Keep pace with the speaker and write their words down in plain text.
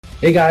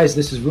Hey guys,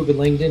 this is Ruben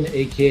Langdon,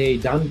 aka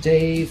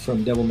Dante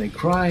from Devil May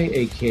Cry,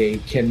 aka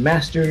Ken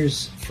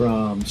Masters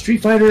from Street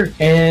Fighter,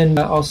 and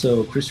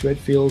also Chris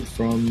Redfield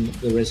from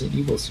the Resident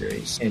Evil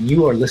series. And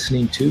you are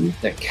listening to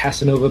the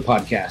Casanova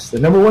Podcast, the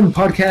 #1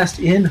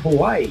 podcast in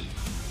Hawaii.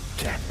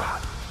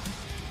 Jackpot.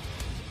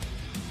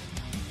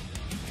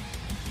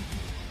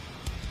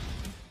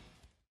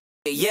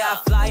 Yeah, I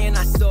fly and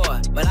I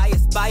soar, but I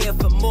aspire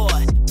for more.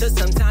 Took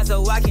some time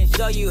so I can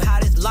show you how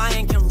this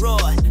lion can roar.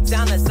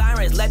 Sound the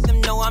sirens, let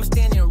them know I'm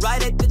standing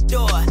right at the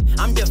door.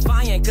 I'm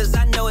defiant, cause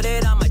I know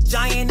that I'm a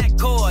giant at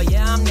core.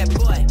 Yeah, I'm that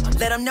boy.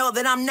 Let them know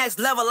that I'm next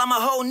level. I'm a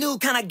whole new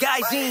kind of guy,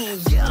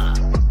 yeah.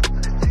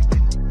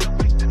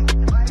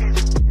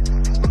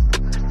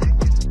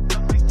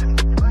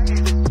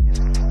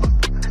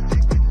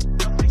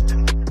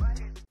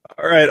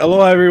 All right,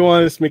 aloha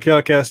everyone. It's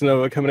Mikhail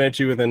Casanova coming at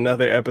you with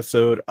another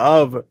episode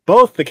of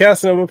both the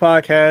Casanova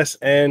Podcast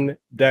and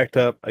Decked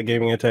Up, a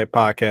Gaming and Tech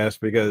Podcast,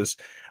 because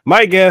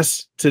my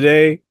guest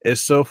today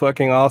is so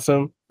fucking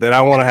awesome that I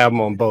want to have him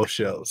on both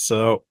shows.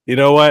 So, you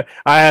know what?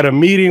 I had a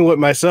meeting with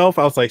myself.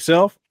 I was like,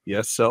 self?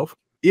 Yes, self.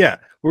 Yeah,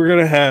 we're going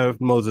to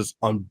have Moses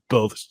on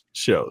both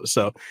shows.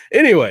 So,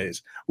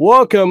 anyways,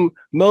 welcome,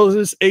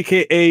 Moses,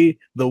 a.k.a.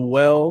 the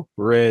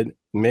Well-Read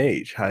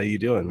Mage. How you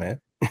doing,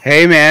 man?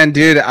 Hey man,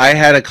 dude, I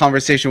had a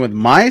conversation with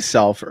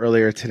myself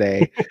earlier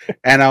today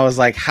and I was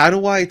like, how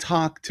do I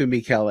talk to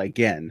Mikhail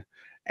again?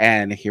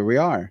 And here we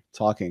are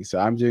talking. So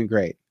I'm doing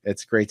great.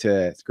 It's great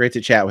to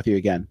chat with you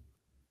again.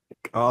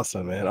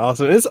 Awesome, man.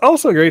 Awesome. It's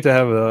also great to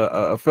have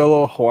a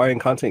fellow Hawaiian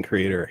content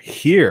creator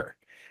here.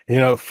 You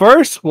know,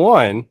 first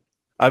one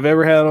I've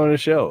ever had on the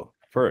show.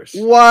 First.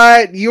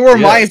 What? You were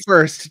my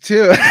first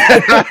too.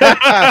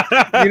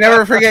 You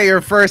never forget your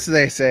first,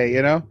 they say,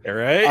 you know?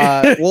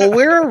 Right. Well,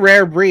 we're a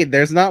rare breed.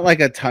 There's not like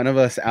a ton of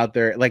us out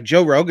there. Like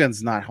Joe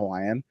Rogan's not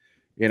Hawaiian,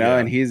 you know,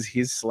 and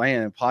he's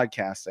slaying in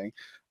podcasting.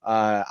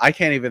 I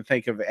can't even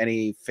think of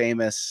any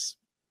famous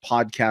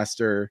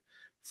podcaster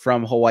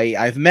from Hawaii.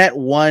 I've met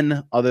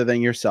one other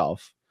than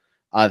yourself,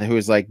 who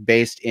is like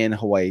based in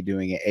Hawaii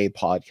doing a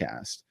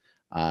podcast.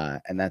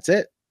 And that's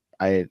it.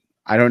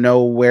 I don't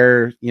know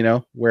where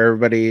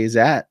everybody's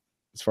at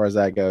as far as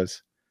that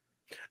goes.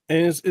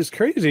 And it's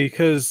crazy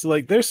because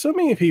like there's so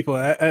many people.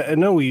 I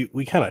know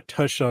we kind of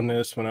touched on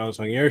this when I was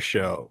on your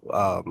show.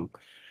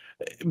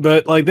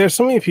 But like there's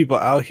so many people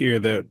out here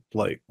that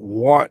like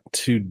want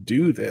to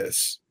do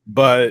this,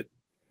 but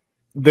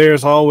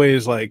there's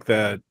always like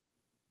that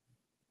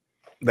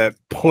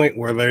point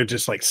where they're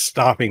just like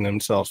stopping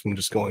themselves from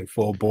just going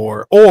full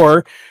bore,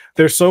 or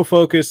they're so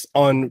focused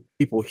on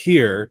people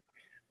here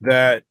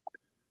that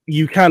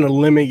you kind of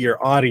limit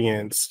your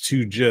audience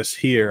to just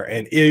here.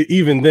 And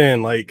even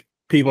then, like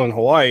people in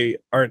Hawaii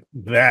aren't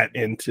that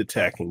into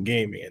tech and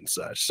gaming and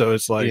such. So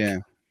it's like,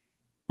 you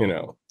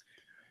know,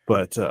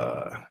 but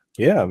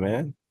yeah,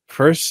 man,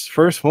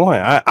 first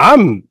one.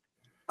 I'm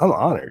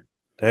honored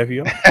to have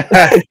you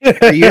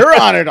on. You're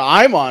honored.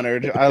 I'm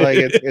honored. I like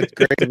it. It's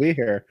great to be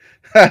here.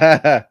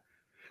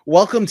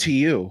 Welcome to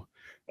you.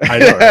 I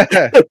know,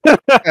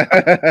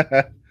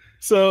 right?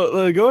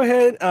 So go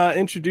ahead,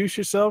 introduce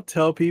yourself,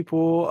 tell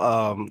people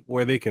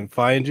where they can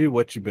find you,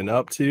 what you've been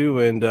up to,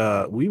 and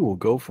we will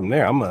go from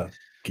there. I'm going to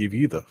give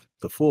you the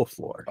full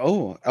floor.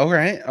 Oh, all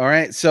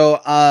right.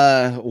 So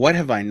what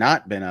have I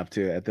not been up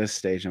to at this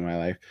stage in my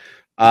life?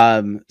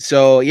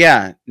 So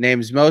yeah,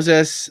 name's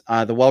Moses,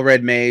 the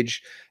Well-Read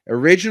Mage.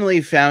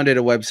 Originally founded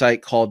a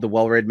website called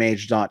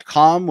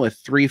thewellreadmage.com with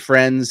 3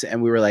 friends,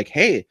 and we were like,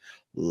 hey,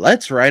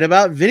 let's write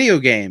about video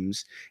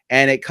games.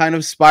 And it kind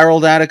of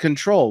spiraled out of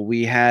control.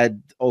 We had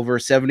over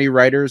 70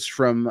 writers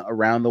from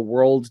around the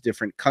world,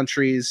 different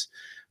countries,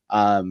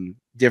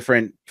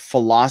 different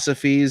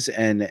philosophies,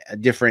 and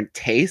different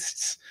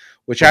tastes,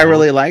 which I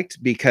really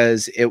liked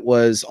because it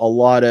was a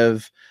lot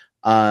of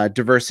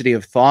diversity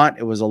of thought.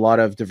 It was a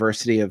lot of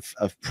diversity of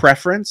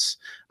preference.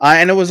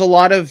 And it was a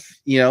lot of,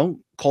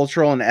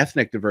 cultural and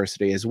ethnic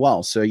diversity as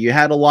well. So you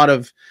had a lot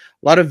of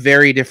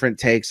very different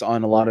takes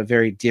on a lot of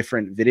very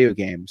different video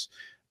games.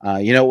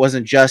 It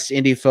wasn't just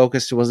indie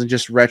focused. It wasn't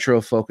just retro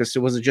focused. It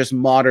wasn't just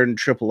modern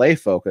AAA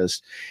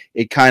focused.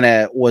 It kind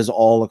of was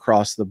all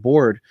across the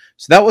board.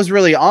 So that was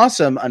really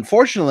awesome.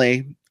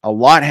 Unfortunately, a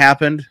lot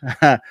happened,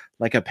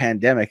 like a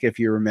pandemic, if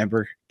you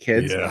remember,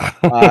 kids. Yeah.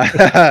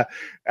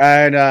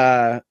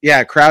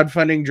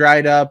 Crowdfunding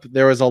dried up.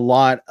 There was a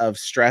lot of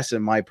stress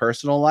in my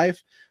personal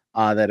life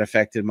that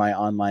affected my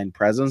online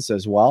presence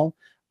as well.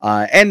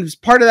 And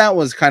part of that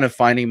was kind of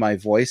finding my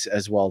voice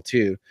as well,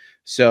 too.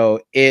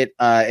 So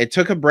it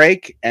took a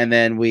break and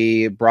then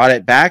we brought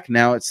it back.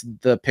 Now it's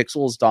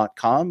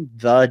thepixels.com,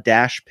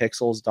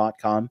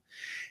 the-pixels.com.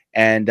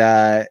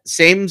 And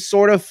same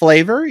sort of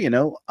flavor,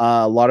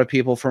 a lot of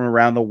people from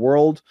around the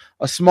world,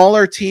 a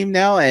smaller team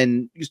now,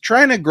 and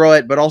trying to grow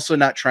it, but also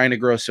not trying to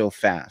grow so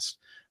fast.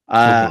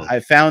 I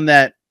found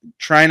that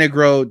trying to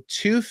grow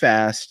too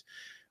fast,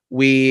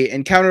 we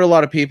encountered a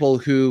lot of people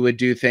who would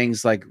do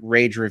things like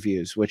rage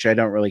reviews, which I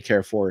don't really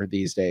care for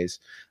these days.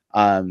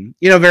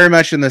 Very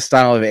much in the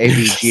style of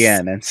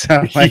AVGN and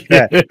stuff like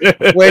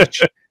that,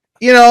 which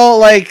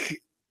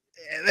like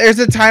there's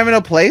a time and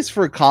a place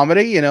for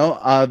comedy.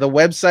 The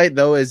website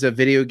though is a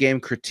video game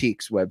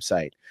critiques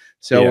website,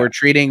 so we're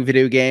treating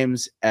video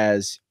games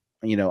as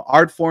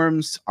art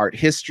forms, art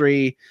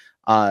history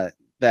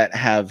that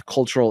have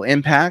cultural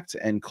impact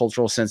and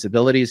cultural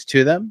sensibilities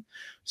to them.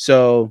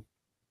 So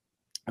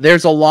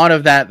there's a lot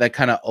of that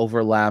kind of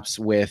overlaps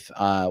with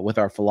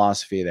our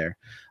philosophy there.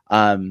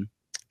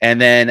 And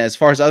then as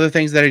far as other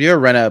things that I do, I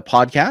run a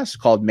podcast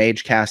called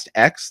Magecast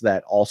X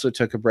that also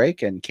took a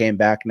break and came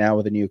back now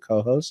with a new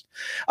co-host.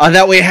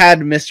 That we had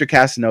Mr.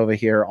 Casanova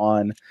here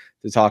on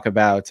to talk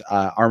about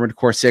Armored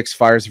Core 6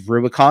 Fires of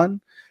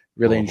Rubicon.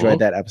 Really enjoyed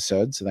that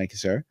episode, so thank you,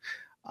 sir.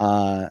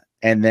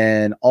 And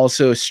then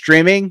also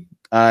streaming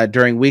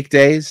during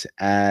weekdays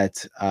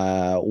at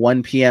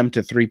 1 p.m.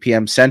 to 3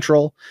 p.m.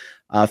 Central,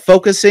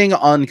 focusing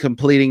on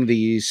completing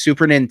the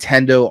Super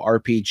Nintendo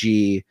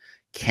RPG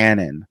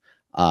canon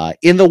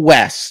in the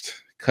West,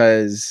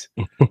 because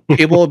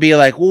people will be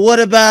like, well, what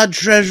about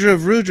Treasure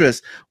of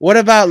Rudras? What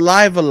about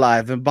Live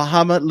Alive and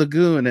Bahamut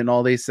Lagoon and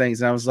all these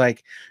things? And I was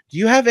like, do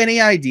you have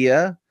any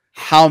idea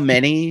how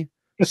many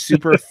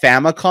Super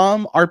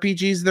Famicom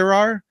RPGs there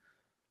are?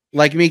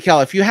 Like,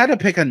 Mikhail, if you had to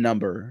pick a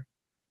number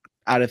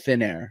out of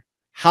thin air,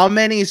 how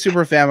many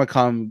Super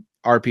Famicom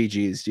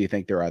RPGs do you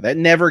think there are that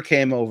never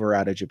came over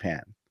out of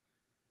Japan?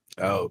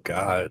 Oh,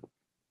 God.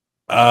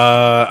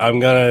 I'm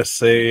gonna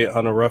say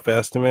on a rough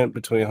estimate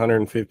between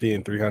 150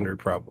 and 300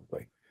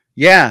 probably.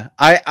 Yeah,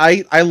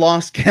 I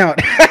lost count.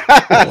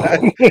 I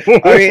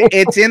mean,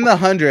 it's in the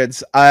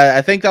hundreds.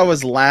 I think that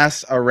was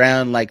last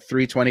around like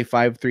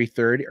 325,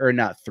 330, or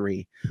not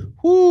 3.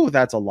 Whoo,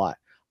 that's a lot.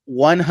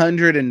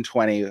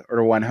 120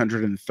 or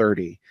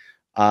 130.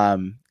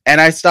 And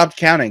I stopped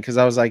counting because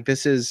I was like,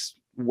 this is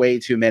way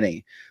too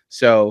many.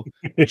 So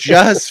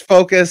just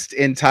focused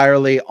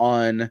entirely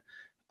on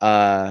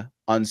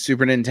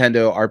Super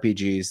Nintendo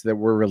RPGs that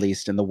were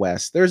released in the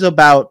West. There's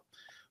about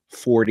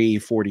 40,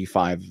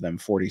 45 of them,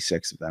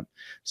 46 of them.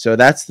 So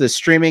that's the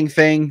streaming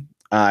thing.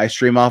 I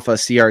stream off a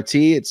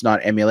CRT. It's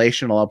not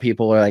emulation. A lot of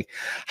people are like,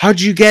 how'd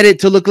you get it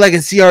to look like a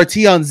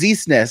CRT on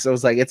ZSNES? I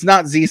was like, it's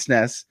not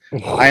ZSNES.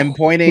 I'm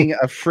pointing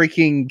a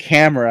freaking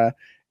camera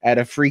at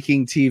a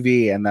freaking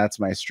TV, and that's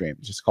my stream.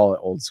 Just call it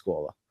old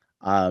school.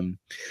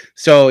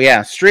 So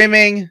yeah,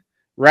 streaming,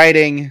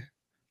 writing,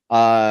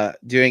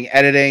 doing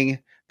editing.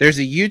 There's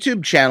a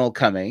YouTube channel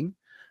coming.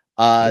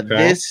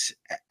 This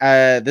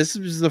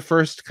is the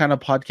first kind of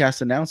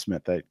podcast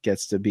announcement that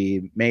gets to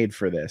be made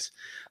for this.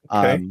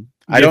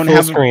 I don't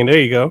have screen. There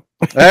you go.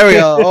 There we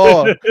go.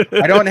 Oh,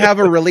 I don't have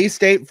a release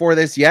date for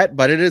this yet,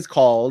 but it is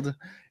called.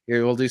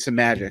 Here, we'll do some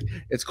magic.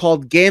 It's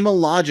called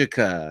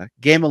Gameologica.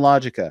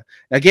 Gameologica.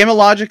 Now,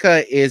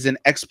 Gameologica is an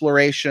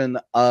exploration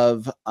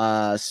of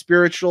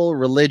spiritual,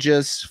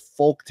 religious,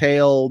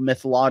 folktale,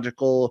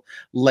 mythological,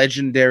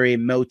 legendary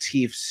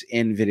motifs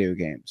in video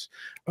games.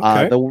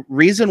 The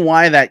reason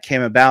why that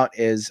came about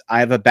is I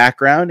have a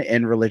background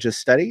in religious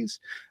studies.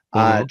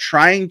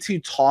 Trying to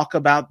talk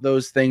about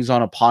those things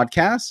on a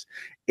podcast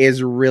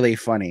is really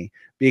funny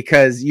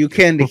because you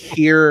can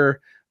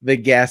hear the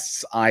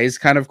guests' eyes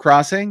kind of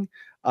crossing.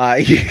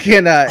 You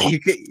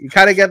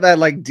kind of get that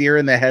like deer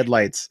in the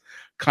headlights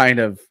kind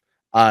of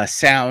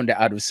sound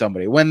out of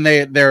somebody when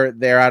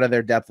they're out of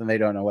their depth and they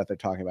don't know what they're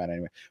talking about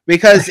anyway,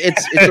 because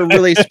it's a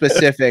really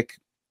specific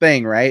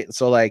thing, right?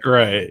 So like,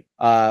 right.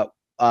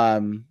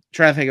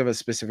 Trying to think of a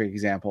specific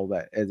example,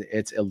 but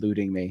it's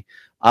eluding me.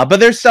 But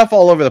there's stuff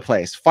all over the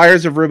place.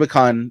 Fires of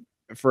Rubicon,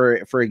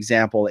 for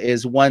example,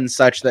 is one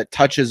such that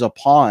touches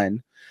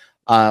upon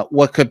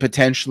what could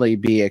potentially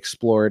be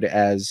explored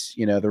as,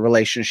 the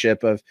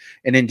relationship of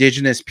an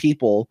indigenous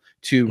people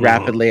to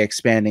rapidly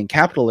expanding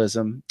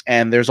capitalism.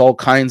 And there's all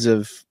kinds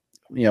of,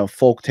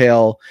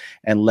 folktale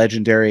and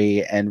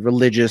legendary and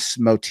religious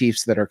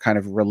motifs that are kind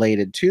of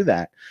related to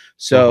that.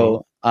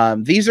 So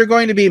these are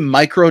going to be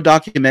micro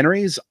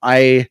documentaries.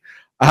 I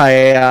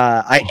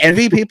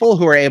envy people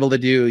who are able to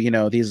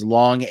do, these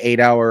long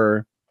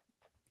 8-hour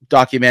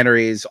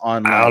documentaries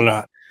on. I don't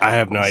know. I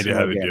have no idea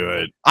how to do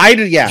it. I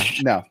do, yeah,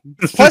 no.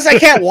 Plus, I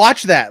can't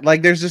watch that.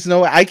 Like, there's just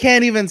no way. I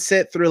can't even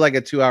sit through like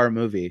a 2-hour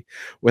movie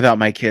without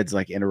my kids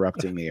like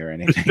interrupting me or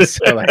anything.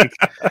 So like,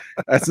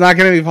 that's not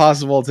going to be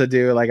possible to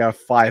do like a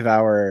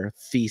 5-hour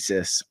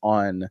thesis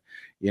on,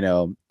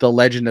 the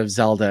Legend of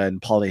Zelda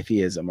and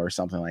polytheism or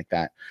something like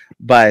that.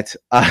 But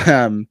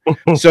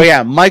so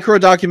yeah, micro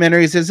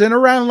documentaries is in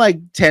around like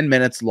 10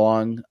 minutes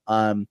long.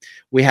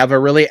 We have a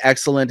really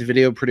excellent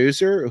video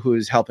producer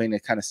who's helping to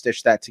kind of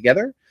stitch that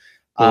together.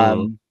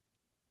 And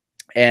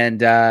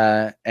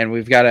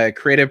we've got a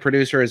creative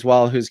producer as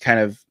well who's kind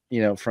of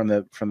from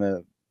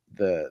the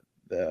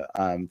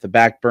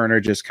back burner,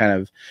 just kind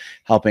of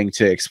helping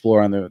to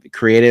explore on the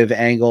creative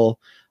angle.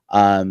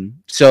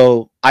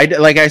 So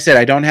like I said,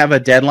 I don't have a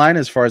deadline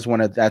as far as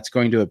when that's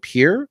going to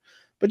appear,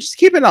 but just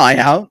keep an eye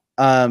out.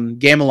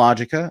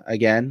 Gameologica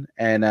again,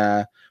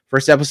 and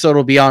first episode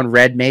will be on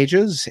red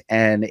mages,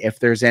 and if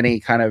there's any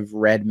kind of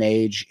red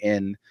mage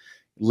in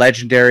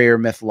legendary or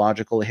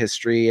mythological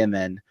history, and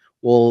then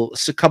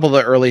a couple of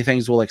the early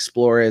things we'll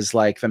explore is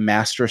like the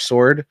Master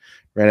Sword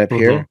right up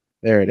here.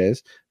 There it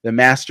is. The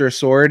Master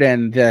Sword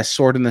and the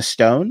Sword in the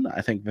Stone.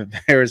 I think that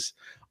there's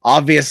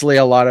obviously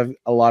a lot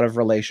of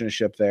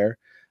relationship there.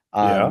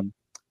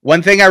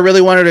 One thing I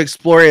really wanted to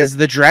explore is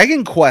the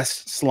Dragon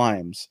Quest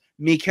slimes.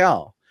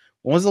 Mikkel,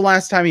 when was the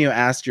last time you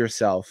asked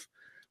yourself,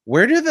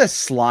 where do the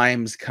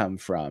slimes come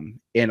from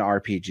in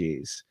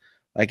RPGs?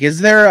 Like, is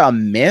there a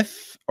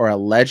myth or a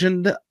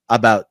legend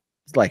about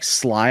like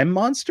slime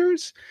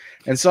monsters?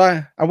 And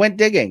so I went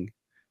digging,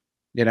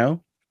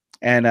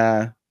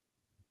 and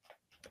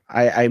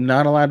I'm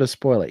not allowed to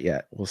spoil it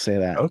yet. We'll say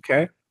that.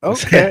 Okay.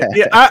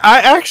 Yeah,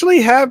 I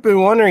actually have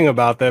been wondering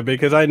about that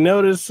because I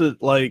noticed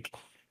that, like,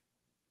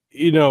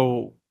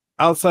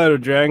 outside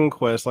of Dragon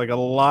Quest, like we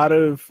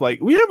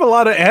have a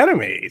lot of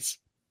animes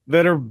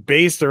that are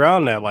based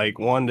around that. Like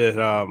one that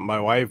my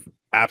wife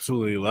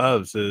absolutely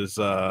loves is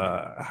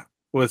I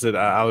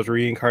was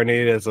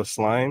reincarnated as a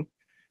slime.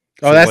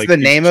 Oh, so, that's like, the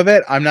name of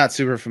it? I'm not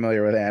super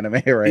familiar with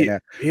anime right now.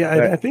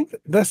 Yeah, I think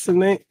that's the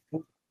name.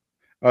 Oh,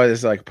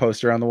 there's like a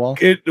poster on the wall?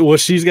 Well,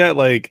 she's got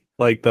like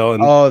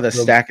the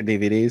stack of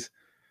DVDs.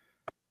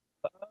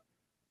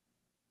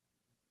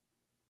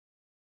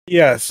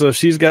 Yeah, so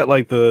she's got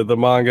like the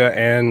manga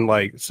and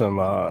like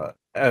some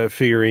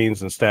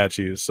figurines and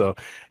statues. So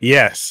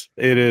yes,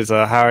 it is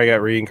How I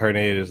Got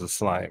Reincarnated as a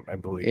Slime, I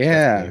believe.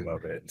 Yeah, that's the name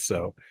of it.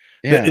 So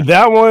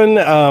that one.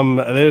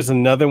 There's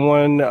another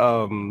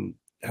one.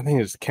 I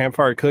think it's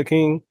Campfire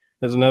Cooking.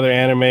 There's another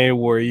anime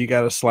where you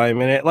got a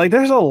slime in it. Like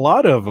there's a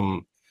lot of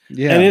them.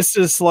 Yeah, and it's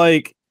just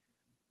like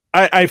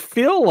I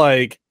feel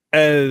like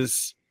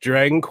as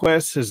Dragon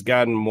Quest has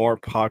gotten more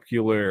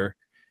popular,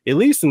 at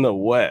least in the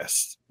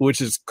West,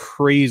 which is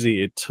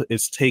crazy.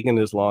 It's taken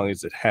as long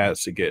as it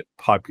has to get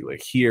popular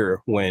here.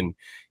 When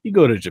you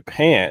go to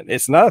Japan,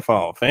 it's not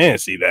Final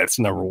Fantasy that's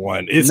number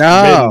one. It's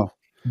been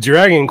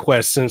Dragon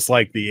Quest since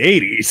like the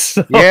 80s.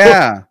 So.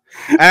 Yeah.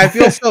 I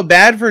feel so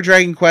bad for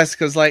Dragon Quest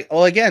because, like,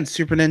 again,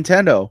 Super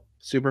Nintendo,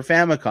 Super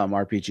Famicom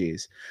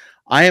RPGs.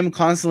 I am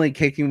constantly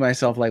kicking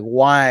myself, like,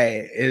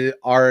 why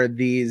are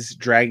these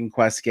Dragon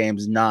Quest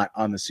games not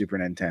on the Super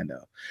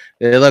Nintendo?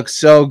 They look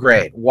so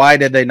great. Why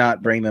did they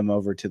not bring them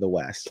over to the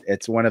West?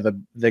 It's one of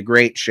the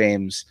great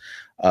shames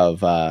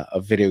of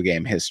video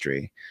game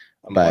history.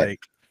 But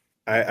like,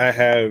 I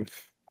have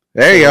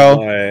there you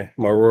go.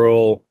 My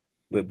rural,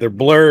 they're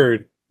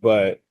blurred,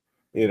 but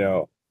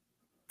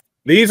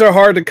these are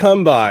hard to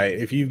come by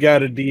if you've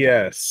got a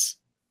DS.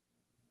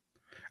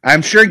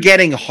 I'm sure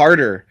getting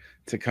harder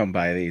to come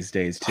by these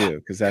days too,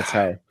 because that's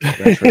how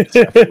retro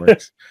stuff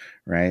works,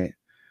 right?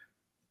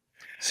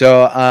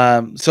 So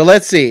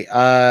let's see.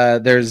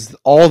 There's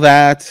all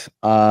that.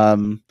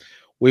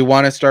 We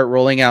want to start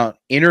rolling out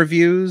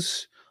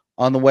interviews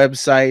on the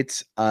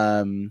website.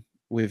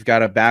 We've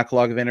got a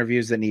backlog of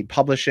interviews that need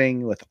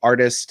publishing with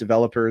artists,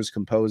 developers,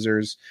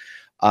 composers.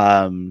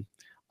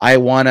 I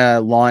want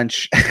to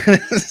launch.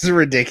 This is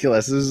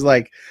ridiculous. This is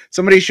like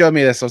somebody showed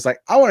me this. So I was like,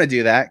 I want to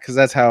do that because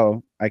that's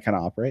how I kind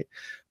of operate.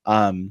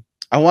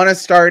 I want to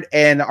start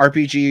an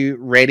RPG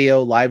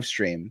radio live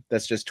stream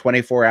that's just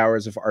 24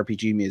 hours of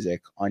RPG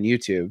music on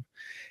YouTube.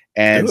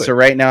 And so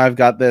right now I've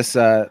got this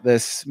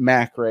this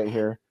Mac right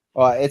here.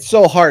 It's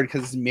so hard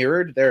because it's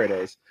mirrored. There it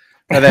is.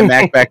 That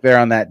Mac back there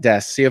on that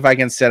desk. See if I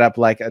can set up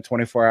like a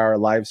 24-hour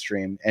live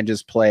stream and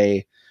just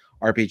play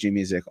RPG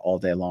music all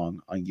day long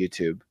on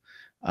YouTube.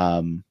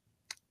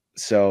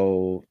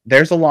 So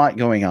there's a lot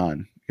going on.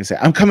 You can say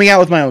I'm coming out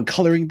with my own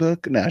coloring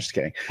book. No, just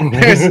kidding.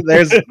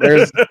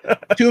 There's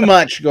too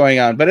much going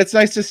on, but it's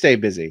nice to stay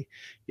busy,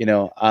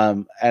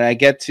 and I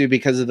get to,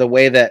 because of the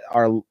way that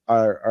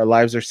our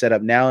lives are set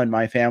up now in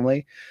my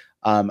family,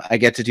 I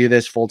get to do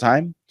this full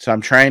time. So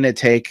I'm trying to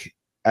take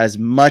as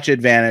much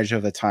advantage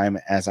of the time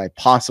as I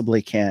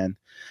possibly can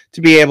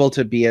to be able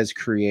to be as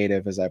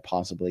creative as I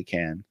possibly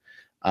can.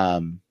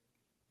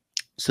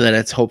 So that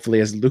it's hopefully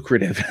as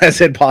lucrative as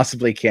it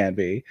possibly can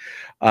be.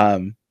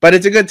 But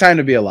it's a good time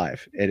to be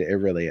alive. It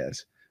really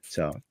is.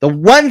 So the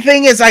one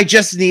thing is I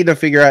just need to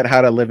figure out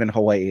how to live in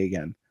Hawaii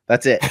again.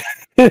 That's it.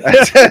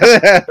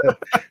 And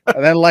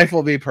then life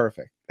will be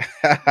perfect.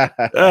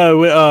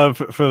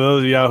 For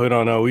those of y'all who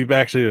don't know, we've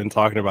actually been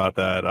talking about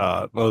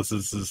that.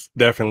 Moses is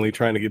definitely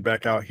trying to get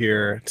back out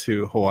here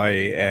to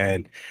Hawaii.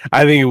 And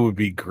I think it would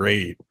be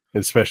great,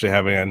 especially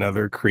having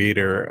another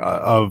creator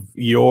of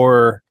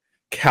your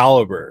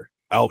caliber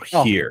out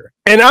here.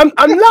 And I'm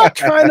not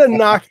trying to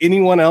knock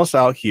anyone else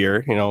out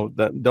here.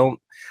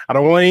 I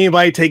don't want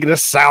anybody taking a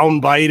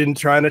sound bite and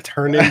trying to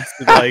turn it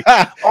into like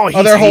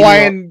other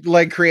Hawaiian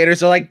like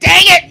creators are like,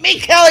 dang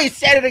it, Kelly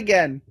said it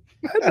again.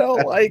 I know,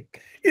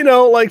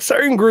 like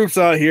certain groups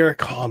out here,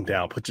 calm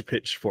down, put your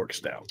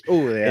pitchforks down.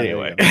 Oh yeah.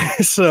 Anyway,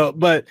 so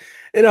but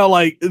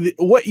like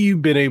what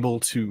you've been able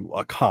to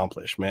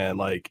accomplish, man,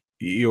 like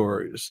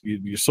your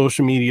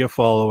social media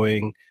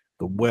following,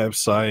 the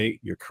website,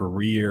 your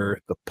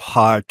career, the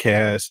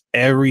podcast,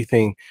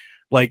 everything,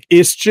 like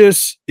it's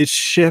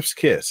chef's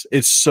kiss.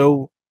 It's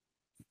so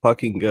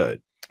fucking good.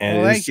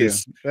 And thank you.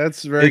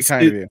 That's very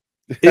kind of you.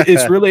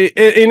 it's really,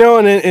 you know,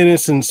 and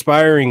it's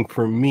inspiring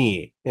for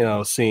me, you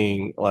know,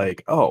 seeing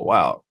like, oh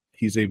wow,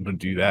 he's able to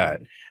do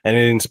that, and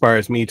it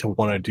inspires me to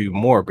want to do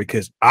more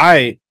because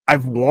I've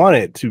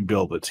wanted to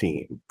build a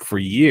team for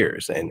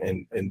years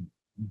and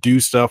do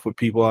stuff with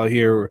people out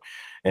here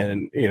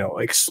and, you know,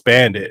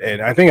 expand it.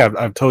 And I think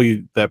I've told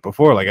you that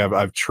before. Like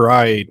I've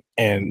tried,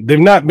 and they've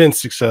not been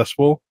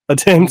successful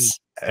attempts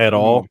at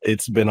all.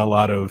 It's been a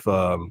lot of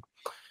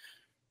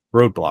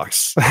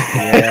roadblocks.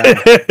 Yeah,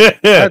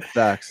 that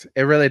sucks.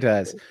 It really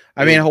does.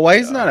 I mean,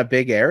 Hawaii's not a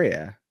big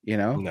area, you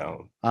know.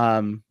 No.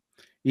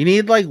 You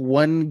need like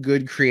one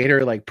good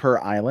creator like per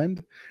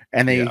island,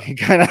 and then you can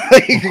kind of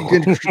like,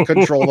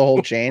 control the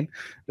whole chain.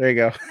 There you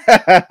go.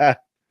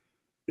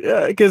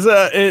 Yeah, because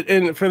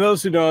and for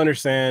those who don't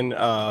understand,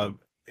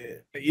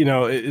 you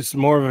know, it's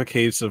more of a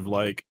case of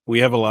like we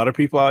have a lot of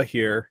people out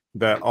here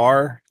that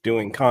are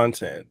doing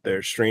content.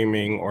 They're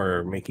streaming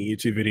or making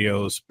YouTube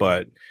videos,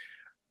 but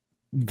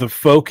the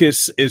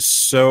focus is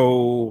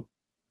so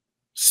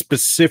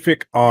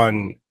specific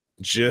on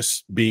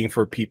just being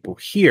for people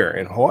here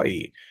in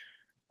Hawaii,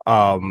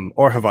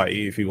 or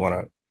Hawaii, if you want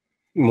to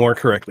more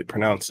correctly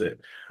pronounce it.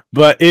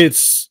 But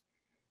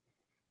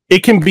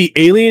it can be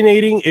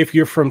alienating if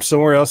you're from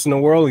somewhere else in the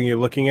world and you're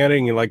looking at it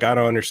and you're like, I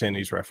don't understand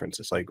these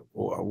references. Like,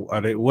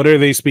 what are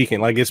they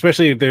speaking? Like,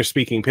 especially if they're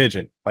speaking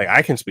Pidgin. Like,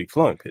 I can speak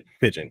fluent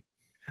Pidgin.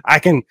 I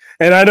can,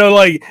 and I know,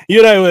 like,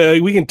 you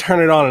know, we can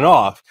turn it on and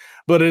off.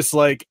 But it's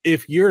like,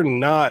 if you're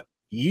not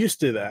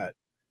used to that,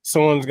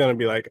 someone's going to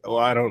be like, oh,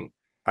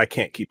 I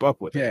can't keep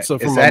up with it. So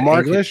from a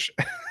English?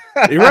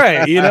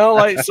 Right, you know,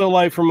 like, so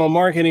like from a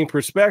marketing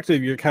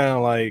perspective, you're kind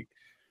of like,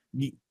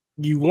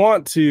 you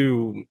want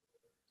to,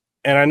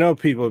 and I know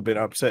people have been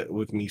upset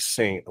with me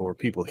saying, or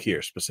people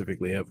here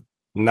specifically have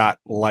not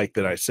liked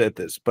that I said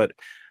this, but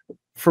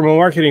from a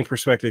marketing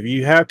perspective,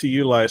 you have to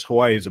utilize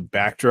Hawaii as a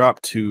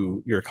backdrop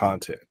to your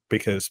content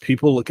because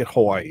people look at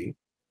Hawaii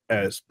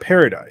as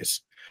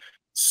paradise.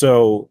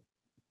 So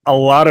a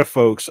lot of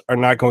folks are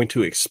not going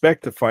to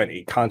expect to find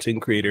a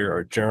content creator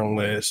or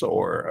journalist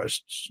or a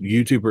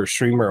YouTuber,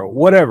 streamer, or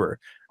whatever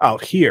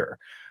out here.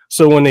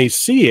 So when they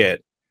see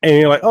it, and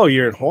you're like, oh,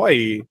 you're in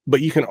Hawaii, but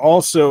you can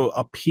also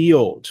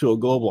appeal to a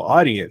global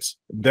audience.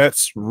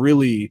 That's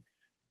really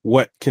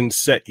what can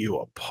set you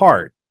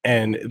apart.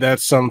 And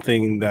that's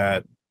something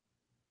that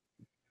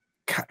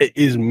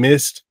is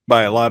missed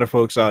by a lot of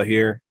folks out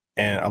here.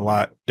 And a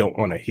lot don't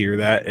want to hear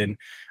that. And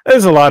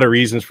there's a lot of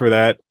reasons for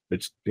that.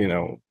 It's, you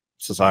know,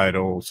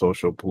 societal,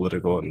 social,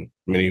 political in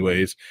many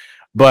ways.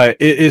 But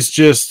it's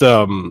just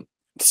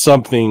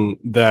something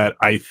that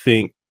I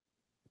think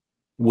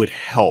would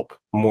help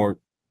more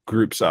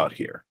groups out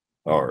here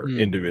or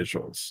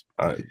individuals.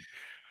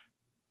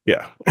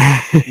 Yeah.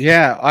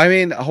 Yeah, I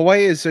mean,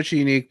 Hawaii is such a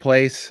unique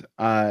place.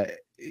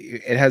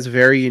 It has a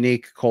very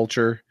unique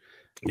culture,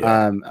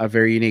 a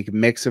very unique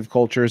mix of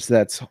cultures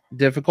that's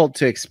difficult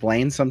to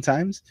explain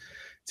sometimes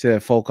to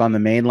folk on the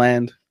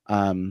mainland.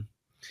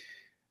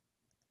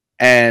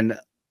 And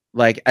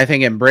like, I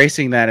think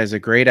embracing that is a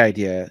great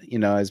idea, you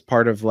know, as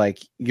part of like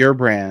your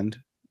brand.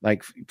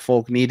 Like,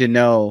 folk need to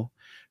know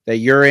that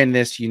you're in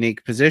this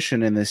unique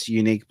position in this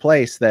unique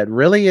place that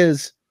really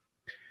is,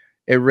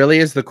 it really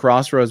is the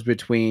crossroads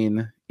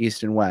between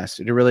East and West.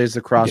 It really is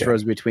the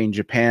crossroads between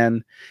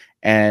Japan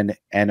and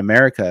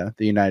America,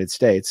 the United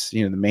States,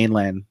 you know, the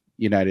mainland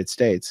United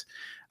States.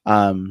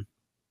 In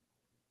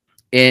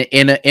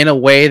a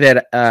way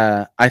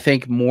that I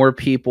think more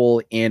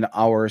people in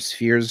our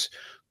spheres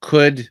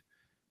could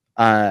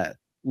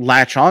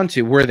latch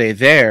onto were they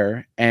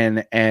there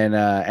and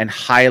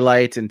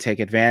highlight and take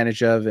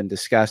advantage of and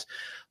discuss.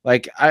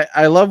 Like,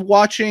 I love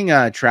watching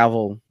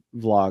travel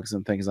vlogs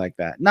and things like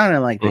that. Not in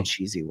like the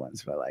cheesy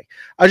ones, but like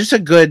just a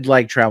good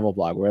like travel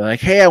vlog where like,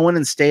 hey, I went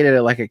and stayed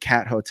at like a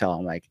cat hotel.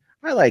 I'm like,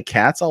 I like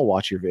cats. I'll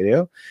watch your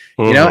video,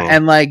 you know?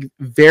 And like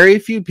very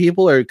few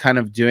people are kind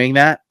of doing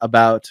that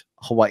about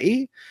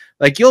Hawaii.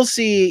 Like you'll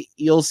see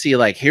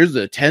like, here's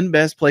the 10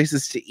 best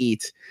places to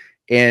eat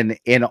in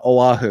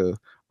Oahu.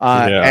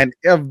 And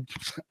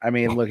I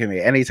mean, look at me.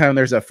 Anytime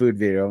there's a food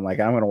video, I'm like,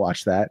 I'm gonna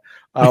watch that.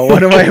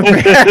 One of my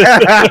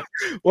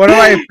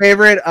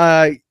favorite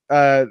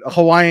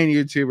Hawaiian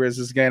YouTubers is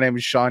this guy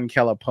named Sean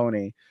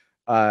Kelaponi.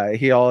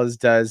 He always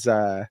does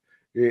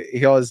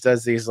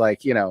these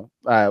like, you know,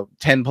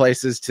 10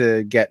 places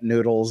to get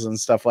noodles and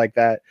stuff like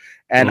that.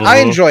 And I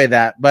enjoy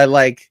that, but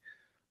like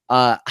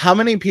how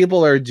many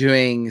people are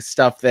doing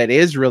stuff that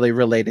is really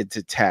related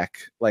to tech,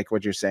 like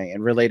what you're saying,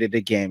 and related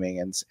to gaming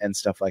and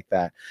stuff like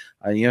that?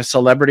 You know,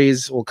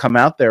 celebrities will come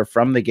out there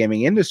from the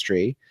gaming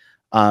industry.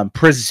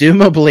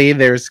 Presumably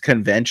there's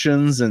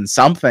conventions and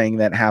something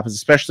that happens,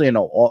 especially in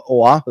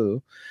Oahu.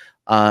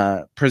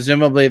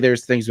 Presumably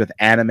there's things with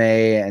anime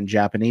and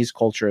Japanese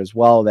culture as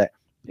well that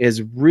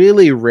is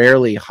really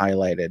rarely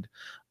highlighted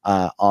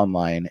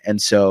online.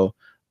 And so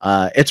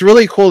it's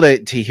really cool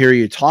to hear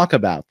you talk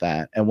about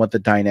that and what the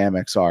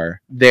dynamics are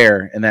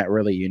there in that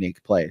really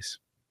unique place.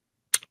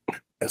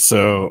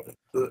 So,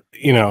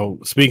 you know,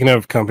 speaking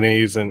of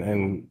companies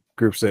and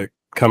groups that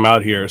come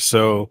out here,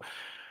 so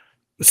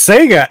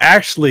Sega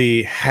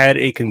actually had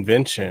a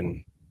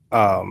convention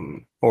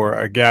or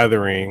a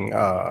gathering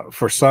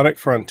for Sonic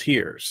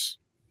Frontiers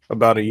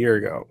about a year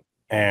ago.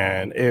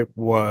 And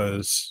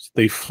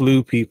they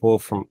flew people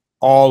from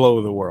all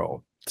over the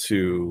world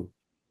to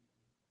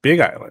Big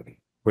Island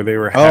where they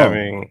were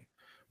having.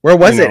 Where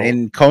was it?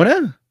 In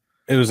Kona?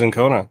 It was in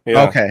Kona.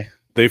 Yeah. Okay.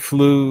 They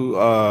flew,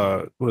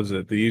 was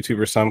it the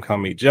YouTuber Some Call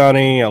Me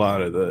Johnny, a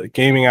lot of the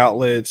gaming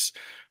outlets,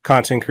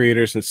 content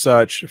creators and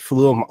such,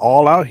 flew them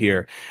all out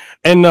here.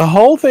 And the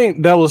whole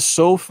thing, that was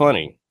so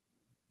funny.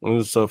 It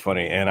was so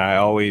funny. And I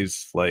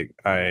always,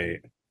 I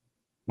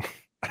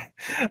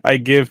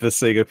give the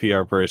Sega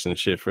PR person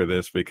shit for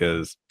this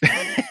because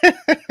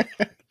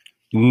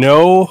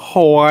no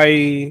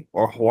Hawaii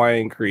or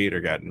Hawaiian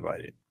creator got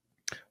invited.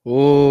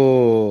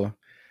 Oh,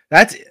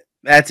 that's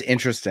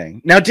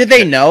interesting. Now, did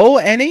they know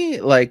any?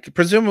 Like,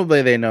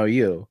 presumably they know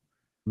you.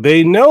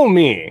 They know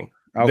me.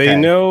 Okay. They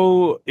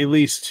know at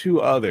least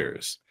two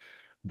others.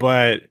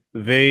 But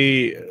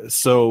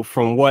so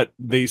from what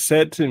they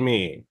said to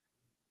me,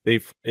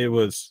 it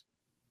was,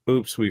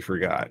 oops, we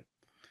forgot.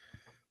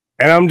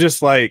 And I'm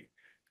just like,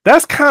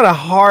 that's kind of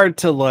hard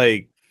to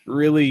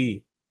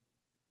really,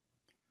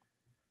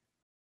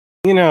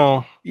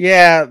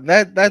 Yeah,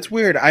 that's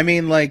weird. I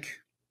mean,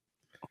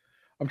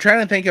 I'm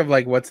trying to think of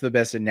what's the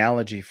best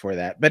analogy for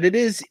that. But it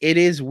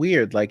is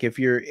weird. Like if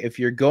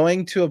you're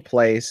going to a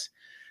place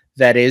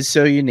that is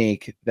so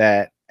unique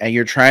and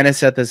you're trying to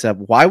set this up,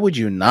 why would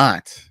you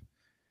not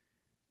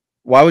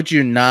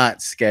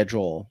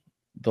schedule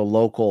the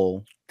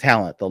local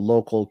talent, the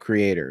local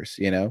creators,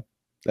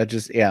 that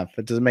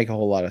doesn't make a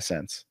whole lot of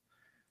sense.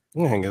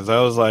 Yeah, because I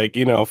was like,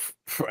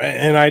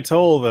 and I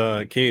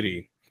told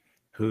Katie,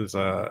 who's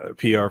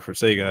PR for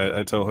Sega,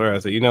 I told her, I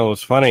said,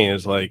 what's funny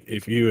is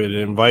if you had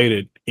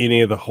invited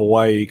any of the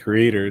Hawaii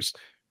creators,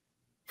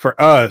 for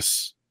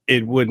us,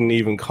 it wouldn't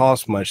even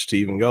cost much to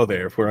even go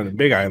there. If we're on the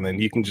Big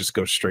Island, you can just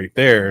go straight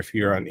there. If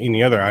you're on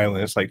any other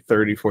island, it's like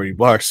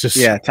 $30-$40 just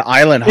to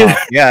island hop.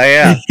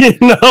 Yeah.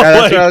 That's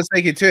what I was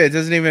thinking too. It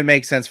doesn't even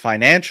make sense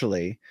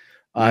financially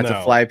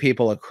to fly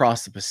people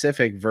across the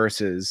Pacific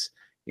versus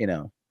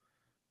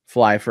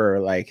fly for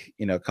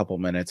a couple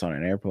minutes on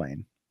an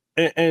airplane.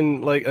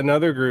 And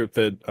another group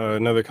that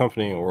another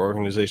company or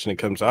organization that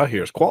comes out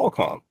here is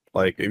Qualcomm.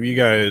 If you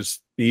guys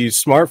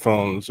use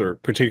smartphones or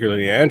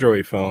particularly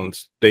Android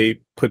phones, they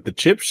put the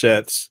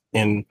chipsets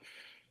in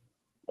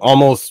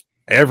almost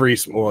every,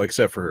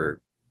 except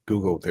for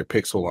Google with their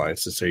Pixel line,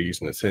 since they're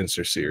using the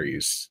Sensor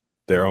series,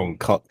 their own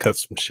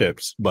custom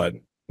chips. But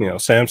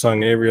Samsung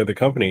and every other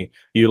company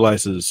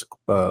utilizes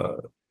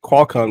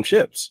Qualcomm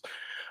chips,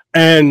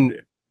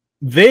 and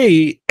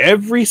they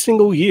every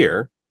single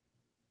year,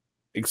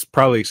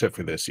 probably except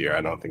for this year.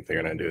 I don't think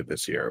they're going to do it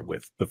this year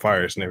with the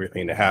fires and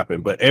everything to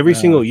happen. But every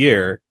single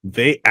year,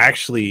 they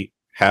actually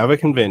have a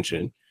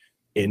convention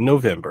in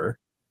November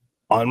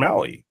on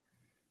Maui.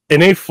 And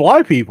they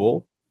fly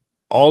people,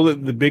 all the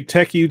big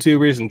tech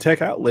YouTubers and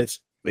tech outlets,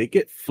 they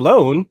get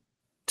flown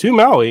to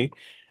Maui,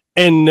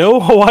 and no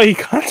Hawaii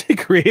content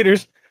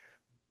creators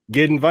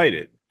get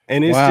invited.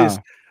 And it's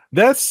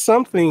that's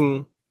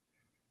something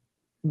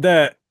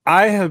that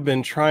I have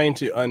been trying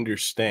to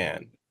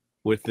understand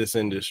with this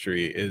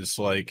industry is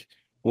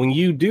when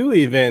you do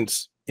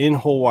events in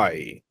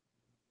Hawaii,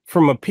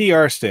 from a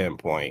PR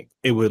standpoint,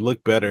 it would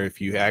look better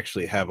if you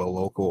actually have a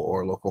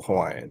local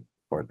Hawaiian,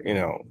 or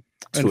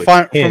and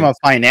from a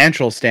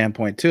financial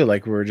standpoint too,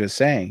 like we were just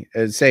saying,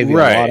 it'd save you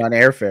a lot on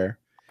airfare.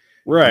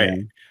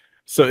 Right.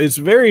 So it's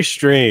very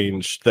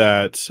strange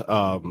that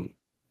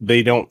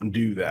they don't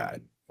do that,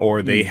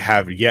 or they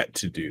have yet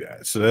to do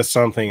that. So that's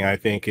something I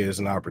think is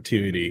an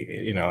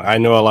opportunity. I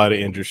know a lot of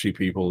industry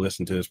people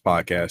listen to this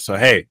podcast. So,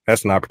 hey,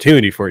 that's an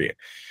opportunity for you.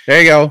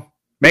 There you go.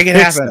 Make it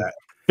happen.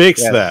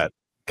 Fix that.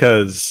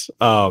 Because,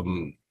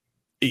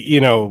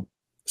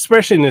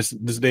 especially in this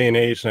day and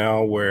age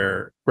now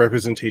where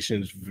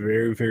representation is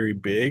very, very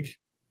big,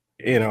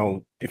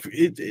 if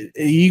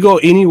you go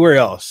anywhere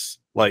else,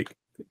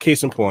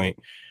 case in point,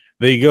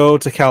 they go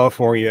to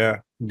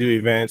California, do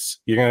events,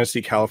 you're going to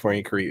see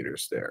California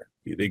creators there.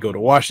 They go to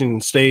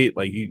Washington State,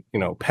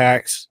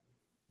 PAX,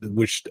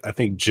 which I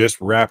think just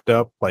wrapped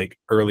up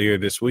earlier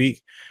this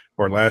week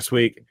or last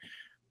week.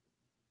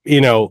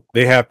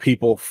 They have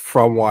people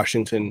from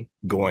Washington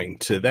going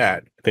to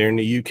that. They're in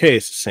the UK,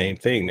 it's the same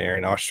thing. They're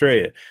in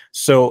Australia.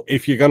 So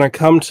if you're going to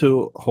come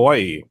to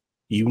Hawaii,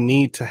 you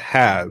need to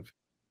have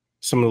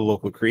some of the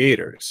local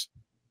creators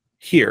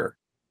here,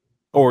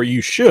 or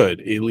you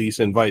should at least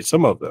invite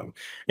some of them.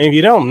 And if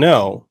you don't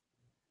know,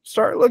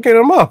 start looking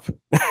them up.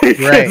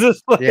 Right.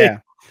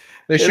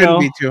 They shouldn't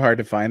be too hard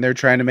to find. They're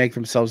trying to make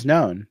themselves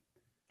known.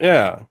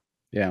 Yeah.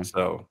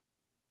 So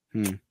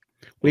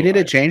we need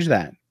to change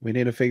that. We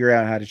need to figure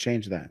out how to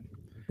change that.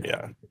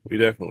 Yeah, we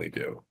definitely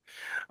do.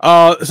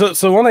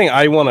 So one thing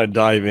I want to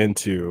dive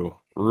into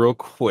real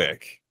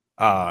quick,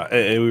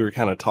 and we were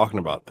kind of talking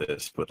about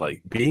this, but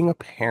being a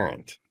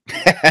parent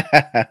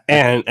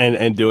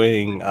and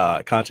doing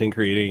content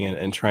creating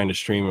and trying to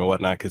stream and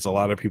whatnot, because a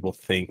lot of people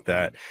think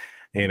that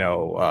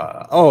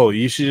oh,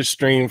 you should just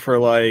stream for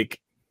like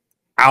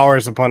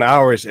hours upon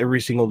hours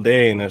every single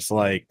day. And it's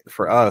like,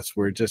 for us,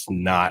 we're just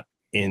not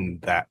in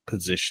that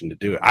position to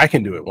do it. I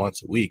can do it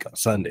once a week on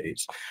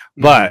Sundays,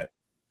 but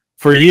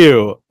for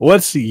you,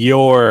 what's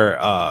your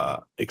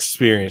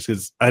experience?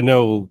 Because I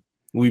know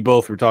we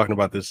both were talking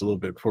about this a little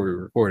bit before we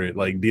recorded,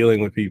 like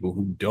dealing with people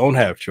who don't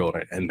have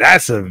children, and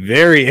that's a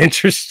very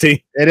interesting.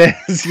 It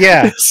is,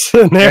 yeah.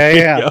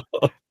 Scenario.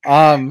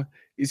 Yeah.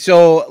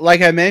 So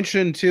like I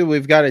mentioned too,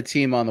 we've got a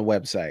team on the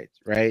website,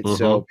 right?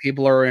 So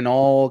people are in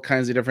all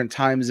kinds of different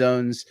time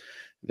zones.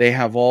 They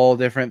have all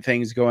different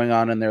things going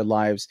on in their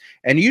lives.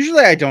 And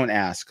usually I don't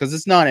ask because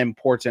it's not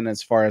important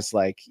as far as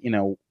like,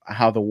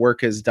 how the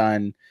work is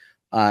done.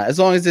 As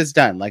long as it's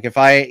done. Like if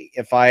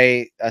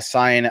I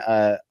assign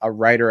a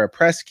writer a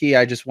press key,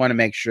 I just want to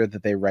make sure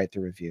that they write the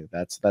review.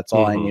 That's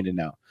all I need to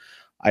know.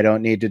 I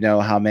don't need to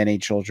know how many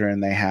children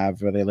they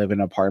have, or they live in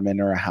an apartment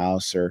or a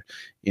house, or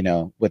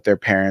with their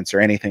parents or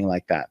anything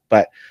like that.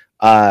 But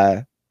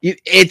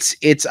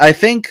it's I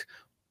think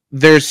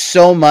there's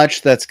so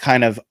much that's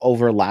kind of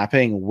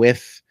overlapping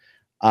with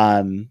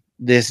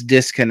this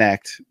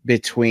disconnect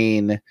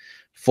between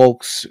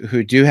folks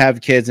who do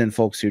have kids and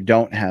folks who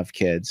don't have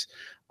kids.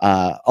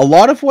 A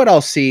lot of what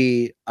I'll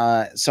see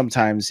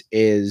sometimes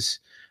is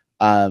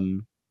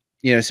some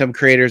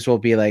creators will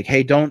be like,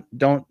 hey, don't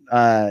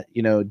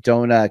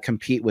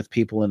compete with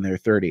people in their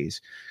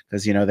 30s,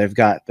 because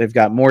they've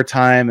got more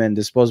time and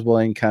disposable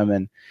income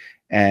and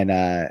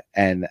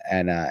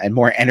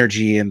more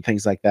energy and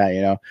things like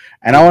that,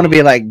 and I want to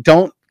be like,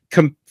 don't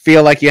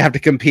feel like you have to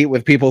compete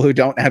with people who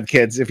don't have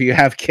kids if you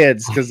have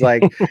kids, because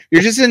like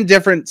you're just in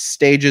different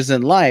stages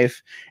in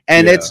life,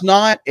 and it's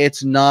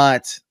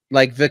not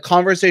like the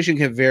conversation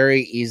can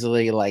very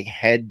easily like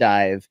head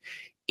dive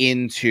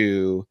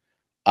into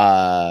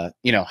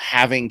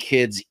having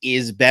kids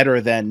is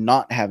better than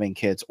not having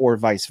kids, or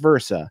vice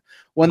versa,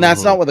 when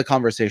that's not what the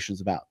conversation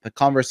is about. The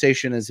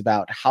conversation is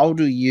about how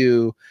do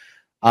you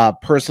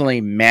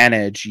personally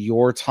manage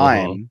your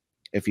time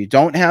if you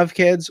don't have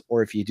kids,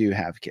 or if you do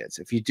have kids.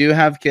 If you do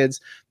have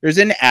kids, there's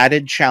an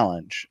added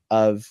challenge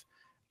of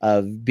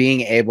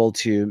being able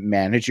to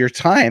manage your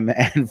time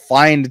and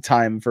find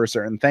time for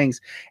certain things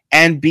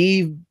and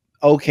be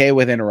okay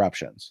with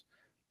interruptions.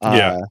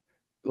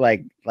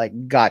 Like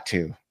got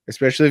to,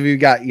 especially if you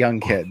got young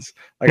kids.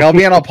 Like I'll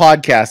be on a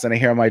podcast and I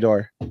hear my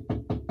door,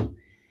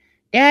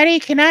 Daddy,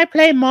 can I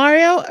play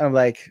Mario? And I'm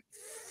like,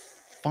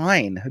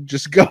 fine,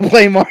 just go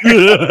play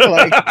Mario.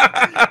 Like,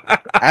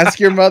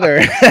 ask your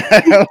mother.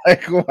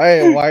 Like,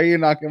 why are you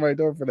knocking my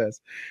door for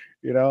this?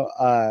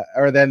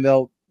 Or then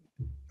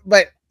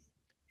but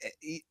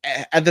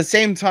at the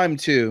same time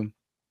too.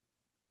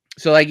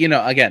 So like,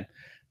 again,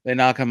 they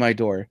knock on my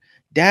door.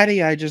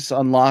 Daddy, I just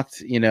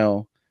unlocked,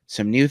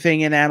 some new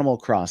thing in Animal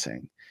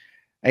Crossing.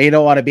 And you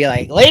don't want to be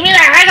like, leave me the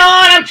heck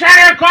alone, I'm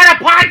trying to record a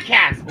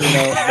podcast.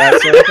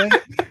 That sort of thing.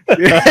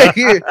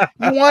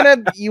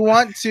 you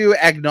want to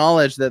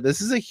acknowledge that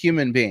this is a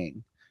human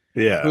being.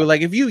 Yeah. Who,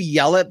 like, if you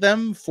yell at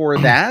them for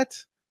that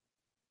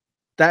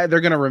they're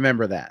going to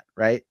remember that,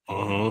 right?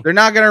 They're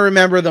not going to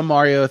remember the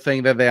Mario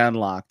thing that they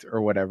unlocked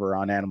or whatever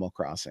on Animal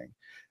Crossing.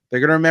 They're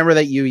going to remember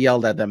that you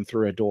yelled at them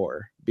through a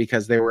door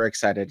because they were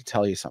excited to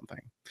tell you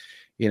something,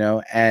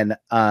 and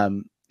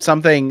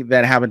something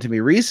that happened to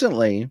me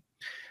recently.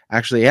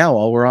 Actually, yeah,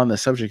 while we're on the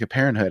subject of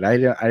parenthood, I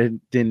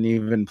didn't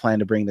even plan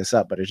to bring this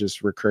up, but it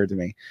just recurred to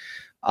me.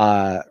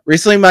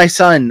 Recently, my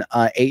son,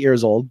 8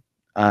 years old,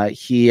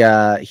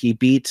 he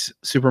beat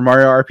Super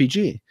Mario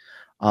RPG,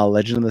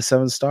 Legend of the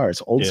Seven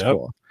Stars, old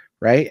school,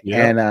 right?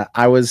 Yep. And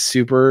I was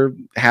super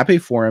happy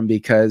for him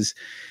because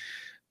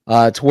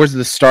towards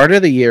the start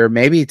of the year,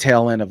 maybe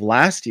tail end of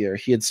last year,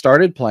 he had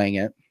started playing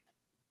it,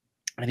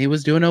 and he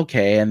was doing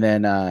okay. And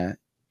then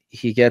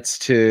he gets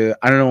to,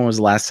 I don't know when was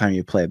the last time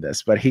you played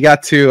this, but he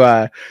got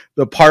to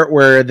the part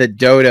where the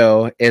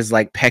dodo is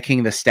like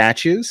pecking the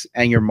statues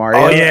and you're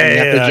Mario and you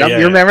have to jump.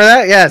 You remember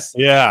that? Yes.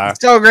 Yeah.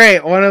 So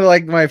great. One of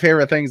like my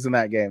favorite things in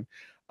that game.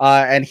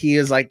 And he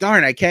is like,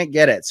 darn, I can't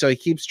get it. So he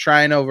keeps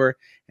trying over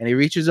and he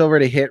reaches over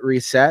to hit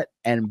reset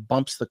and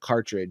bumps the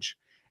cartridge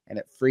and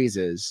it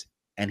freezes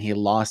and he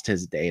lost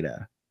his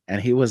data.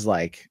 And he was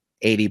like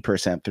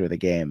 80% through the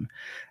game.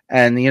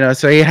 And,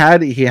 so he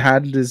had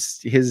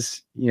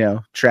his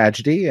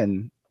tragedy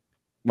and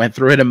went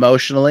through it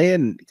emotionally.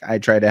 And I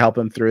tried to help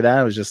him through that.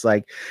 I was just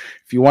like,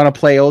 if you want to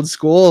play old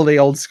school, the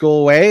old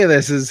school way,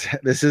 this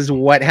is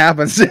what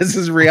happens. This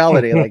is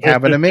reality. Like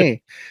happened to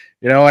me.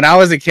 When I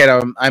was a kid,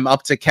 I'm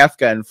up to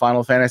Kefka in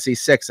Final Fantasy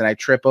VI and I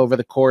trip over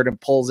the cord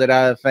and pulls it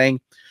out of the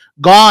thing.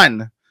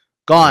 Gone,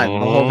 the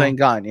whole thing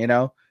gone,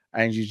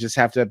 and you just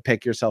have to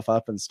pick yourself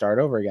up and start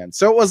over again.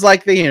 So it was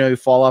like you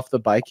fall off the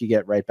bike, you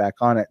get right back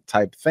on it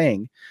type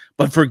thing,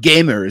 but for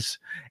gamers.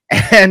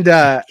 And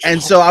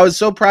so I was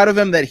so proud of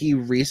him that he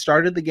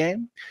restarted the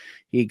game.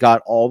 He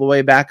got all the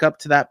way back up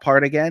to that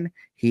part again.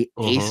 He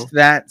aced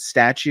that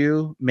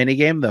statue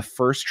minigame the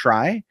first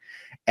try,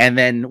 and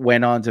then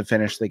went on to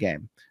finish the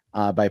game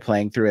by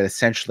playing through it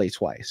essentially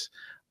twice.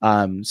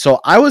 So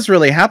I was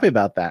really happy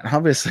about that.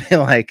 Obviously,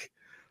 like,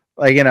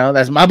 Like, you know,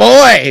 that's my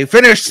boy. He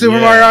finished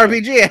Super Mario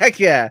RPG. Heck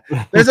yeah.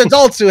 There's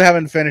adults who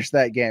haven't finished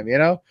that game, you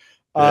know?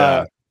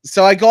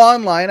 So I go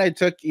online. I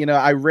took, you know,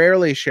 I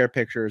rarely share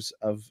pictures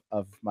of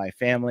my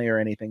family or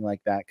anything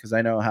like that because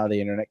I know how the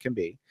internet can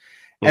be.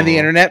 And the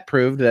internet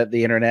proved that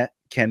the internet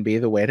can be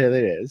the way that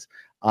it is.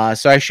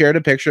 So I shared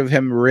a picture of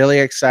him really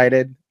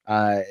excited.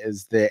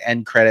 Is the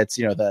end credits,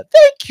 you know, the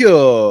thank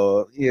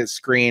you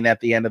screen at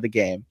the end of the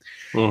game.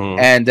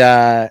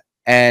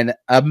 And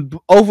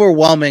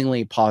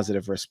overwhelmingly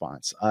positive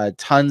response.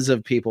 Tons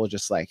of people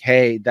just like,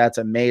 hey, that's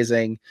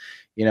amazing.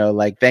 You know,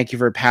 like, thank you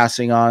for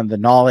passing on the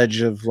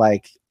knowledge of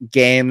like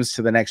games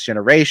to the next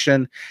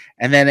generation.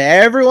 And then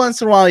every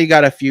once in a while, you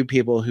got a few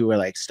people who are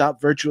like,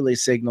 stop virtue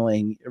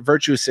signaling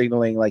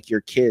like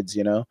your kids,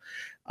 you know,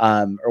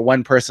 or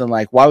one person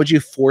like, why would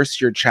you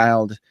force your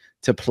child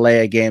to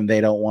play a game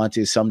they don't want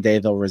to? Someday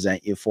they'll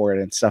resent you for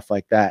it and stuff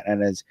like that.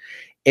 And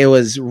it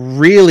was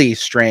really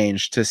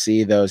strange to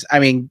see those. I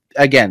mean,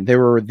 again, they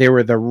were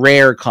the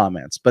rare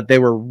comments, but they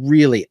were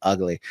really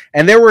ugly.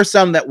 And there were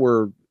some that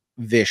were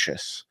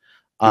vicious.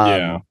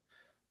 And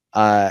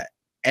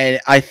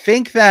I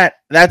think that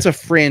that's a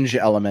fringe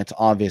element.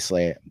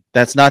 Obviously,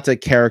 that's not to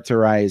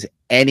characterize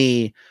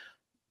any,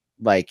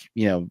 like,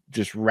 you know,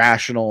 just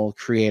rational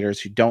creators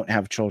who don't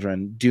have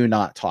children do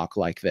not talk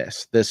like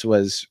this. This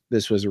was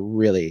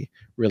really,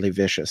 really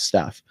vicious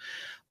stuff.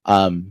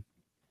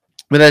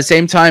 But at the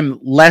same time,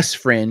 less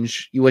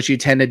fringe, what you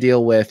tend to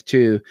deal with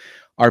too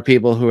are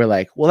people who are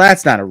like, well,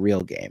 that's not a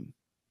real game.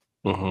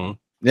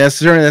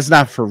 That's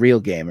not for real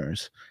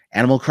gamers.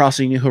 Animal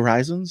Crossing New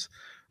Horizons,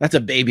 that's a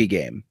baby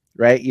game,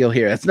 right? You'll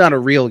hear it's not a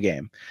real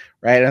game,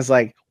 right? And it's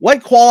like,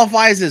 what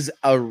qualifies as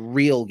a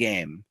real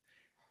game?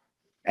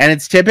 And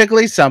it's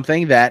typically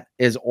something that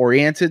is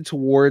oriented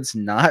towards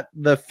not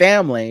the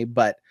family,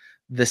 but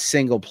the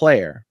single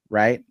player,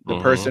 right? The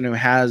person who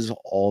has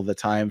all the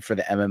time for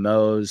the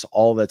MMOs,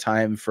 all the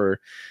time for,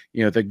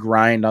 you know, the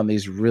grind on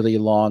these really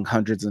long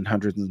hundreds and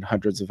hundreds and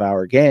hundreds of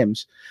hour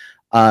games,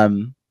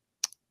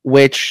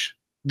 which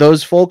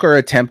those folk are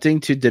attempting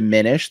to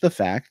diminish the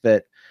fact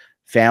that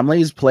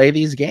families play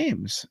these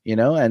games, you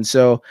know? And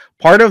so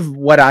part of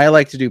what I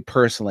like to do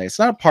personally, it's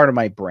not part of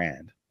my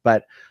brand,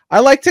 but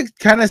I like to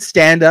kind of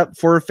stand up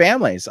for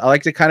families. I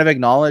like to kind of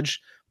acknowledge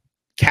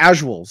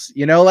casuals,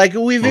 you know, like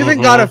we've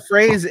even got a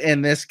phrase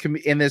in this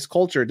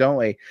culture, don't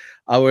we?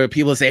 Where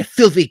people say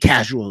filthy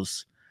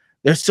casuals.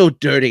 They're so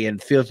dirty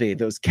and filthy,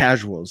 those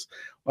casuals.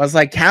 I was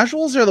like,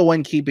 casuals are the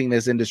one keeping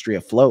this industry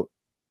afloat.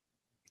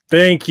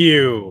 Thank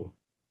you.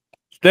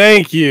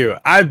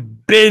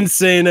 I've been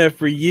saying that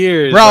for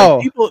years, bro.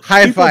 Like, people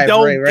five,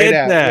 don't right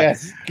get that.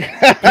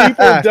 Yes.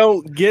 People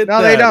don't get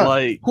that. No, they don't.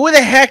 Like, who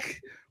the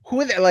heck?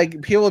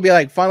 Like, people will be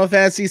like, Final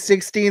Fantasy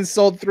 16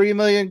 sold 3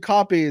 million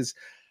copies.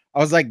 I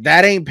was like,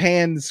 that ain't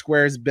paying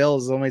Square's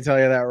bills. Let me tell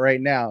you that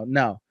right now.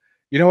 No,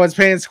 you know what's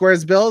paying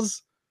Square's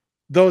bills?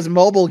 Those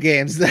mobile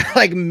games that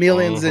like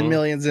millions and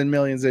millions and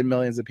millions and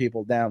millions of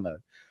people download.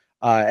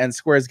 And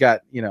Square's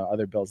got, you know,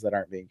 other bills that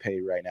aren't being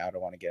paid right now. I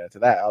don't want to get into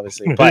that,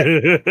 obviously, but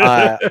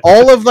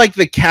all of like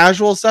the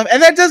casual stuff.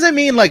 And that doesn't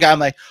mean like I'm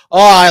like, oh,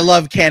 I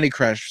love Candy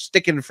Crush,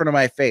 stick it in front of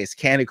my face,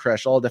 Candy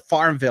Crush all day,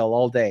 Farmville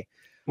all day.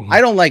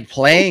 I don't like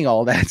playing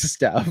all that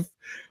stuff,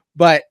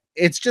 but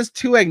it's just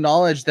to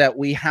acknowledge that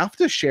we have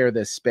to share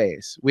this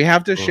space. We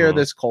have to share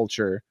this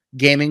culture.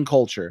 Gaming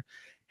culture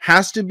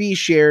has to be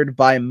shared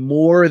by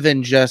more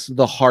than just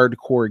the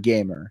hardcore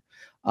gamer.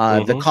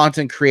 The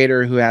content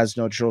creator who has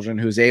no children,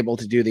 who's able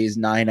to do these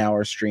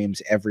 9-hour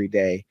streams every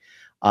day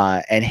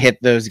and hit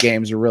those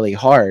games really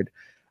hard.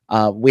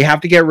 We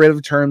have to get rid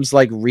of terms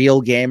like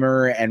real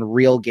gamer and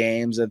real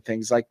games and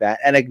things like that,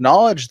 and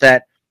acknowledge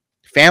that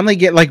family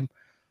get like,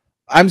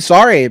 I'm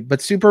sorry,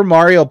 but Super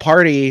Mario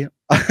Party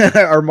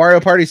or Mario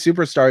Party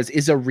Superstars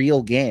is a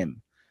real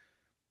game.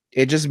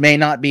 It just may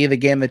not be the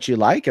game that you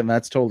like, and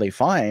that's totally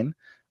fine.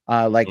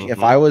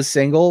 If I was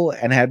single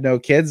and had no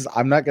kids,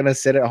 I'm not going to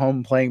sit at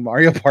home playing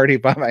Mario Party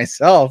by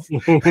myself.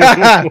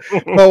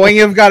 But when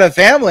you've got a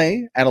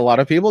family, and a lot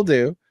of people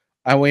do,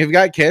 and when you've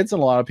got kids,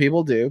 and a lot of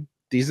people do,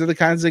 these are the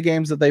kinds of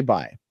games that they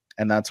buy.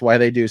 And that's why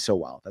they do so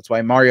well. That's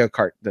why Mario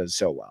Kart does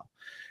so well,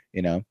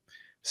 you know?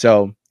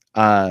 So,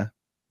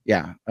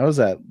 yeah, that was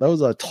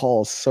a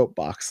tall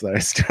soapbox that I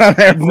stood on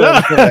there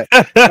for.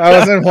 I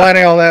wasn't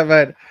planning all that,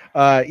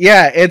 but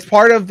yeah, it's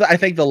part of I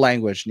think the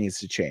language needs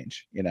to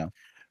change, you know.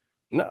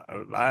 No,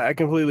 I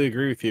completely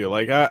agree with you.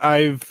 Like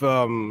I've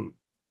run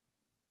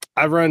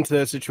into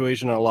that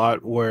situation a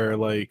lot where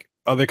like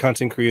other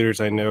content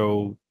creators I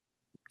know,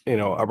 you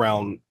know,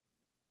 around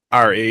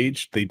our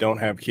age, they don't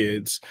have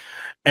kids,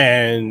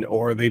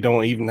 or they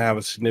don't even have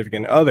a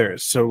significant other.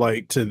 So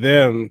like to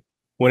them,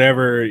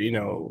 whenever, you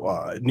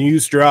know,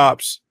 news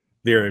drops,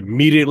 they're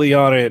immediately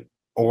on it,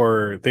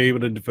 or they're able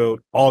to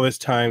devote all this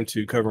time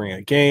to covering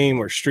a game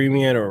or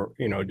streaming it or,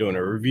 you know, doing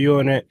a review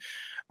on it.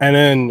 And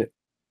then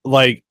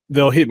like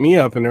they'll hit me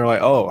up and they're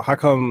like, oh, how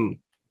come,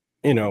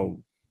 you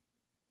know,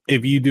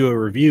 if you do a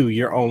review,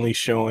 you're only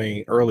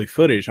showing early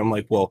footage? I'm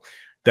like, well,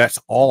 that's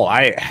all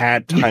I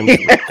had time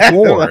to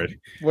record.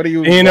 What do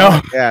you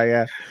know?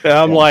 Yeah.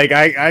 I'm like,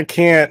 I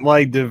can't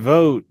like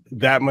devote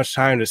that much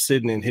time to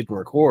sitting and hitting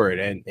record.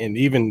 And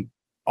even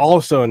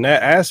also in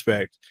that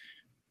aspect,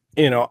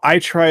 I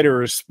try to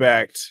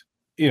respect,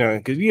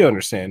 because you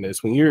understand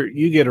this, when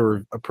you get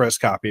a press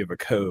copy of a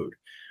code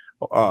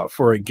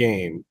for a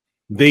game,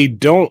 they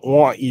don't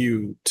want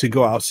you to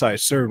go outside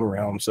certain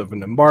realms of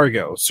an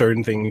embargo,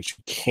 certain things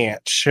you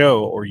can't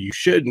show or you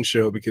shouldn't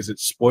show because it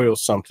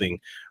spoils something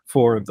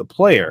for the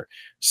player.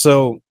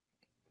 So,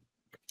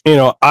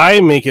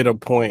 I make it a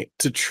point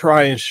to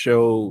try and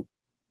show,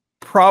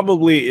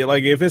 probably,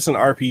 like, if it's an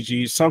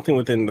RPG, something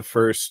within the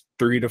first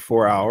 3 to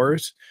 4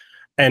 hours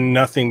and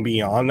nothing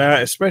beyond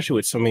that, especially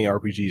with so many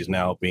RPGs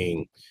now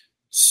being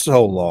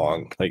so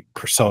long. Like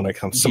Persona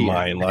comes to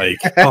mind, like,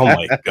 oh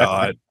my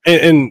god.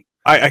 And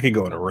I could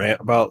go on a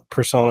rant about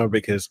Persona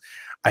because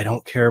I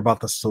don't care about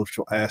the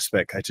social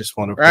aspect. I just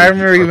want to. I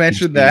remember you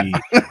mentioned that.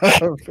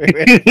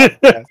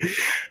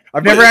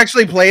 I've never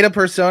actually played a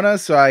Persona,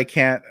 so I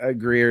can't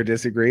agree or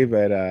disagree.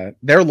 But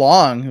they're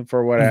long,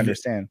 for what I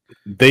understand.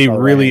 They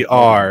really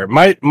are.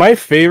 My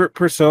favorite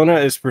Persona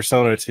is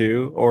Persona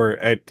 2, or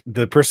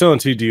the Persona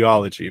 2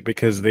 duology,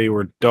 because they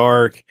were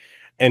dark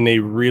and they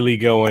really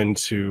go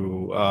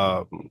into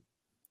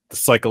the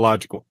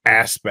psychological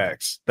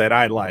aspects that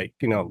I like.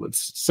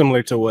 It's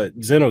similar to what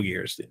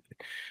Xenogears did.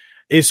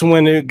 It's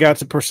when it got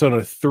to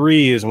Persona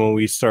 3 is when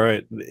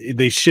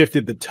they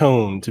shifted the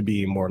tone to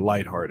be more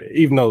lighthearted,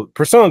 even though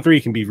Persona 3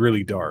 can be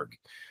really dark.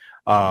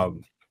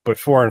 But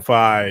 4 and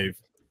 5,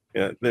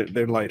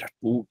 they're light,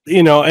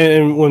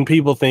 and when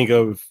people think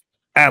of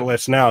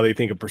Atlas now, they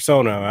think of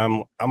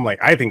Persona. I'm like,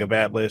 I think of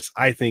Atlas,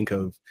 I think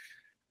of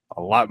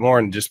a lot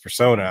more than just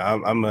Persona.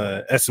 I'm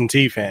a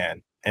SMT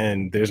fan,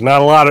 and there's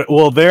not a lot of,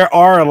 well, there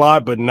are a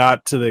lot, but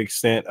not to the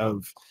extent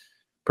of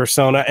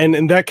Persona.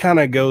 And that kind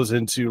of goes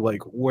into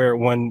like where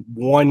when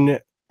one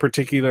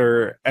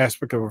particular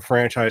aspect of a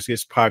franchise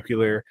gets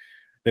popular,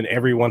 then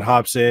everyone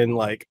hops in.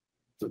 Like,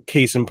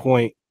 case in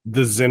point,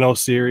 the Xeno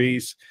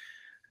series.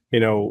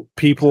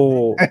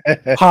 People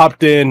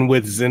hopped in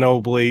with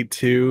Xenoblade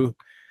 2.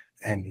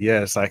 And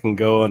yes, I can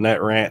go on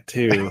that rant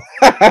too.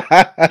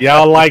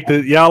 Y'all like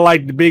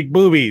the big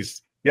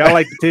boobies. Y'all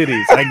like the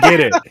titties. I get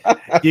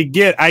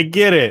it. I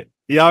get it.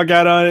 Y'all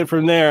got on it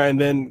from there. And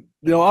then,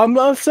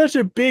 I'm such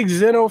a big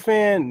Xeno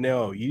fan.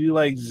 No, you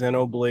like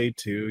Xenoblade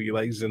 2. You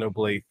like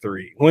Xenoblade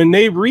 3. When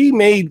they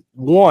remade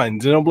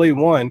Xenoblade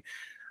 1,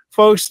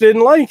 folks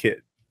didn't like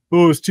it.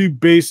 Oh, it's too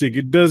basic.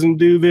 It doesn't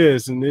do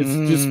this. And it's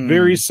just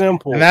very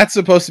simple. And that's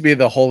supposed to be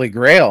the holy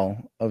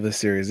grail of the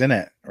series, isn't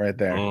it? Right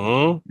there.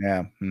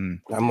 Yeah.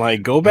 I'm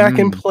like, go back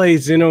and play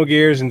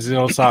Xenogears and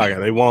Xenosaga.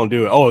 They won't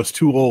do it. Oh, it's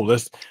too old.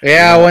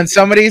 When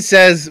somebody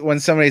says,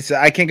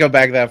 I can't go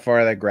back that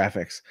far, that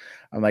graphics.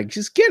 I'm like,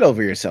 just get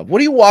over yourself. What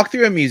do you walk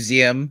through a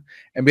museum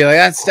and be like,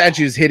 that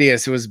statue is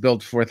hideous. It was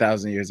built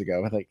 4,000 years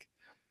ago. Like,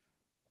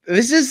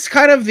 this is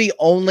kind of the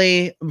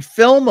only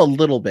film a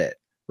little bit.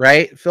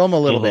 Right? Film a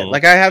little bit.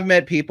 Like, I have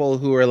met people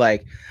who are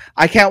like,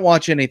 I can't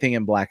watch anything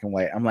in black and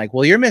white. I'm like,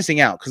 well, you're missing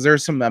out, because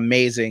there's some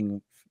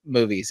amazing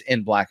movies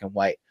in black and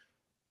white,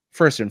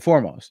 first and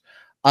foremost.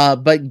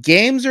 But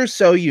games are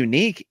so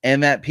unique,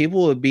 and that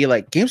people would be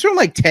like, games from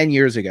like 10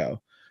 years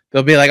ago,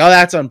 they'll be like, oh,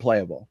 that's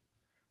unplayable.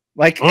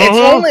 Like, it's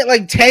only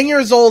like 10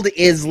 years old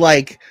is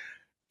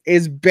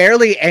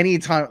barely any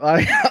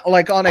time.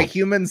 Like on a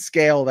human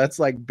scale, that's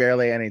like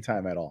barely any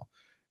time at all.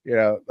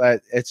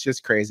 But it's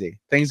just crazy.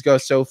 Things go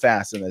so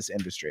fast in this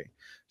industry.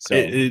 So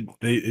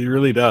it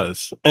really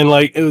does. And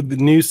like the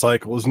news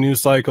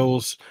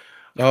cycles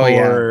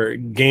for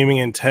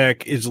gaming and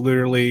tech is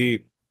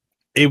literally,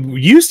 it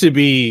used to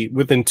be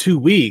within 2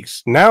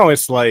 weeks. Now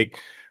it's like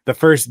the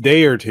first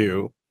day or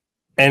two,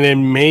 and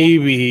then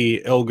maybe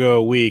it'll go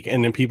a week,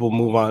 and then people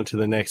move on to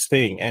the next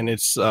thing. And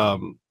it's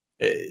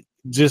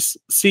just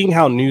seeing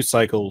how news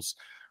cycles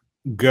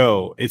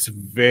go, it's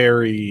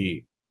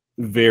very,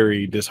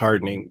 very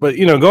disheartening. But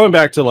going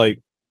back to like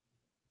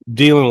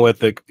dealing with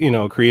the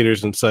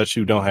creators and such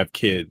who don't have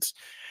kids,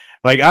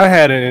 like I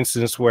had an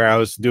instance where I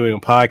was doing a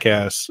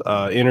podcast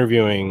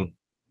interviewing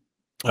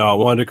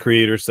one of the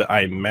creators that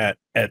I met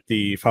at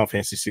the Final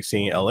Fantasy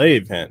 16 LA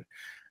event,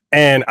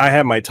 and I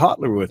had my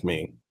toddler with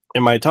me.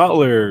 And my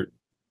toddler,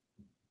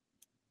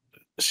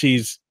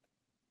 she's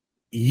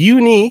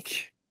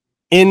unique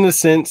in the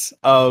sense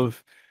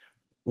of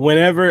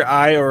whenever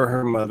I or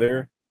her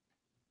mother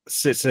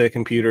sits at a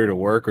computer to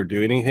work or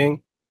do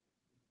anything,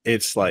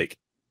 it's like,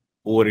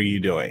 what are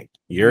you doing?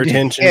 Your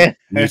attention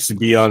needs to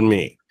be on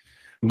me.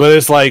 But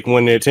it's like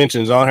when the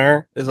attention's on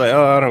her, it's like,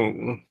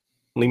 oh,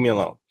 leave me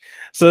alone.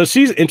 So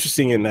she's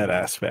interesting in that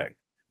aspect.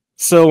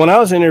 So when I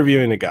was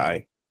interviewing the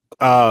guy,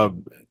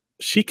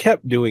 she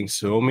kept doing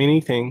so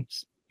many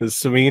things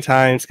so many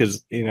times,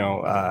 because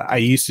I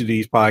used to do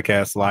these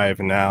podcasts live,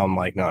 and now I'm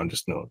like, no, I'm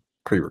just gonna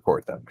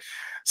pre-record them.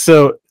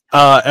 So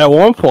at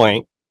one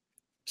point,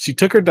 she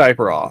took her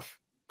diaper off,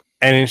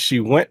 and then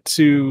she went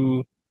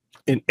to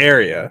an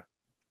area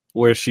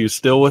where she was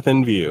still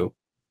within view,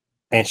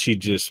 and she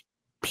just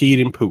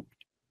peed and pooped.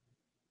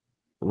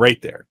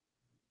 right there.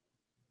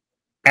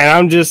 And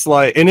I'm just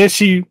like, and then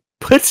she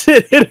puts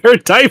it in her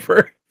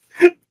diaper,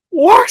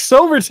 walks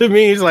over to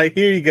me, he's like,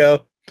 here you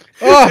go.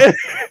 Oh.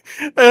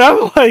 And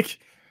I'm like,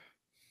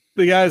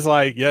 the guy's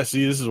like, yeah,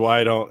 see, this is why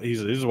I don't, this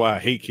is why I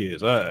hate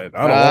kids. I don't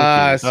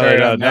want kids. Sorry,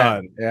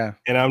 yeah.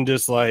 And I'm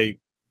just like,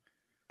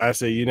 I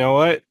say, you know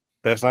what?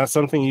 That's not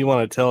something you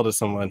want to tell to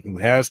someone who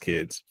has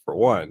kids, for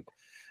one.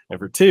 And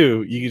for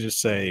two, you can just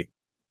say,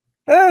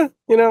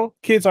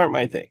 kids aren't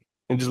my thing,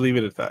 and just leave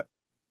it at that.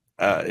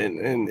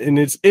 And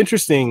it's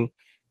interesting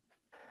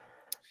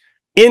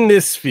in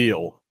this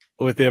field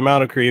with the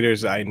amount of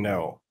creators I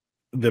know,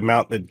 the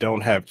amount that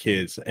don't have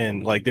kids,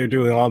 and like they're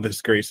doing all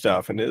this great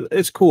stuff, and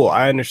it's cool.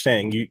 I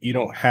understand you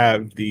don't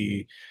have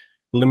the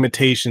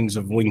limitations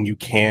of when you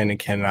can and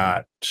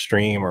cannot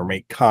stream or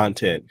make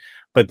content,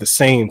 but at the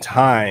same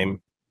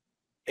time,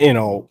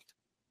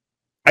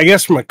 I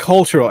guess from a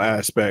cultural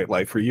aspect,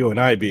 like for you and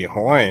I being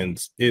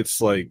Hawaiians,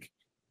 it's like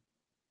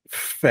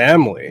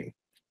family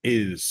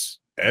is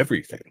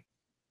everything.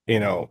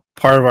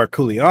 Part of our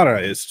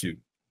kuleana is to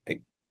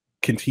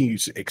continue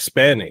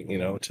expanding,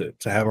 to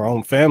have our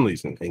own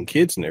families and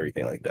kids and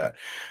everything like that.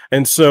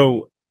 And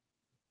so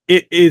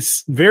it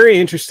is very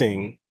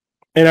interesting.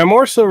 And I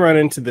more so run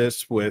into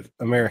this with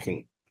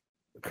American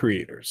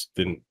creators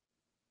than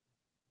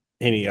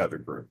any other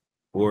group,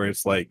 where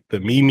it's like the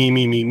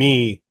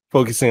me,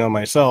 focusing on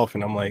myself.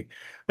 And I'm like,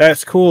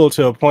 that's cool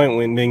to a point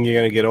when then you're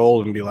going to get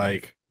old and be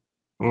like,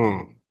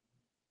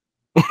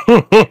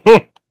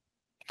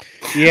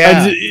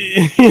 yeah.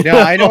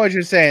 I know what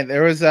you're saying.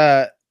 There was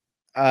a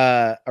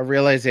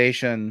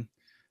realization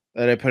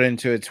that I put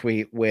into a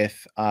tweet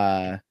with,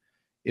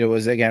 it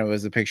was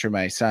a picture of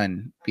my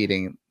son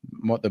beating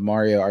the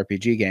Mario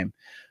RPG game.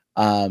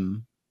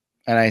 And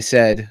I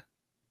said,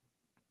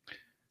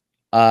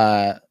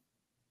 I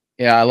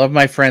love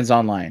my friends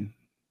online,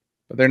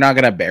 but they're not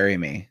going to bury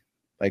me.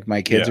 Like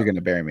my kids are going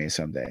to bury me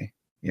someday,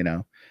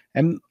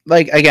 and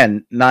like,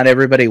 again, not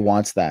everybody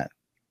wants that.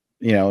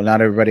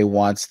 Not everybody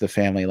wants the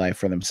family life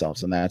for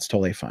themselves, and that's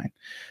totally fine.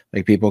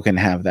 Like people can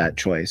have that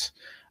choice.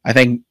 I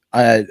think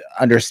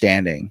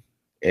understanding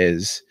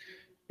is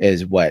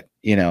what,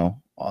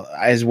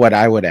 is what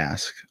I would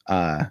ask.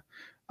 I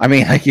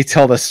mean, like you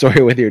tell the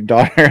story with your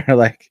daughter,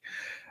 like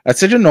that's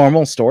such a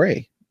normal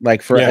story.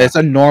 Like it's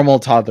a normal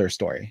toddler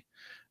story,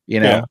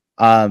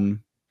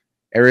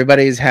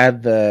 everybody's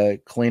had the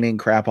cleaning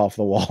crap off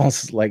the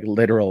walls, like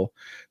literal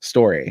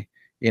story,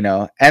 and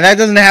that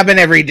doesn't happen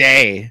every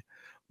day,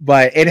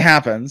 but it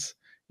happens,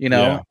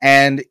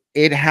 and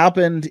it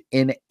happened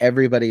in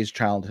everybody's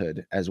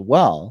childhood as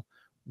well.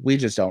 We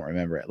just don't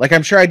remember it. Like,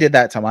 I'm sure I did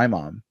that to my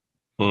mom,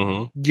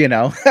 I'm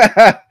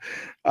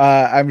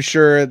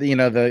sure,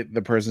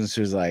 the person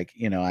who's like,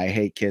 I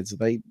hate kids,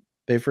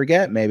 they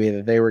forget maybe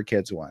that they were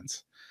kids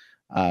once.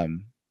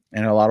 In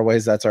a lot of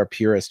ways, that's our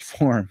purest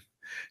form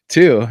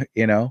too.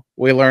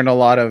 We learn a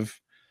lot of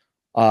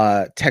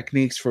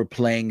techniques for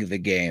playing the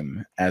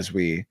game as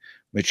we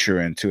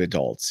mature into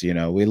adults. We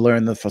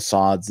learn the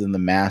facades and the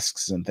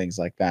masks and things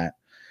like that.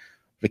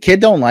 The kid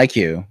don't like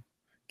you,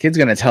 kid's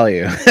gonna tell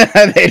you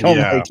they don't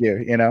like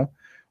you,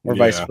 or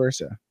vice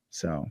versa.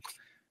 So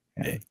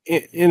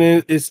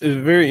it's a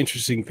very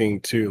interesting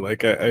thing too.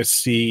 Like I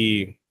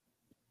see,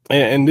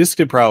 and this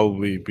could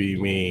probably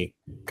be me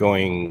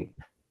going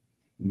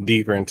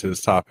deeper into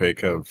this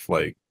topic of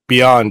like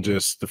beyond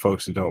just the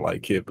folks who don't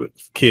like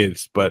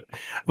kids, but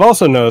I've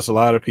also noticed a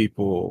lot of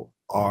people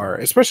are,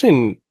 especially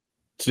in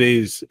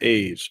today's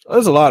age,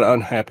 there's a lot of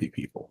unhappy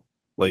people,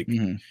 like,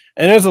 and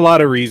there's a lot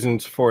of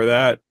reasons for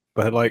that,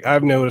 but like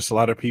I've noticed a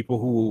lot of people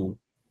who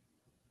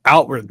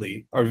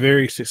outwardly are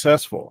very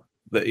successful,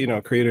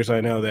 that creators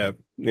I know that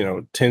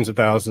have tens of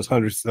thousands,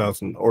 hundreds of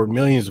thousands, or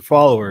millions of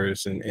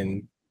followers,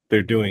 and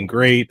they're doing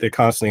great, they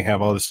constantly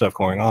have all this stuff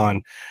going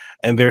on,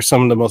 and they're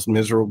some of the most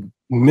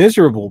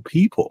miserable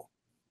people.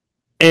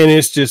 And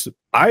it's just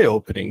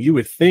eye-opening. You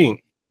would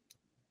think,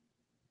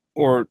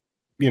 or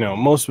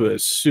most would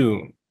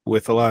assume,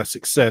 with a lot of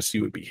success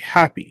you would be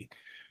happy,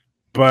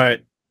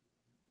 but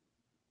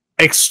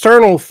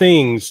external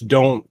things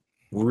don't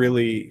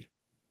really,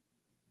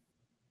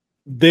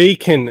 they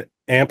can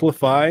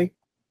amplify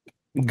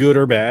good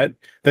or bad.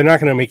 They're not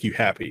going to make you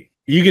happy.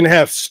 You can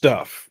have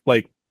stuff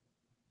like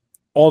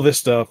all this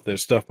stuff,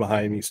 there's stuff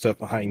behind me, stuff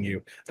behind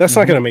you, that's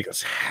not going to make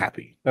us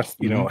happy. That's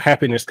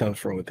happiness comes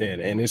from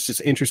within. And it's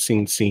just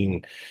interesting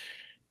seeing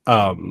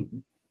how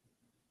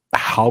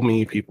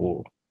many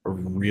people are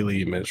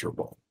really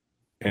miserable,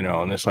 and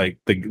it's like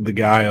the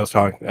guy I was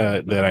talking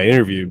that I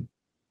interviewed,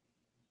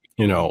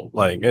 I'm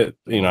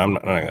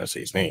not gonna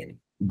say his name,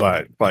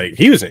 but like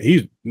he's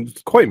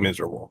quite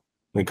miserable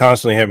and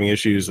constantly having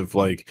issues of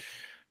like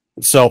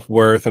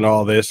self-worth and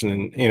all this.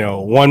 And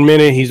 1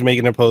 minute he's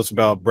making a post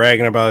about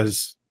bragging about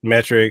his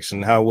metrics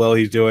and how well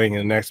he's doing,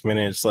 and the next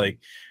minute it's like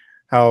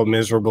how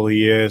miserable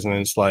he is. And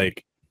it's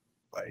like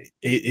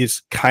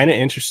it's kind of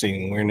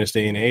interesting. We're in this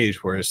day and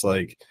age where it's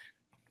like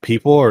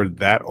people are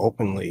that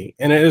openly,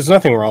 and there's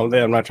nothing wrong with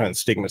it. I'm not trying to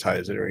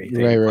stigmatize it or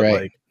anything, but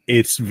like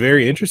it's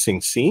very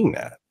interesting seeing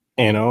that,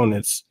 and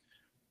it's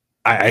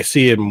I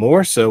see it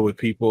more so with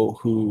people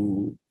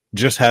who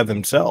just have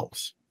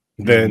themselves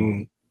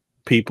than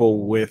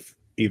people with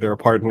either a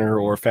partner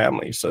or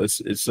family. So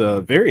it's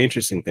a very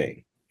interesting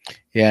thing.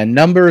 Yeah,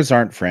 numbers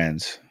aren't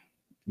friends.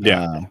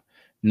 Yeah.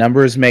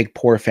 Numbers make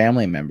poor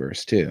family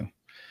members too.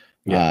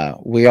 Yeah.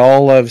 We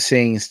all love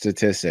seeing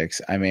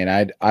statistics. I mean,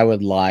 I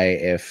would lie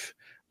if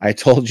I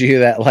told you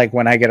that, like,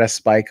 when I get a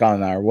spike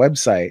on our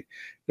website,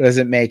 it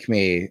doesn't make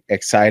me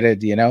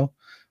excited, you know,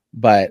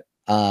 but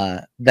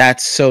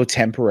that's so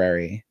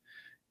temporary.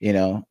 You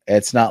know,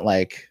 it's not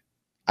like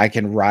I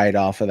can ride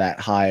off of that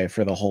high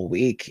for the whole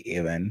week,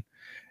 even.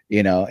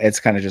 You know, it's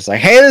kind of just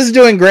like, hey, this is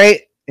doing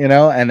great, you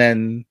know, and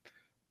then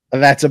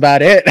that's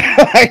about it.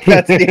 Like,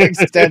 that's the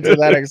extent of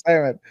that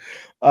excitement.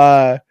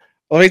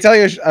 Let me tell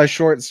you a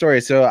short story.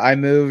 So I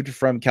moved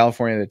from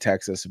California to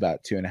Texas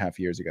about 2.5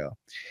 years ago,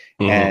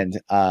 and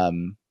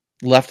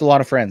left a lot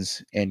of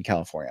friends in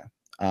California.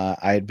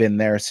 I had been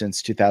there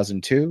since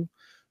 2002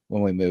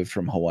 when we moved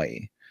from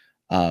Hawaii,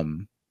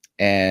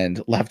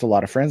 and left a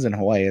lot of friends in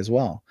Hawaii as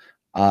well.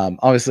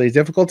 Obviously, it's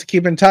difficult to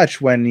keep in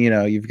touch when, you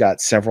know, you've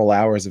got several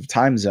hours of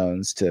time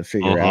zones to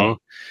figure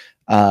out.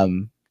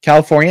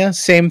 California,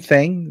 same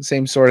thing,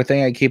 same sort of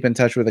thing. I keep in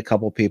touch with a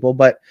couple people,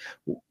 but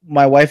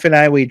my wife and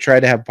I, we try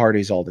to have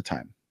parties all the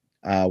time.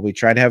 We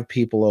try to have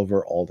people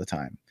over all the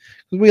time.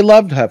 We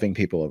loved having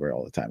people over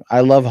all the time. I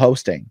love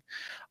hosting.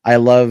 I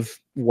love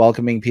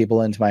welcoming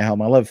people into my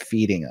home. I love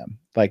feeding them.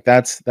 Like,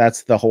 that's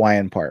the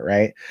Hawaiian part,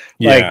 right?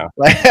 Yeah.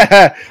 Like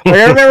I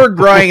remember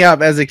growing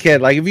up as a kid,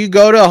 like, if you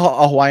go to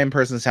a Hawaiian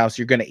person's house,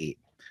 you're going to eat.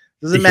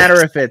 Doesn't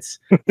matter if it's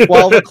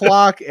 12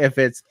 o'clock, if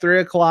it's 3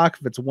 o'clock,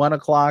 if it's 1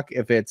 o'clock,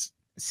 if it's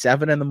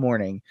 7 in the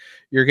morning,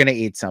 you're going to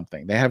eat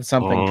something. They have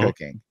something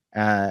cooking.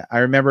 I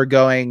remember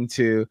going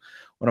to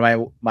one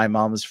of my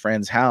mom's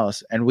friend's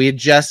house, and we had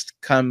just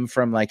come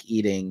from, like,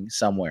 eating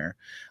somewhere.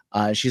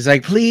 She's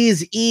like,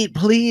 please eat,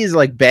 please,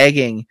 like,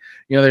 begging.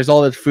 You know, there's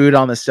all this food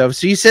on the stove.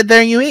 So you sit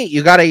there and you eat.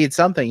 You got to eat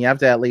something. You have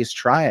to at least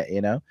try it,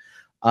 you know?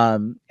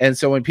 And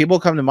so when people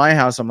come to my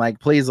house, I'm like,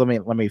 please let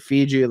me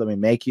feed you. Let me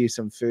make you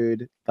some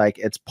food. Like,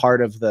 it's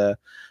part of the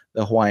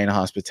Hawaiian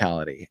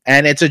hospitality.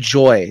 And it's a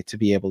joy to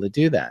be able to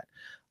do that.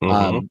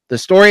 The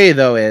story,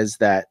 though, is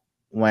that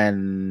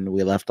when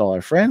we left all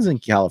our friends in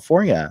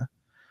California,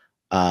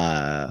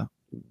 what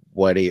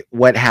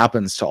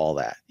happens to all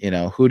that? You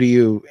know,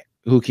 who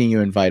can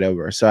you invite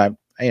over? So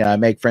I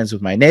make friends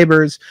with my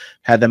neighbors,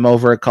 had them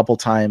over a couple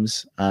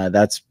times.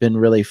 That's been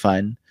really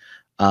fun.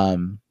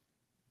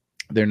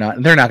 They're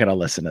not going to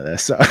listen to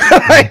this. So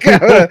I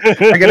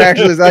could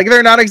actually, like,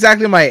 they're not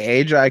exactly my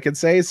age, I could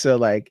say. So,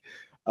 like,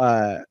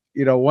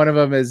 you know, one of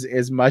them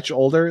is much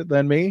older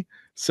than me.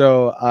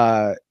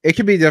 So it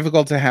can be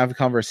difficult to have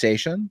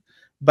conversation,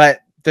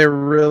 but they're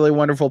really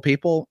wonderful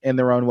people in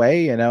their own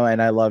way, you know,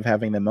 and I love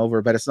having them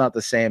over, but it's not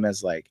the same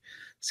as, like,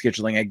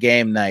 scheduling a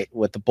game night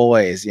with the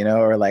boys, you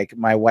know, or, like,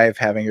 my wife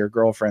having her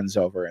girlfriends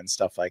over and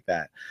stuff like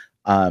that.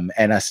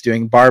 And us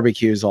doing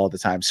barbecues all the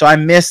time. So I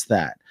miss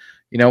that.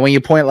 You know, when you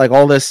point, like,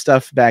 all this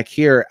stuff back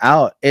here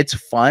out, it's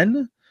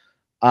fun.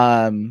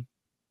 But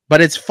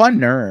it's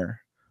funner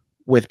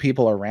with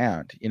people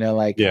around, you know,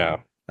 like,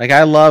 like,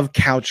 I love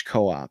couch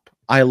co-op.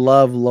 I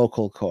love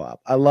local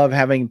co-op. I love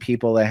having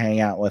people to hang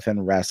out with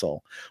and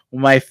wrestle. One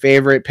of my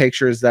favorite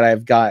pictures that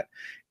I've got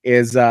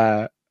is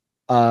on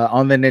the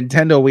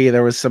Nintendo Wii.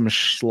 There was some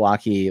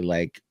schlocky,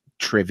 like,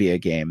 trivia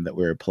game that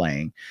we were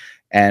playing,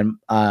 and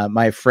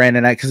my friend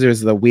and I, because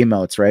there's the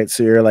Wiimotes, right?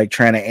 So you're, like,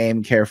 trying to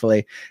aim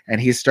carefully,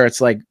 and he starts,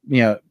 like,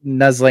 you know,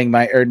 nudging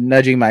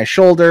my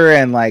shoulder,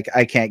 and, like,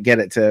 I can't get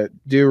it to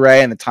do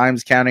right, and the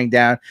time's counting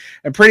down,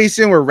 and pretty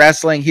soon we're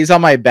wrestling. He's on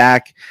my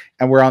back,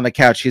 and we're on the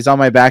couch. He's on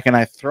my back, and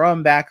I throw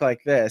him back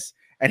like this,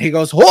 and he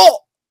goes, "Whoa!"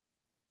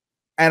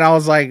 And I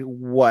was like,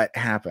 "What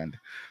happened?"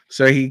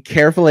 So he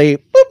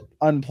carefully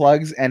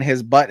unplugs, and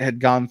his butt had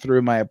gone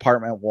through my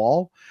apartment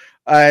wall.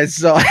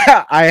 So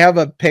I have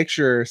a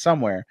picture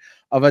somewhere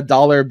of a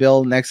dollar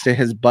bill next to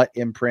his butt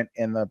imprint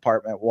in the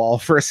apartment wall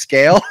for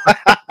scale.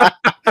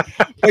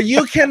 But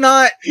you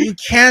cannot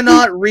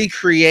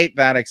recreate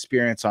that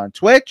experience on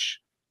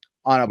Twitch,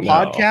 on a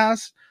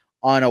podcast,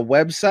 on a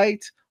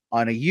website,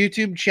 on a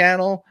YouTube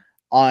channel,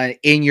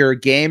 in your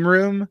game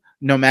room,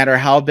 no matter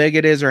how big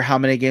it is or how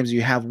many games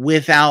you have,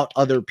 without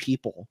other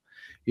people.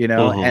 You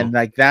know, and,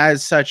 like, that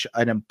is such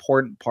an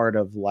important part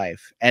of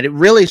life. And it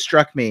really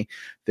struck me,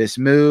 this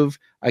move,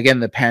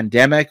 again, the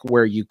pandemic,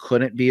 where you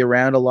couldn't be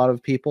around a lot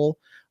of people.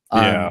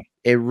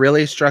 It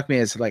really struck me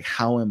as, like,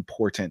 how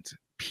important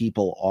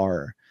people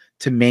are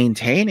to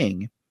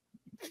maintaining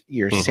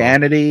your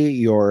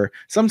sanity.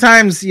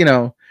 Sometimes, you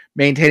know,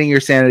 maintaining your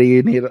sanity,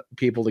 you need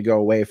people to go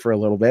away for a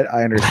little bit.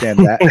 I understand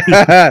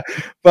that.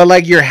 But,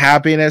 like, your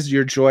happiness,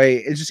 your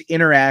joy, it's just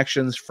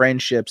interactions,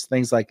 friendships,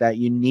 things like that.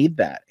 You need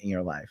that in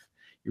your life.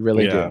 You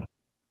really do.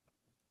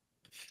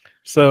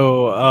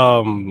 So,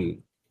 oh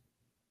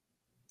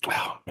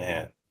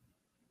man,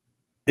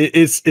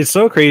 it's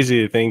so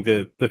crazy to think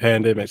that the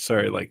pandemic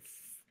started, like,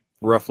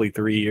 roughly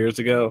 3 years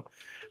ago,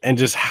 and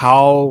just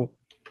how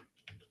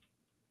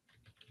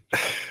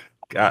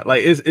God,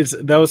 like it's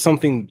that was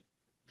something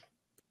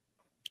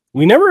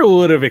we never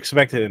would have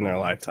expected in our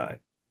lifetime.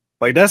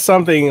 Like that's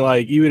something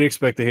like you would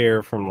expect to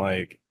hear from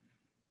like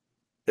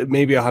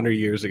maybe 100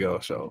 years ago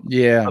or so.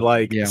 Yeah. But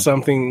like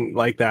something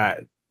like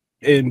that,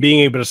 and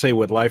being able to say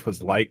what life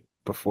was like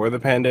before the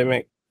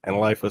pandemic and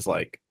life was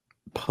like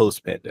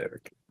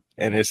post-pandemic,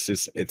 and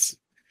it's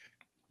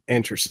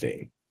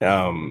interesting. There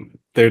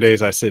are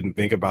days I sit and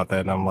think about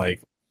that, and I'm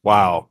like,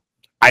 wow.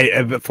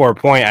 For a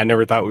point, I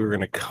never thought we were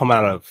going to come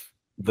out of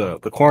the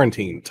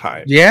quarantine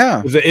time.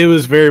 Yeah, it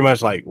was very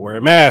much like wear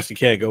a mask, you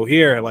can't go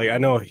here. Like I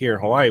know here in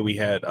Hawaii we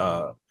had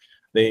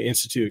they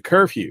instituted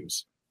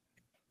curfews,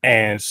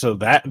 and so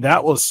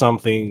that was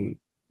something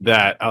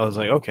that I was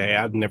like, okay,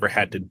 I've never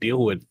had to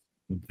deal with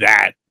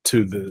that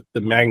to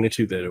the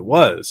magnitude that it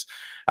was.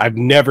 I've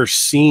never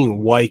seen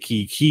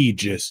Waikiki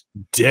just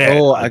dead.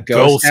 Oh, a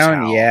ghost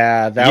town?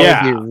 Yeah,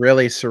 that would be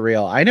really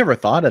surreal. I never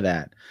thought of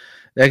that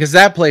because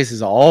that place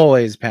is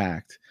always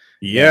packed.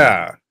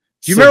 Yeah.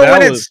 Do you remember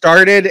when it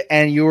started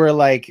and you were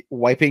like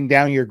wiping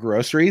down your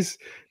groceries?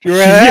 Do you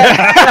remember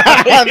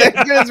that?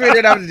 We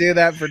didn't have to do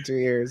that for 2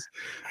 years.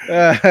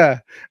 I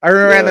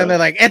remember, and then they're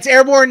like, "It's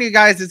airborne, you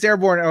guys! It's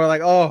airborne." And we're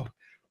like, "Oh,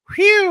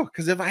 whew!"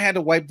 Because if I had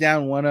to wipe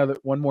down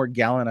one more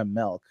gallon of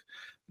milk,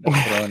 I'm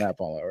throwing up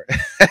all over.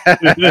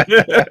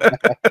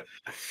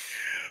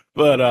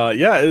 But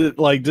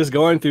like just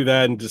going through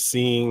that and just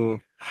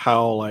seeing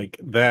how like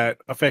that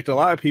affected a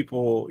lot of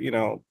people, you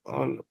know,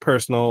 on a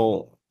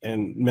personal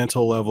and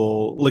mental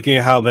level, looking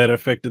at how that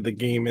affected the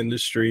game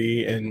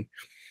industry. And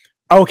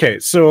okay,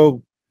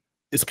 so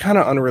it's kind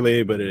of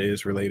unrelated, but it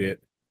is related.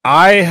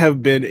 I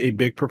have been a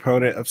big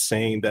proponent of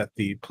saying that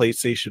the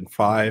PlayStation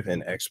 5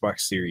 and Xbox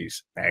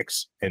Series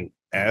X and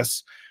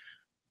S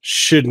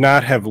should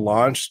not have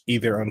launched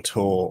either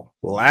until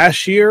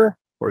last year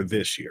or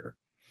this year,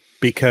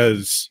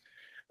 because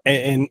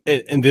and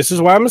this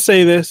is why I'm gonna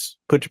say this.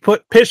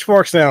 Put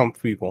pitchforks down,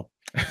 people.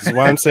 This is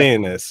why I'm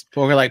saying this.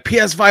 We're like,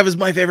 PS5 is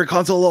my favorite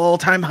console of all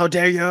time. How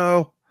dare you?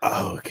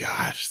 Oh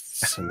gosh,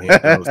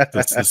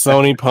 the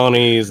Sony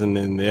ponies and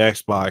then the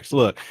Xbox.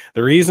 Look,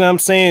 the reason I'm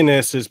saying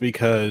this is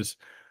because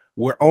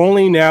we're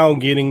only now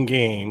getting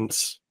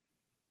games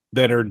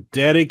that are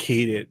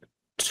dedicated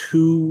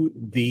to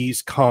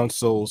these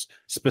consoles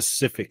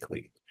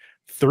specifically.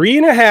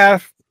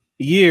 3.5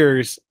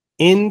 years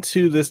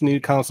into this new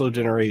console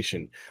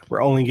generation,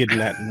 we're only getting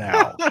that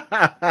now.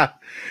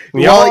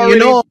 Well, you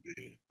know,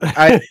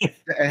 I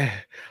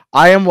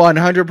am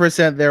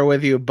 100% there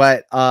with you,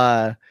 but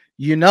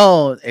you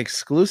know,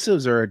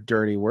 exclusives are a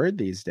dirty word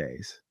these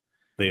days.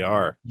 They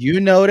are. You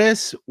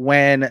notice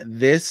when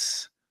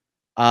this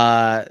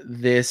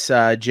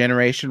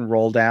generation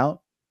rolled out.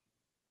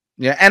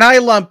 Yeah, and I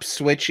lump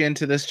Switch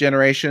into this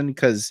generation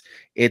because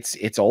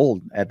it's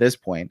old at this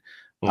point.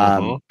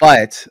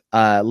 But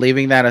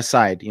leaving that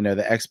aside, you know,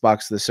 the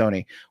Xbox, the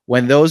Sony,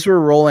 when those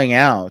were rolling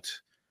out,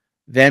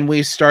 then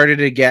we started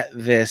to get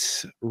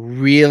this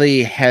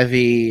really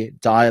heavy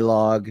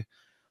dialogue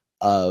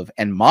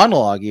and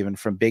monologue even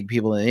from big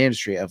people in the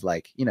industry of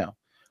like, you know,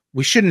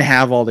 we shouldn't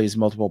have all these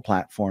multiple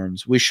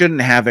platforms. We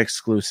shouldn't have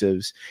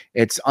exclusives.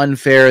 It's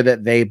unfair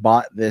that they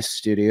bought this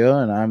studio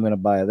and I'm going to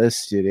buy this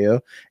studio.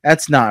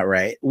 That's not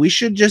right. We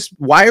should just,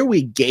 why are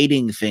we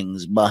gating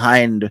things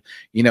behind,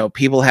 you know,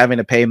 people having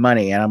to pay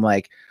money? And I'm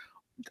like,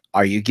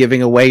 are you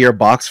giving away your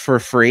box for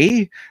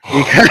free?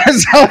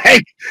 Because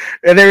like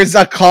there's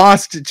a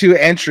cost to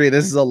entry.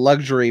 This is a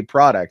luxury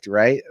product,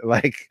 right?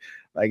 Like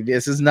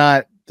this is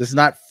not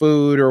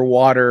food or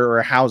water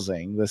or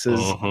housing. This is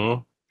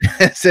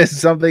this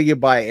is something you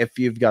buy if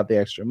you've got the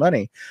extra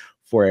money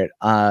for it.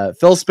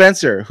 Phil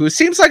Spencer, who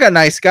seems like a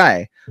nice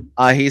guy,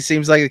 he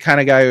seems like the kind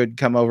of guy who would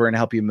come over and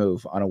help you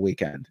move on a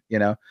weekend, you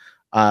know,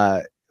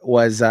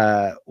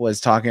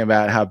 was talking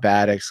about how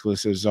bad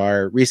exclusives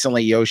are.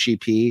 Recently, Yoshi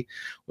P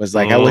was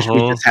like, I wish we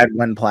just had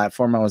one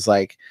platform. I was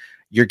like,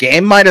 your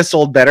game might have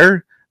sold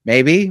better,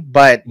 maybe,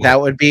 but that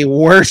would be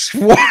worse.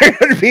 It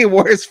would be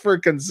worse for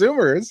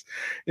consumers.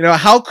 You know,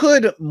 how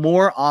could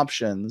more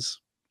options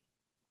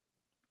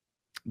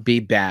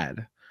be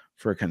bad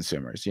for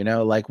consumers? You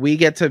know, like we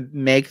get to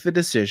make the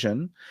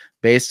decision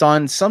based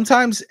on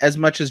sometimes as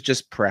much as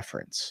just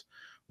preference.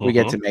 We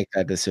get to make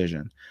that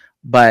decision.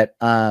 But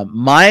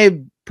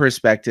my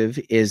perspective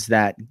is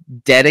that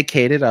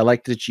dedicated, I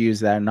like to use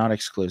that, not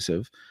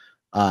exclusive,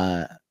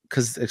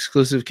 because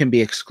exclusive can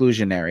be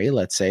exclusionary,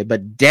 let's say,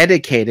 but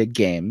dedicated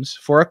games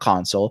for a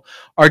console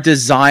are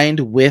designed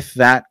with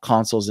that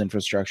console's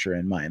infrastructure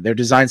in mind. They're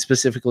designed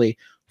specifically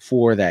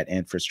for that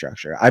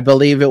infrastructure. I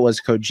believe it was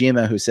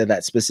Kojima who said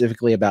that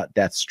specifically about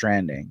Death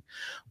Stranding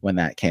when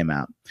that came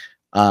out.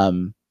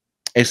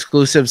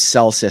 Exclusives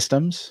sell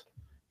systems,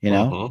 you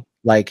know,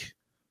 like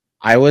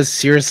I was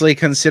seriously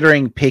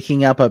considering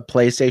picking up a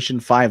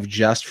PlayStation 5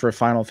 just for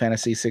Final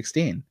Fantasy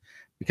 16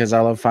 because I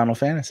love Final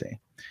Fantasy,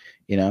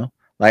 you know,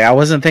 like I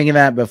wasn't thinking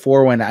that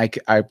before when I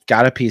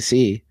got a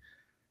PC,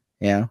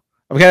 you know,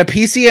 I've got a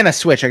PC and a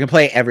Switch. I can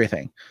play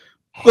everything.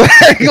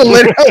 Like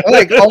literally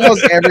like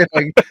almost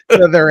everything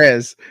that there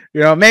is,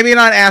 you know, maybe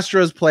not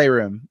Astro's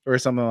Playroom or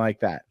something like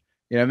that,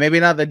 You know, maybe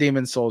not the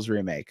Demon Souls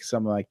remake,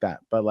 something like that,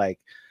 but like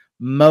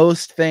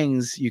most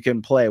things you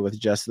can play with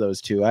just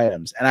those 2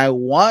 items. And I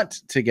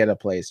want to get a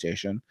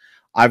PlayStation.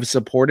 I've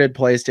supported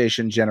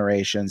PlayStation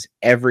generations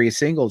every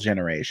single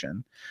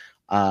generation.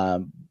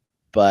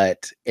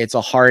 But it's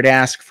a hard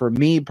ask for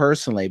me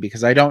personally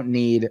because I don't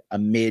need a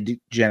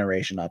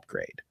mid-generation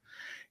upgrade.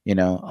 You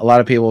know, a lot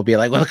of people will be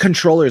like, well, the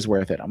controller's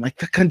worth it. I'm like,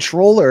 the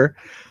controller?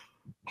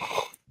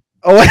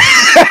 Oh,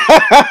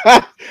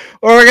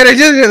 or we're gonna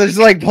just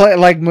like play,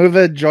 like move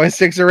the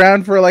joysticks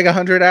around for like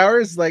 100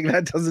 hours. Like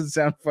that doesn't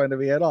sound fun to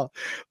me at all.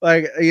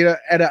 Like, you know,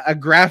 and a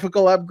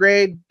graphical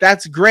upgrade,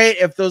 that's great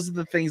if those are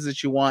the things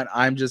that you want.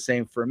 I'm just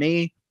saying, for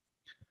me,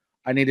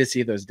 I need to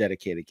see those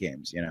dedicated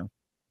games, you know.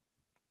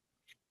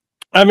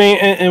 I mean,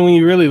 and when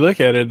you really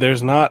look at it,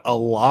 there's not a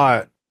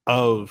lot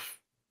of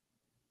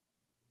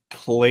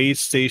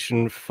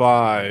PlayStation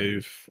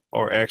 5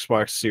 or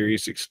Xbox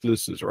Series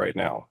exclusives right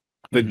now.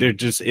 There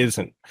just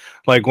isn't.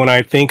 Like, when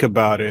I think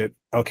about it,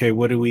 okay,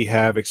 what do we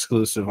have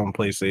exclusive on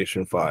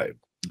PlayStation 5?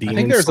 I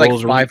think there's like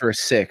 5 or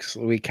 6.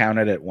 We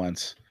counted it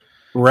once.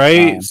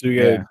 Right? So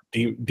you got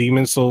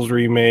Demon Souls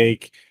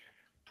remake.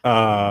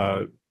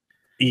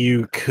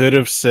 You could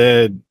have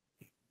said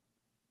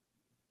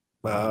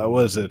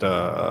was it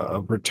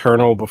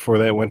Returnal before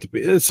that went to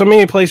be. So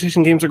many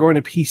PlayStation games are going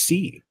to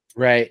PC.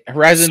 Right.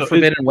 Horizon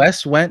Forbidden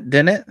West went,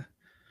 didn't it?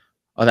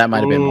 Oh, that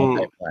might have been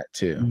multi-plat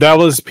too. That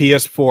was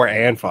PS4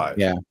 and 5.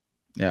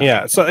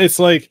 Yeah. So it's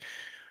like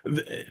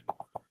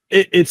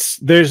it's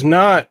there's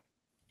not,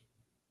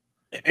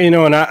 you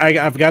know, and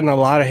I've gotten a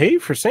lot of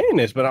hate for saying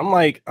this, but I'm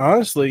like,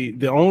 honestly,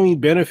 the only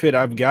benefit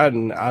I've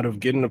gotten out of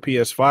getting a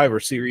PS5 or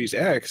Series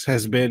X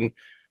has been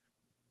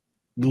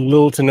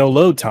little to no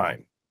load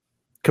time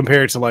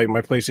compared to like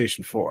my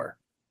PlayStation 4,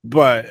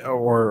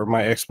 or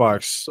my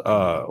Xbox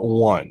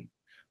One.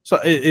 So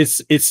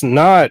it's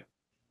not,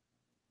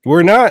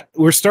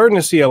 we're starting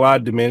to see a lot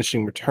of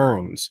diminishing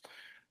returns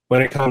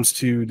when it comes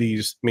to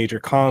these major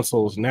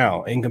consoles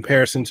now, in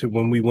comparison to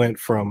when we went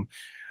from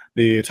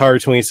the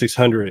Atari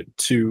 2600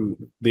 to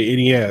the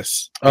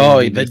NES.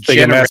 Oh, the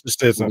Sega Master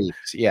System.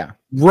 Yeah.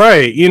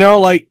 Right. You know,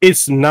 like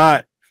it's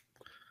not,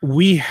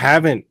 we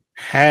haven't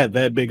had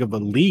that big of a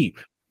leap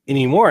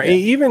anymore. Yeah.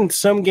 Even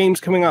some games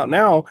coming out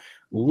now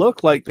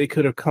look like they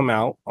could have come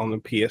out on the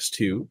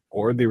PS2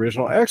 or the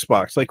original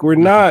Xbox. Like, we're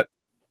not,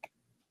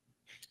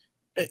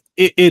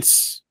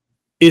 it's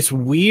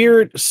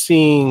weird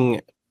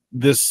seeing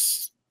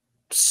this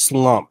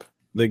slump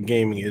that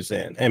gaming is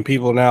in, and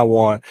people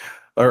now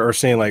are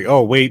saying like,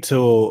 oh, wait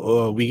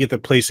till we get the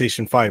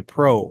PlayStation 5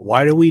 Pro.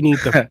 Why do we need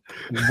that?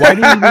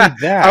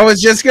 I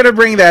was just gonna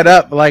bring that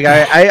up. Like,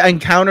 I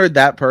encountered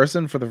that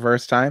person for the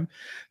first time.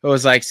 It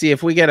was like, see,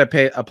 if we get a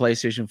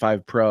PlayStation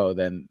 5 Pro,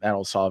 then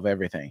that'll solve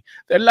everything.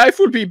 Then life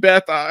would be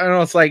better. And I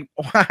was like,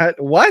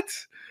 what?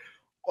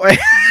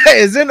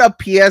 Isn't a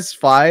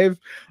PS5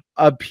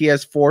 a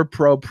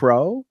PS4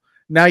 Pro?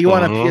 Now you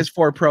want a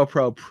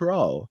PS4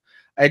 Pro?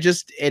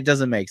 It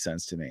doesn't make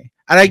sense to me.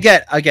 And I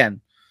get,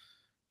 again,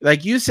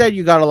 like you said,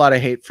 you got a lot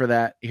of hate for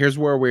that. Here's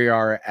where we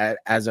are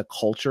as a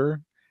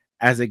culture,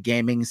 as a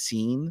gaming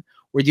scene,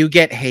 where you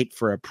get hate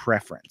for a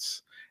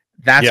preference.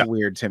 That's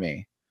weird to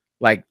me.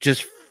 Like,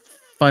 just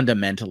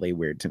fundamentally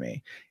weird to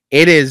me.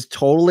 It is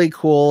totally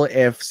cool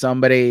if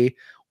somebody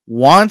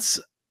wants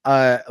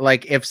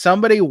if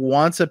somebody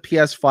wants a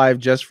PS5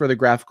 just for the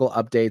graphical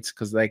updates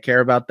because they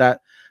care about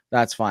that,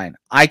 that's fine.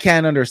 I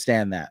can't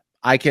understand that.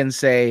 I can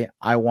say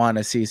I want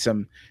to see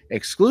some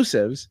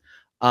exclusives,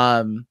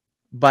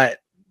 but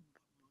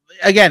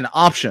again,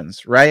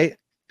 options, right?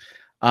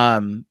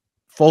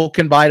 Folk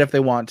can buy it if they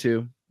want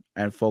to,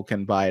 and folk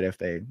can buy it if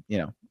they,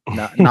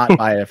 not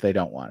buy it if they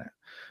don't want it.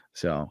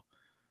 So,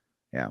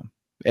 yeah,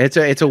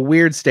 it's a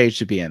weird stage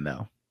to be in,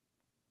 though.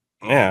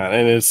 Yeah,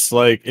 and it's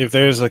like, if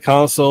there's a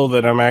console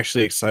that I'm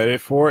actually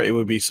excited for, it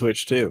would be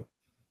Switch 2.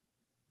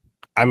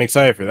 I'm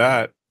excited for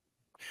that.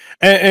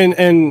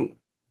 And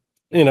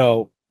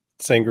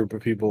same group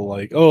of people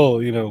like,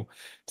 oh,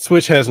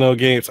 Switch has no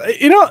games.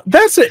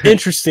 That's an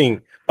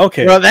interesting.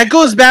 Okay, well, that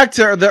goes back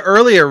to the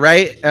earlier,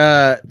 right?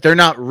 They're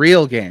not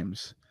real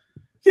games.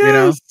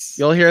 Yes.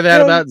 You'll hear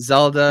that about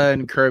Zelda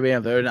and Kirby,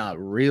 and they're not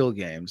real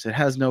games. It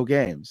has no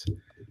games.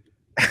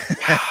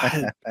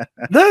 That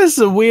is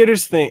the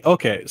weirdest thing.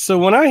 Okay, so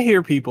when I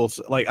hear people,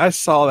 like, I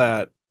saw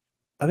that,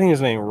 I think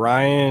his name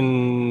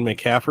Ryan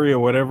McCaffrey or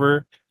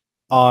whatever,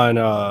 on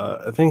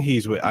I think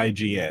he's with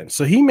IGN.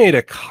 So he made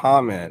a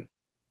comment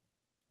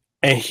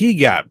and he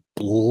got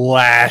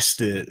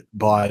blasted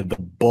by the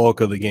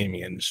bulk of the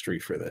gaming industry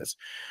for this.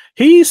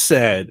 He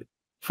said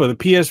for the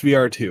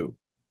PSVR 2,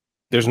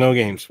 there's no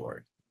games for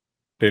it.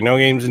 There are no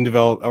games in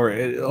development, or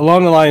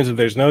along the lines of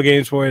there's no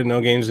games for it,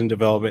 no games in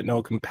development,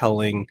 no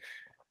compelling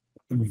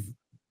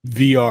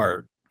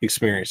VR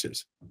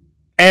experiences.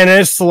 And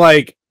it's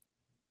like,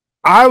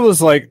 I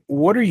was like,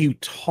 what are you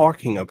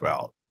talking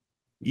about?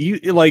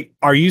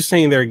 Are you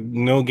saying there are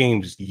no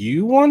games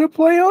you want to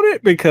play on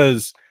it?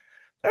 Because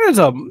there's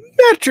a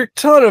metric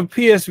ton of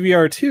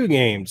PSVR 2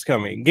 games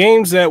coming.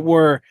 Games that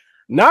were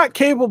not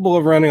capable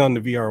of running on the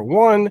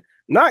VR1,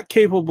 not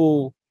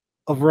capable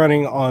of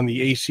running on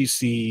the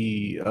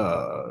HTC,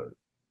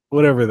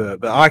 whatever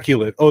the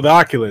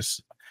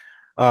Oculus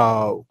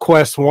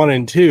Quest 1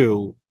 and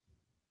 2,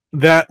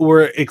 that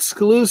were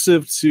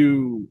exclusive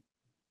to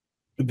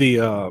the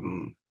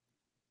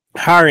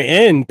higher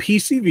end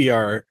PC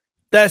VR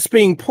that's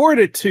being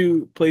ported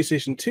to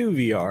PlayStation 2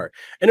 VR,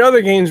 and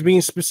other games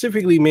being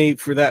specifically made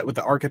for that with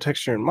the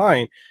architecture in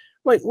mind.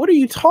 Like, what are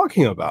you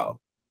talking about?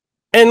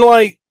 And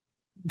like,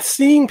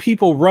 seeing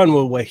people run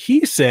with what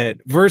he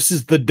said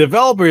versus the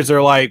developers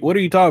are like, what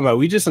are you talking about?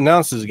 We just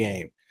announced this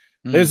game.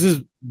 This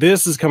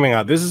is coming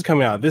out. This is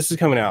coming out. This is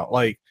coming out.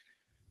 Like,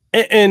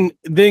 and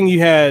then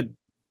you had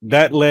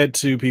that led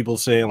to people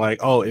saying like,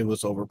 oh, it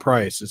was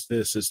overpriced. It's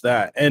this, it's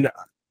that. And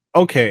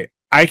okay,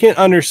 I can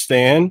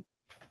understand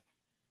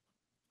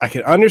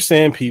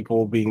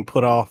people being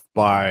put off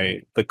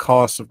by the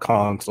cost of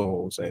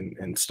consoles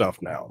and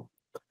stuff now.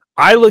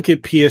 I look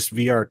at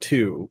PSVR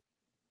 2,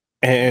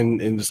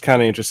 and it's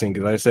kind of interesting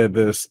because I said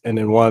this, and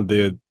then one of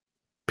the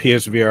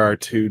PSVR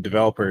 2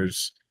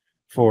 developers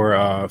for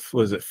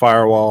was it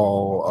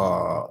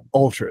Firewall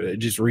Ultra, it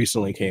just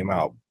recently came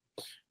out.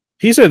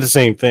 He said the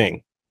same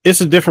thing.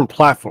 It's a different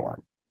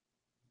platform.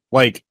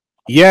 Like,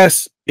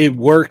 yes, it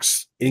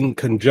works in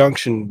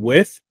conjunction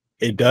with,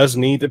 it does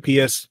need the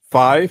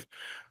PS5,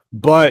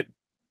 but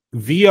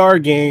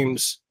VR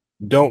games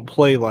don't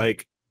play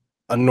like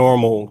a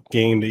normal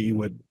game that you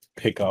would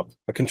pick up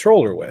a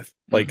controller with.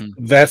 Like,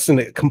 that's in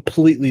a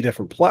completely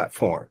different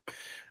platform.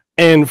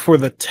 And for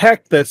the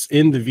tech that's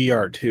in the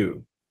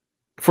VR2,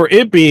 for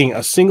it being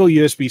a single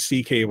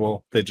USB-C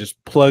cable that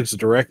just plugs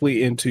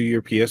directly into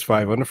your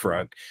PS5 on the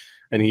front,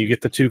 and you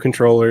get the two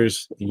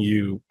controllers and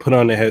you put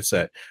on the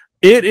headset,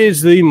 it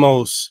is the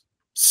most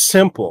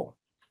simple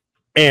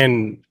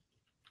and,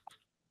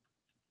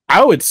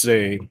 I would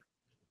say,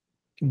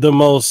 the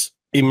most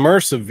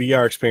immersive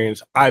VR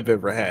experience I've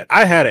ever had.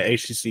 I had an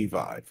HTC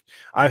Vive.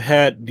 I've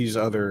had these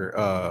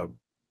other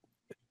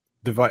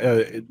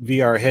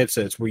VR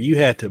headsets where you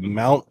had to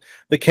mount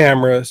the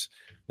cameras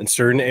in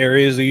certain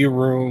areas of your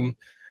room.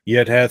 You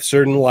had to have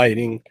certain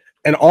lighting,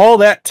 and all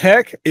that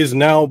tech is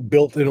now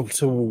built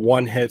into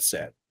one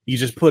headset. You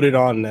just put it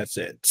on and that's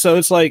it. So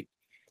it's like,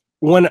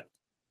 when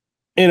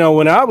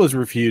I was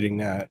refuting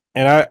that,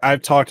 and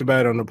I've talked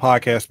about it on the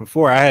podcast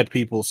before, I had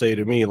people say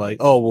to me like,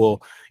 oh,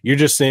 well, you're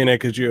just saying that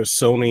because you're a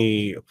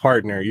Sony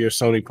partner, you're a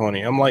Sony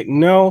pony. I'm like,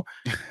 no,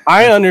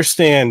 I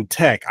understand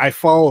tech. I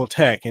follow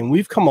tech, and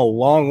we've come a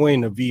long way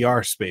in the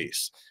VR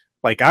space.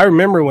 Like, I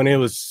remember when it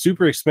was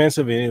super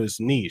expensive and it was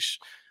niche,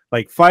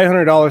 like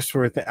 $500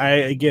 for a thing.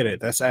 I get it.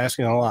 That's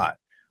asking a lot,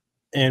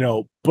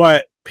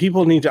 but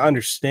people need to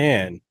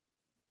understand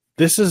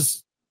this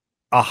is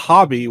a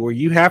hobby where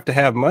you have to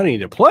have money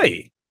to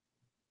play.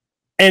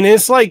 And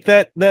it's like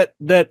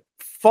that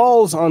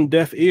falls on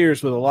deaf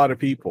ears with a lot of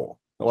people.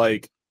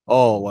 Like,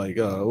 oh, like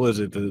what is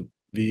it?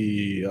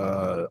 The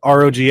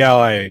ROG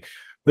Ally,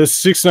 the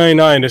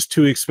 $699 is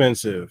too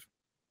expensive.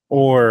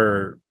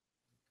 Or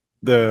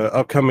the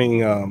upcoming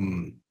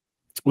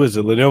what is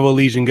it, Lenovo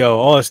Legion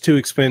Go? Oh, it's too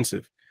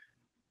expensive.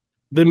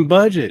 Then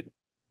budget.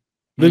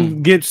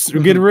 Then get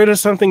rid of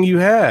something you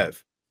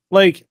have.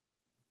 Like,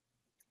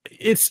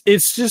 it's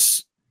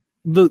just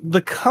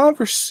the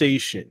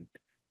conversation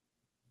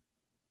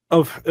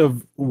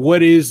of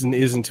what is and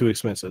isn't too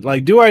expensive.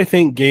 Like, do I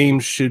think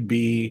games should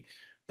be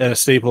at a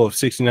staple of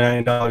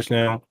 $69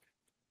 now?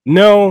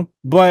 No,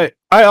 but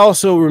I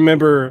also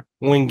remember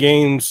when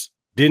games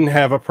didn't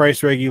have a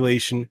price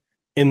regulation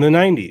in the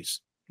 90s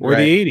or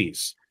the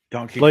 80s.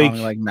 Don't keep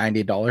calling like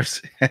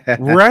 $90.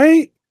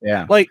 Right?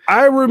 Yeah. Like,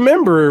 I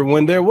remember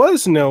when there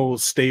was no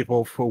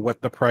staple for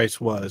what the price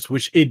was,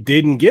 which it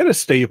didn't get a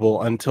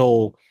staple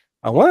until,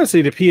 I want to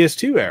say, the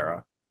PS2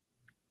 era,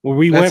 where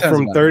we went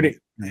from from $39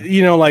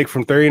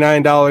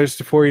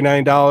 to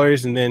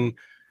 $49, and then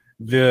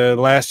the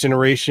last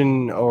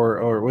generation,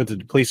 or what's it,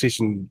 the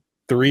PlayStation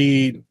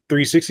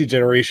 360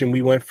 generation,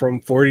 we went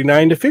from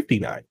 $49 to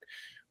 $59.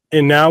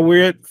 And now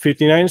we're at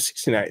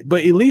 $59 to $69.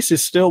 But at least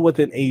it's still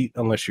within 8,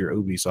 unless you're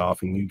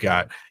Ubisoft and you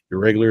got your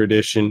regular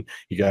edition,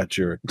 you got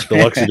your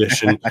deluxe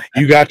edition,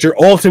 you got your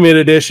ultimate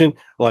edition,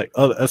 like,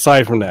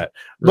 aside from that.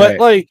 But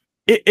like,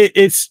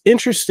 it's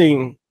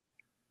interesting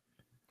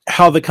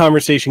how the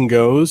conversation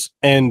goes,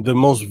 and the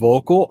most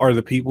vocal are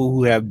the people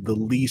who have the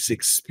least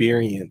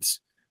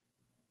experience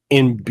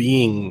in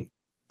being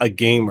a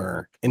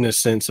gamer, in the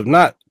sense of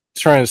not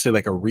trying to say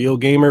like a real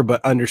gamer,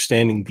 but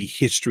understanding the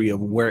history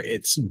of where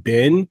it's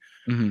been,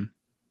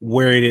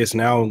 where it is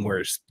now, and where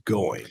it's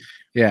going.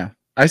 Yeah,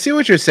 I see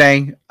what you're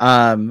saying.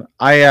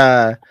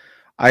 I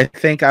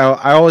think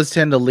I always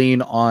tend to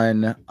lean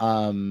on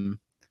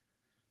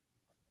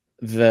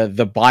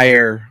the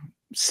buyer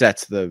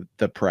sets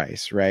the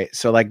price, right?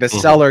 So like the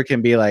seller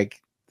can be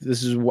like,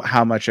 this is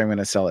how much I'm going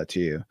to sell it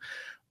to you,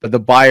 but the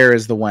buyer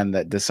is the one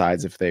that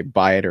decides if they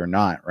buy it or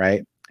not,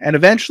 right? And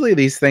eventually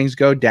these things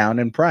go down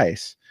in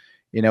price.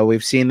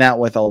 We've seen that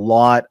with a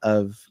lot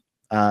of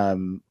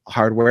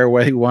hardware,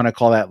 whether you want to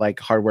call that like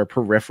hardware,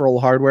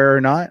 peripheral hardware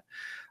or not.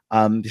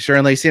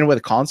 Certainly seen it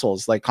with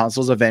consoles. Like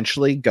consoles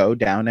eventually go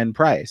down in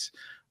price,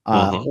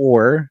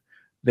 or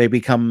they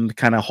become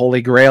kind of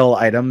holy grail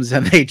items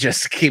and they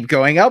just keep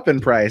going up in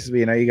price.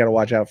 You know, you got to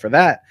watch out for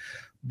that.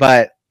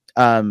 But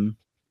I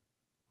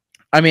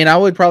mean, I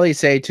would probably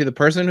say to the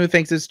person who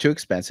thinks it's too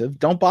expensive,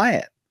 don't buy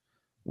it.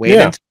 Wait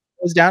until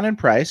it goes down in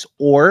price,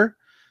 or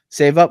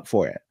save up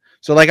for it.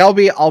 So like I'll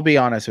be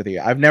honest with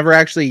you. I've never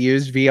actually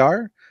used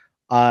VR.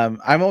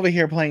 I'm over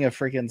here playing a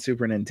freaking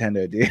Super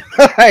Nintendo, dude.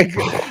 Like,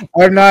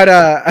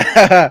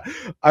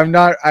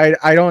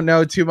 I don't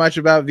know too much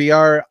about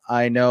VR.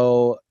 I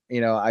know,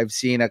 you know, I've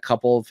seen a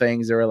couple of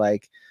things that were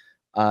like,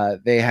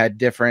 they had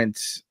different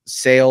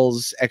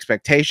sales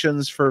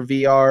expectations for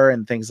VR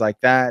and things like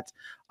that.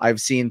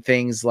 I've seen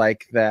things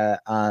like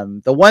that.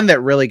 The one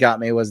that really got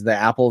me was the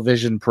Apple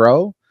Vision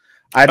Pro.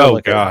 I don't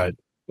look at it.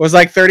 Was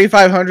like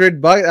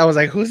 $3,500. I was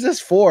like, who's this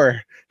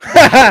for?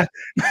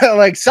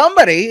 Like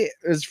somebody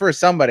is for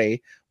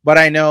somebody, but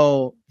I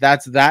know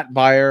that's that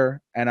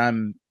buyer, and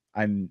I'm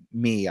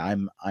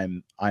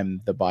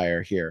the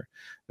buyer here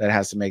that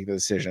has to make the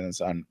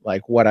decisions on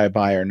like what I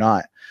buy or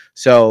not.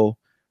 So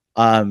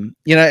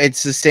you know,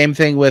 it's the same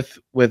thing with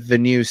the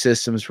new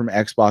systems from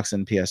Xbox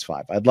and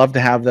PS5. I'd love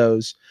to have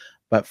those,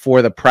 but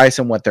for the price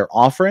and what they're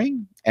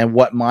offering and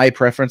what my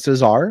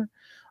preferences are,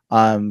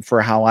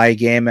 for how I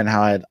game and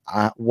how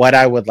what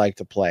I would like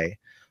to play,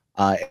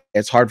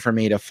 it's hard for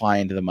me to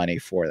find the money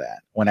for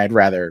that when I'd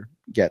rather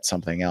get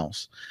something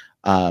else.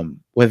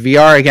 With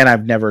VR, again,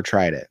 I've never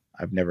tried it.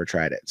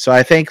 So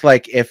I think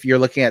like if you're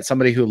looking at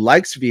somebody who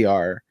likes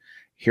VR,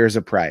 here's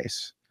a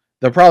price.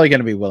 They're probably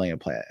going to be willing to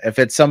play it. If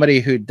it's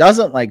somebody who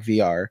doesn't like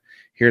VR,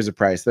 here's a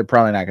price. They're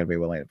probably not going to be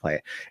willing to play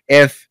it.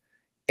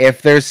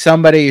 If there's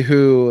somebody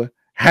who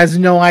has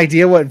no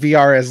idea what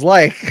VR is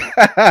like,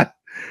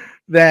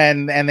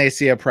 then and they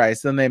see a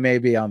price, then they may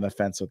be on the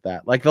fence with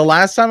that. Like the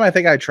last time I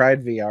think I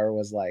tried VR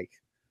was like,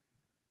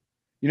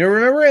 you know,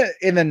 remember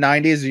in the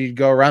 90s you'd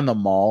go around the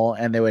mall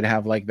and they would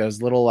have like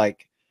those little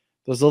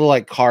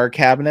car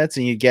cabinets,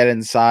 and you get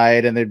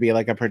inside and there'd be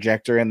like a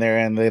projector in there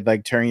and they'd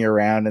like turn you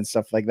around and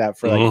stuff like that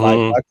for like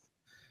 $5.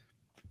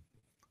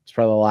 It's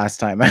probably the last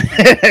time I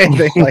did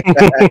anything like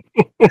that.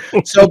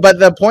 So, but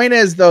the point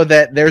is though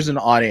that there's an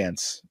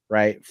audience,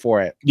 right,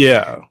 for it.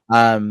 Yeah.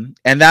 And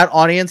that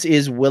audience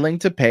is willing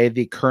to pay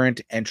the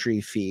current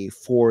entry fee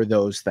for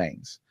those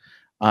things,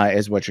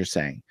 is what you're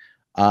saying.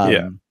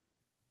 Yeah.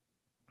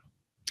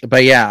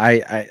 But yeah,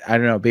 I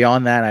don't know.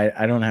 Beyond that,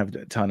 I don't have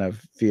a ton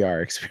of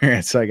VR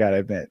experience, I gotta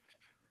admit.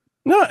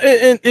 No,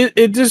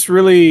 it just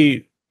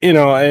really, you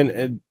know,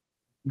 and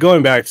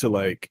going back to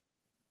like,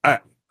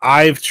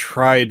 I've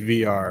tried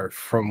VR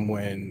from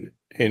when,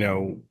 you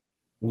know,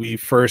 we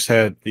first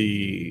had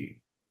the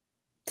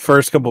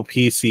first couple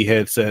PC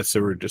headsets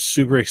that were just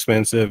super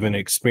expensive, and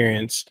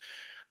experience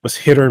was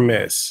hit or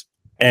miss.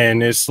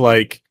 And it's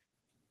like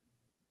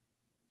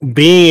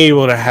being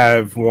able to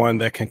have one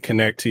that can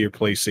connect to your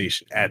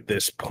PlayStation at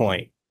this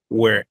point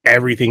where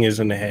everything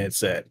is in the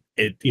headset.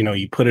 It, you know,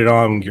 you put it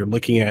on, you're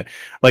looking at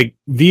like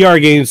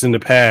VR games in the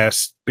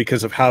past,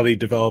 because of how they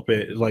develop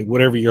it, like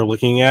whatever you're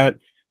looking at,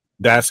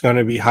 that's going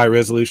to be high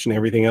resolution.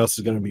 Everything else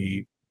is going to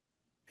be,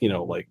 you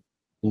know, like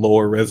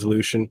lower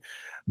resolution.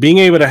 Being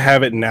able to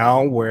have it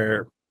now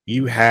where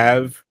you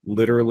have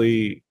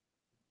literally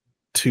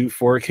 2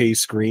 4K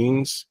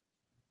screens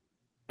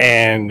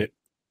and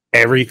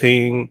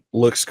everything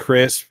looks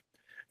crisp,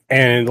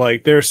 and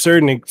like there are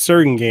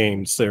certain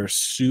games that are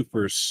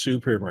super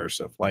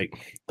immersive,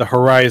 like the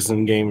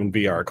Horizon game in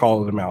VR,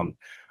 Call of the Mountain.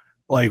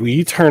 Like when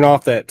you turn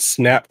off that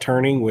snap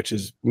turning, which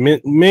is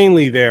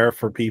mainly there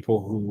for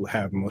people who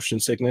have motion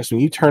sickness,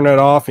 when you turn that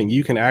off and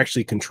you can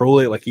actually control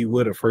it like you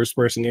would a first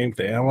person game with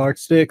the analog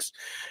sticks,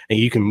 and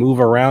you can move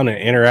around and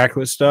interact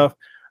with stuff,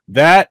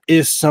 that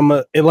is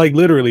it, like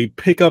literally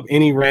pick up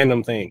any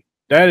random thing.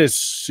 That is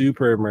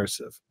super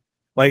immersive.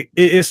 Like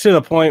it's to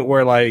the point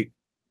where, like,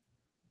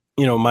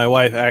 you know, my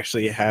wife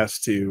actually has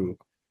to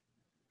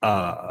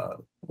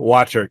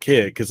watch her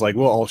kid, because like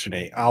we'll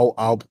alternate.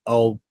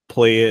 I'll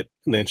play it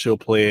and then she'll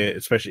play it.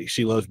 Especially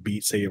she loves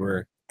Beat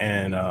Saber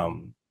and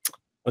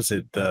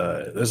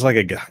there's like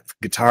a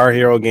Guitar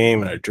Hero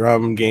game and a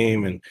drum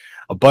game and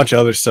a bunch of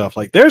other stuff.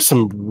 Like there's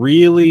some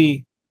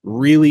really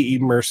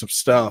immersive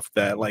stuff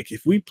that, like,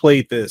 if we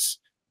played this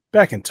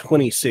back in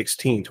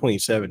 2016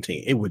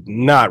 2017, it would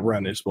not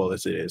run as well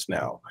as it is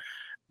now.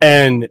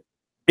 And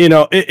you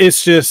know,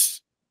 it's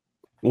just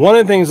one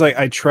of the things, like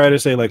I try to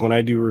say, like when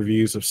I do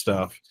reviews of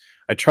stuff,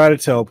 I try to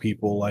tell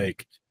people,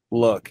 like,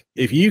 look,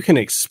 if you can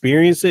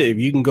experience it, if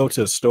you can go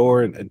to a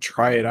store and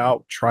try it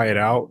out.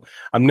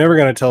 I'm never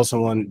going to tell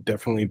someone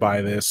definitely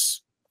buy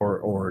this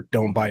or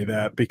don't buy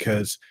that,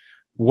 because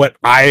what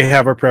I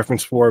have a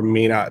preference for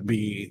may not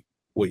be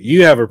what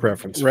you have a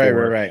preference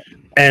for. Right.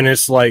 And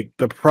it's like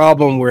the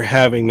problem we're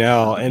having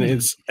now, and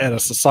it's at a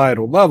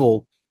societal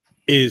level,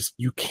 is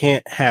you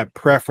can't have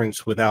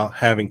preference without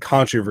having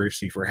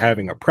controversy for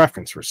having a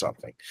preference for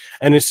something.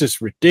 And it's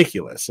just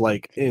ridiculous.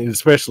 Like,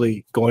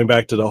 especially going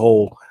back to the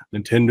whole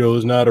Nintendo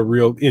is not a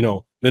real, you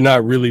know, they're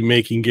not really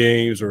making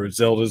games, or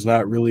Zelda's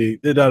not really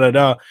da da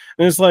da.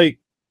 And it's like,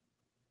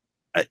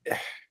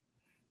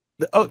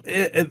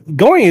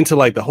 going into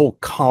like the whole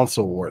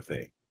console war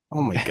thing.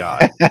 Oh my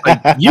god!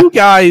 Like, you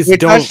guys we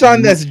don't touched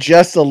on this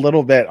just a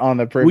little bit on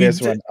the previous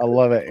one. I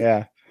love it.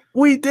 Yeah,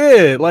 we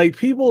did. Like,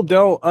 people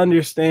don't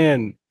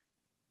understand.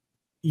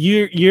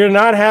 You're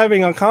not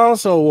having a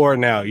console war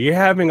now. You're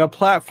having a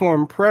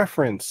platform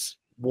preference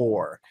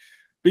war,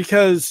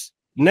 because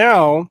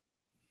now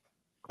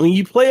when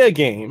you play a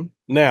game,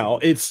 now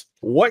it's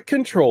what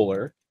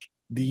controller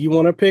do you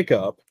want to pick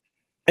up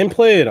and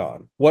play it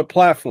on? What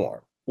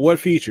platform? What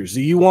features?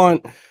 Do you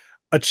want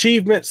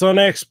achievements on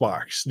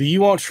Xbox? Do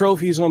you want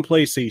trophies on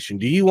PlayStation?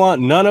 Do you want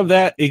none of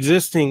that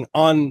existing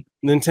on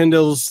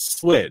Nintendo's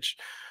Switch?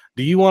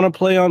 Do you want to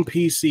play on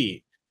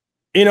PC?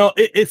 You know,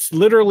 it's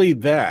literally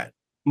that.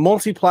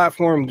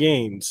 Multi-platform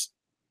games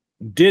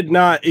did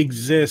not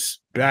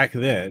exist back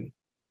then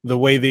the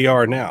way they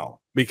are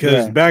now,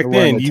 because back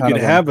then you could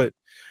have it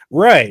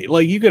right.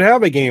 Like, you could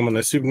have a game on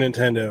the Super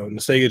Nintendo and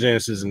the Sega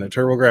Genesis and the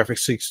TurboGrafx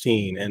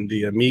 16 and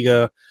the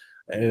Amiga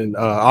and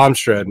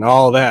Amstrad and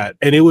all that,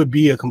 and it would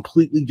be a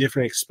completely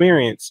different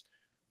experience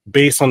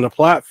based on the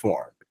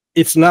platform.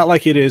 It's not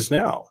like it is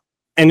now,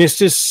 and it's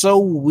just so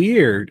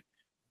weird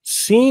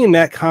seeing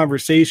that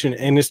conversation.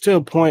 And it's to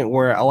a point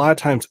where a lot of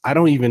times I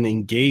don't even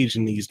engage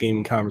in these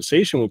gaming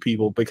conversation with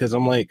people, because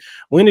I'm like,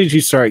 when did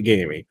you start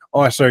gaming?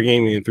 Oh, I started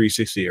gaming in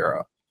 360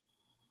 era.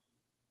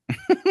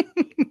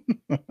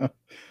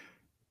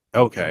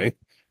 Okay.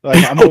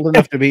 Like, I'm old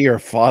enough to be your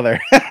father.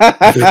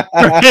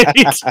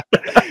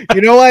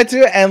 You know what,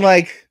 too? And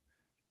like,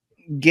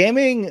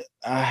 gaming,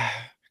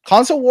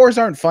 console wars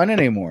aren't fun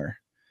anymore.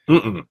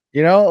 Mm-mm.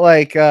 You know,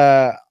 like,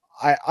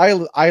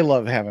 I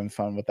love having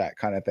fun with that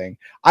kind of thing.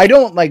 I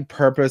don't like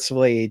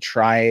purposefully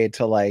try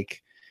to,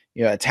 like,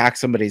 you know, attack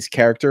somebody's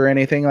character or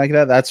anything like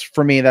that. That's,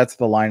 for me, that's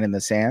the line in the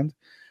sand.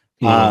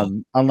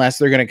 Unless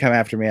they're gonna come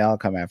after me, I'll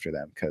come after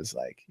them, because,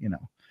 like, you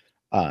know,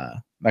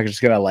 I'm not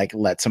just gonna like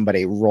let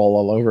somebody roll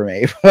all over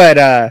me.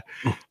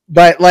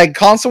 But like,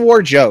 console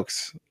war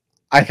jokes,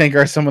 I think,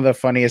 are some of the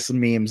funniest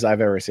memes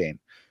I've ever seen.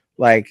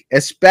 Like,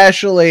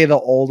 especially the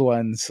old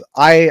ones.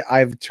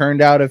 I've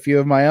turned out a few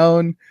of my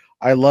own.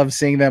 I love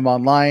seeing them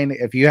online.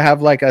 If you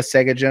have like a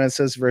Sega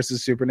Genesis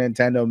versus Super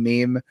Nintendo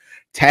meme,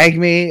 tag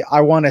me.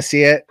 I want to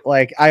see it.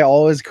 Like, I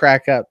always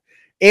crack up.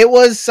 It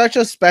was such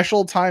a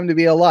special time to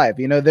be alive.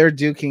 You know, they're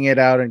duking it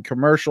out in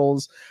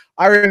commercials.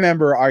 I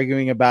remember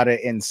arguing about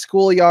it in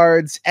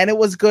schoolyards, and it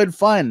was good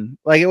fun.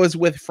 Like, it was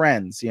with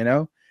friends, you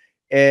know?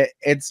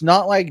 It's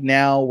not like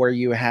now where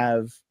you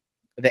have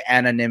the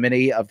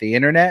anonymity of the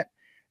internet,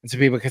 and so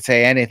people could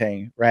say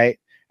anything, right?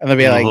 And they'll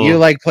be like, you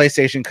like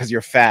PlayStation because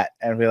you're fat.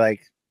 And be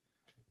like,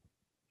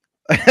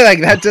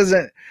 like, that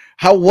doesn't,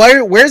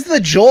 where's the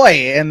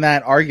joy in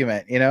that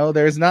argument? You know,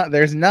 there's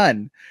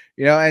none,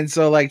 you know? And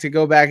so, like, to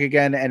go back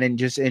again and then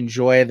just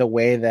enjoy the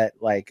way that,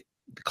 like,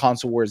 the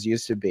console wars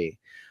used to be,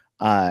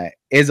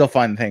 is a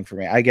fun thing for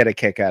me. I get a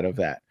kick out of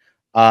that.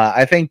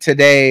 I think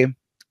today,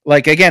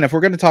 like, again, if we're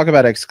going to talk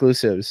about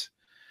exclusives,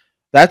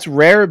 that's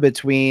rare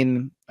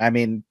between, I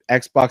mean,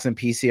 Xbox and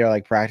PC are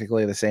like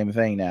practically the same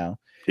thing now.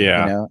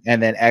 Yeah. You know,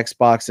 and then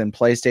Xbox and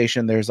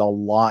PlayStation, there's a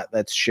lot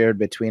that's shared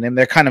between them.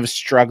 They're kind of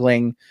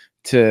struggling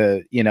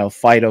to, you know,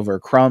 fight over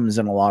crumbs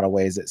in a lot of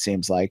ways, it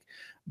seems like.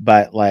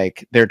 But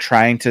like, they're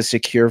trying to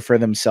secure for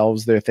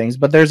themselves their things.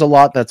 But there's a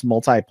lot that's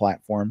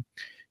multi-platform.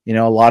 You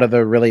know, a lot of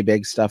the really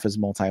big stuff is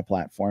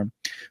multi-platform.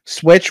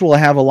 Switch will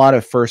have a lot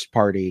of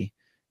first-party,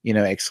 you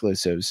know,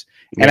 exclusives.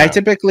 And I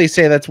typically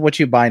say that's what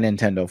you buy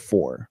Nintendo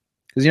for.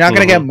 Because you're not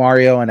going to get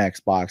Mario on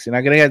Xbox. You're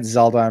not going to get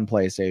Zelda on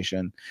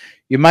PlayStation.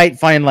 You might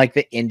find, like,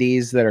 the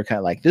indies that are kind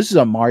of like, this is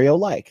a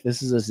Mario-like.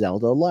 This is a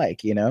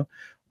Zelda-like, you know?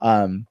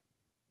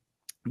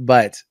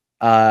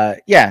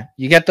 Yeah,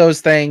 you get those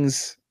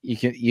things.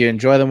 You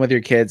enjoy them with your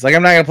kids. Like,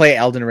 I'm not gonna play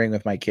Elden Ring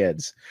with my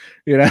kids,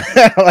 you know.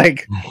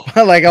 like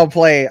I'll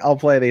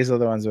play these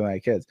other ones with my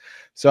kids.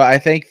 So I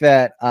think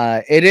that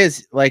it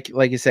is like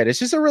you said, it's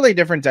just a really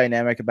different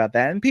dynamic about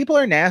that. And people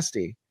are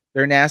nasty.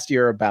 They're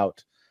nastier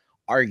about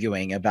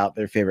arguing about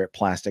their favorite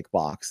plastic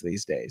box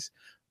these days.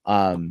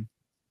 There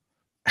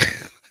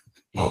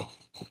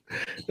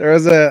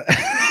was a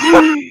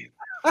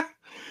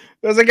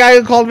guy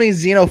who called me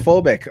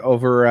xenophobic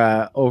over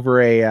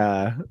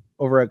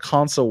a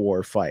console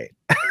war fight.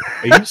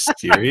 Are you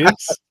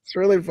serious? It's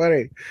really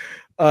funny.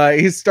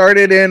 He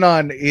started in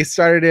on this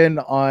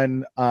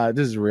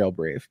is real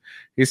brief.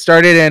 He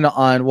started in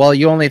on, well,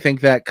 you only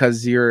think that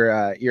because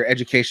your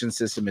education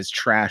system is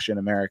trash in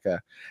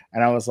America.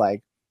 And I was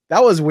like,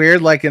 that was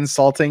weird, like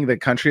insulting the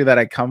country that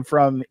I come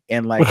from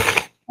in like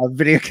a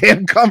video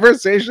game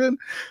conversation.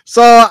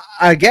 So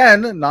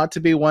again, not to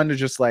be one to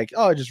just like,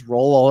 oh, just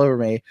roll all over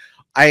me.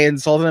 I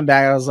insulted him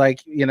back. I was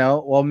like, you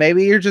know, well,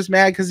 maybe you're just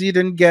mad because you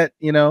didn't get,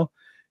 you know,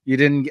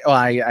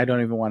 I don't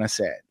even want to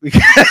say it.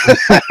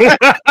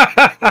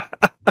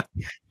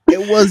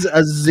 It was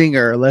a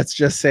zinger. Let's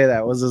just say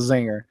that was a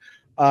zinger.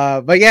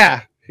 But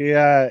yeah,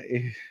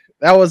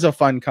 that was a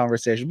fun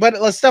conversation.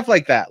 But stuff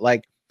like that,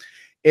 like,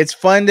 it's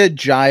fun to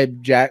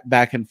jibe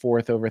back and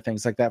forth over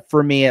things like that.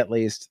 For me, at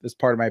least, it's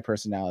part of my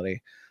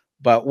personality.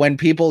 But when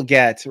people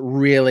get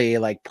really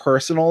like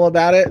personal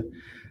about it,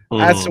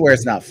 that's where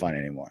it's not fun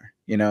anymore,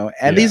 you know.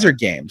 And these are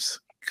games.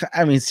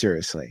 I mean,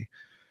 seriously,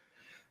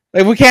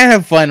 like we can't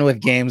have fun with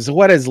games.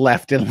 What is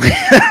left in life?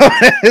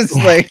 It's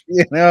like,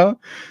 you know,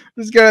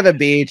 just go to the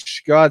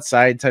beach, go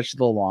outside, touch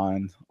the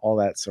lawn, all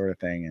that sort of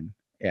thing. And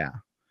yeah,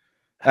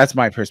 that's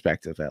my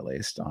perspective, at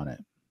least, on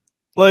it.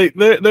 Like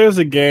there's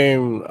a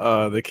game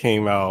that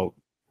came out,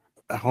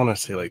 I want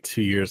to say like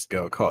 2 years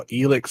ago, called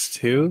Elix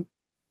 2.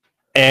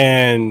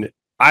 And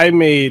I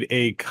made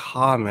a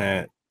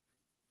comment.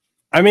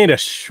 I made a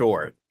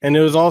short, and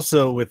it was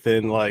also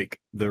within like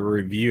the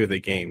review of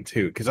the game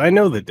too, because I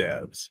know the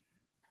devs,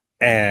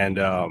 and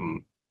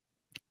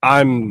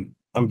I'm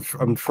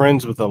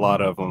friends with a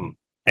lot of them,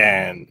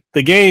 and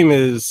the game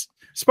is,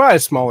 it's by a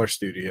smaller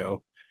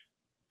studio.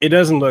 It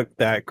doesn't look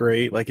that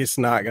great. Like, it's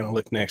not going to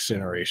look next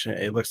generation.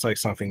 It looks like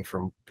something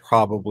from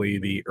probably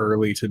the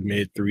early to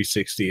mid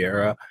 360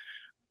 era,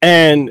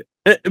 and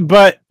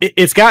but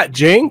it's got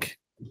jank,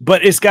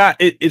 but it's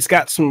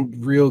got some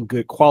real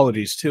good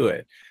qualities to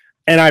it.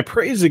 And I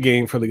praise the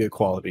game for the good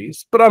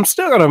qualities, but I'm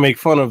still gonna make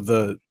fun of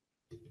the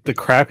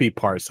crappy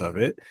parts of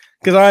it,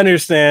 because I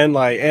understand,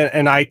 like,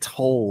 and I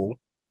told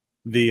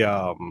the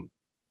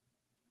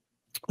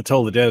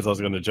devs I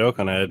was gonna joke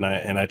on it,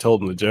 and I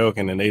told them the joke,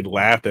 and then they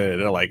laughed at it.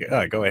 They're like,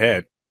 oh, go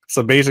ahead.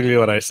 So basically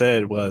what I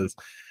said was,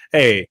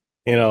 hey,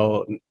 you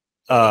know,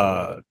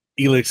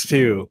 Elix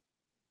 2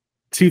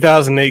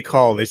 2008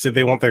 call, they said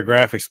they want their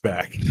graphics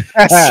back.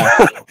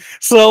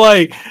 so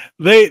like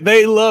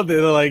they loved it.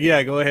 They're like,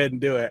 yeah, go ahead and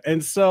do it.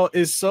 And so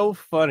it's so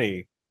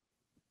funny.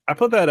 I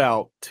put that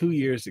out 2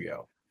 years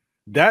ago.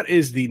 That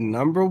is the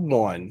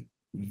 #1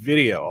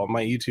 video on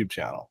my YouTube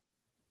channel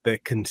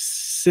that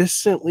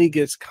consistently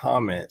gets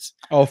comments.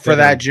 Oh, for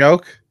that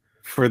joke?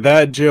 For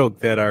that joke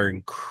that are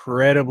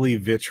incredibly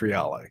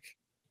vitriolic.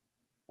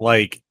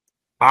 Like,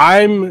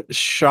 I'm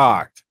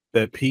shocked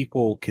that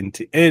people can,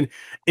 and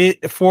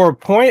it, for a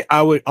point,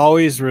 I would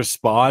always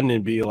respond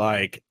and be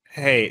like,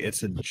 hey,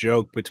 it's a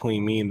joke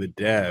between me and the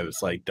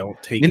devs. Like,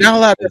 don't take You're not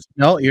allowed to,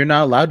 no, you're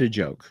not allowed to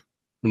joke.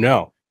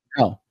 No.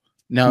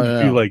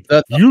 Like,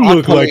 you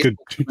look like a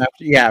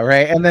yeah,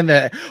 right. And then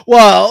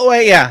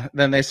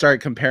then they start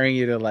comparing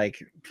you to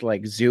like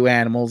zoo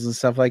animals and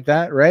stuff like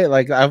that, right?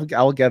 Like,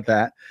 I'll get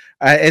that.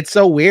 It's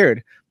so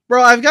weird,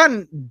 bro. I've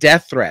gotten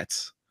death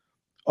threats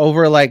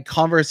over like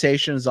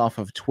conversations off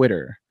of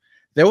Twitter.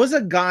 There was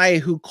a guy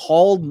who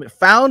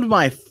found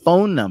my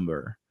phone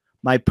number,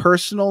 my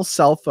personal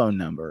cell phone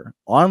number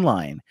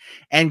online,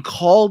 and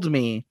called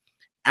me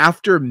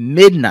after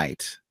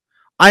midnight.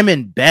 I'm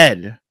in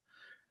bed.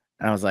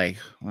 And I was like,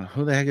 well,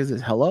 who the heck is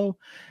this? Hello?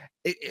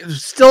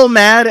 Still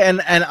mad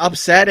and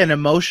upset and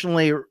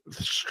emotionally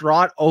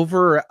distraught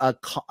over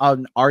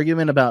an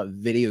argument about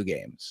video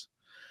games.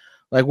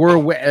 Like,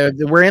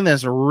 we're in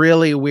this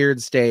really weird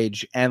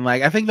stage. And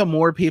like, I think the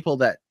more people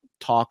that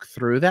talk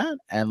through that,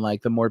 and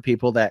like the more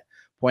people that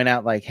point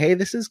out like, hey,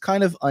 this is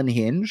kind of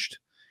unhinged,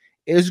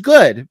 is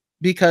good,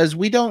 because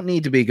we don't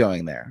need to be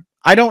going there.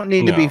 I don't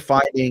need to be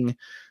finding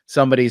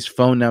somebody's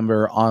phone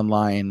number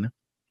online,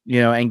 you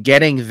know, and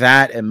getting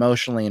that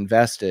emotionally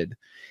invested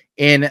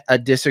in a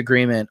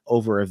disagreement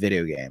over a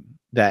video game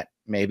that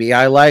maybe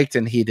I liked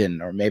and he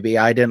didn't, or maybe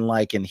I didn't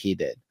like and he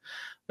did.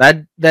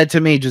 That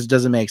to me just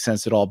doesn't make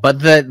sense at all. But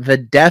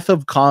the death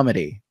of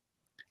comedy.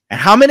 And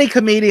how many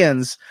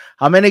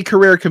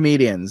career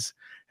comedians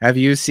have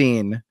you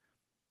seen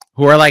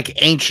who are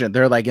like ancient?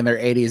 They're like in their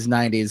 80s,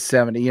 90s,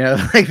 70s, you know,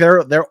 like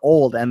they're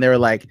old, and they're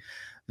like,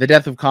 the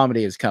death of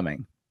comedy is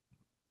coming.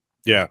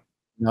 Yeah.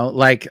 You know,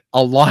 like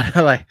a lot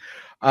of like,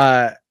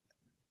 I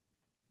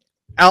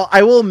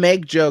will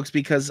make jokes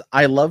because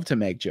I love to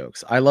make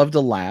jokes. I love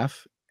to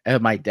laugh.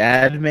 And my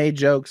dad made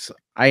jokes.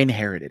 I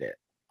inherited it.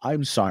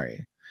 I'm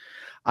sorry.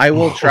 I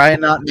will try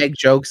and not make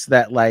jokes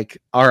that like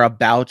are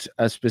about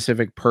a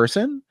specific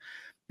person,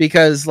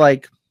 because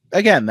like,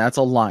 again, that's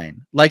a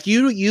line. Like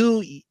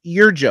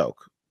your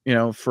joke, you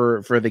know,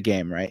 for the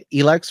game, right?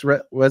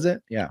 Elix, was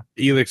it? Yeah.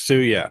 Elix 2,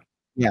 yeah.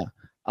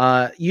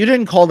 Yeah. You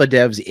didn't call the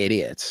devs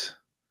idiots.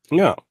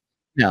 No,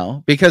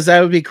 because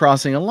that would be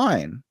crossing a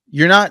line.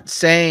 You're not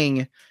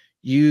saying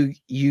you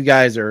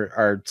guys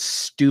are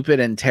stupid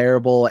and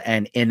terrible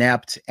and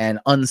inept and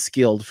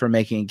unskilled for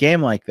making a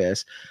game like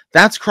this.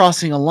 That's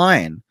crossing a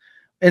line.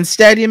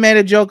 Instead, you made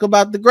a joke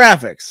about the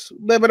graphics.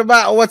 But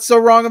about what's so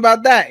wrong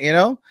about that, you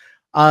know?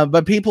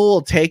 But people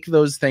will take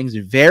those things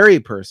very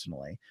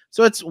personally.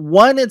 So it's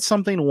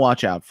something to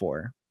watch out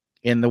for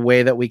in the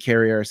way that we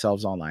carry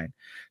ourselves online.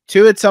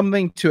 2, it's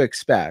something to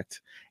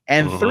expect.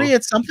 And 3,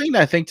 it's something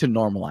I think to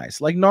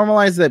normalize. Like,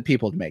 normalize that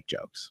people make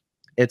jokes.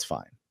 It's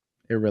fine.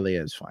 It really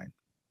is fine.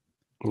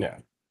 Yeah.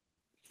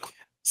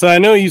 So I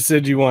know you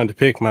said you wanted to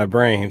pick my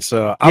brain,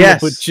 so I'm gonna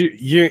put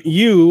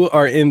you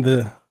are in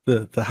the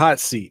hot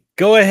seat.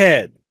 Go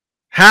ahead.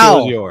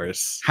 How?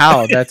 Yours.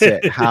 How? That's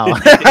it. How?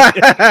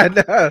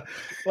 No.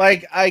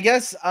 Like, I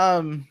guess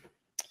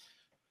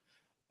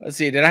Let's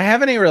see. Did I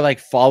have any like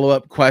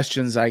follow-up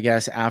questions, I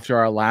guess, after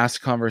our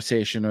last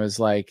conversation? Was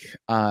like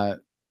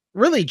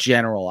really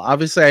general.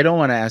 Obviously, I don't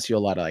want to ask you a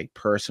lot of like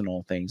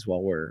personal things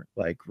while we're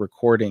like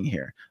recording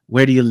here.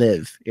 Where do you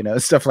live? You know,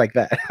 stuff like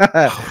that.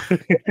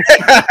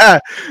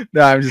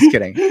 No, I'm just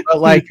kidding.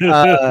 But like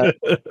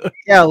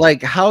yeah,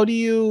 like how do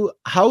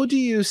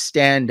you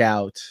stand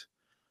out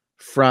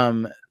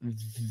from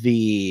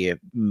the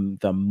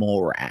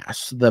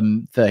morass,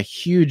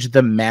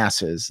 the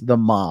masses, the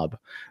mob?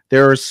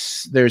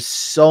 There's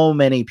so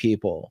many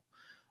people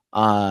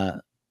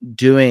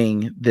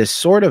doing this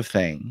sort of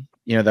thing,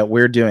 you know, that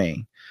we're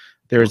doing.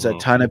 There's a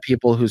ton of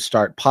people who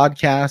start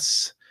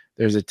podcasts.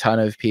 There's a ton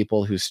of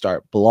people who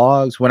start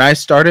blogs. When I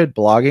started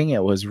blogging, it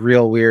was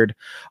real weird.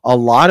 A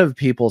lot of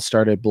people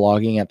started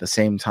blogging at the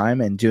same time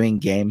and doing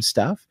game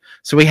stuff.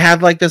 So we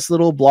had like this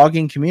little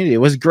blogging community. It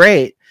was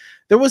great.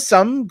 There was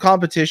some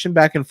competition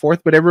back and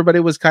forth, but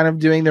everybody was kind of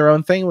doing their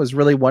own thing. It was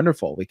really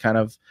wonderful. We kind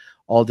of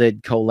all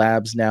did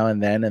collabs now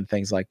and then and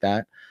things like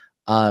that.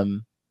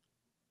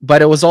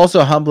 But it was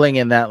also humbling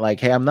in that, like,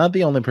 hey, I'm not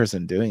the only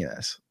person doing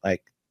this.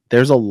 Like,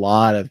 there's a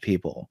lot of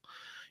people,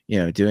 you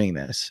know, doing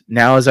this.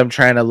 Now, as I'm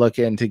trying to look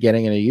into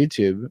getting into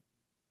YouTube,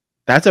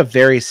 that's a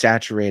very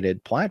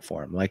saturated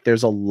platform. Like,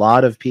 there's a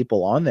lot of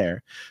people on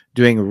there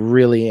doing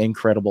really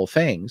incredible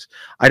things.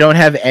 I don't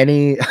have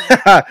any,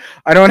 I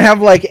don't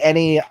have like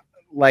any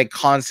like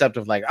concept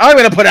of like, I'm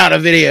going to put out a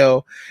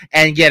video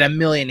and get 1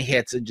 million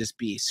hits and just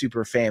be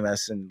super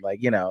famous. And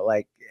like, you know,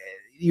 like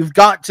you've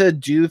got to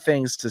do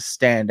things to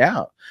stand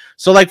out.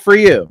 So like for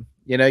you,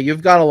 you know,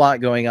 you've got a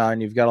lot going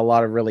on. You've got a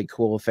lot of really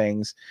cool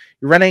things.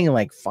 You're running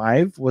like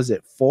 4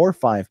 or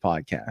 5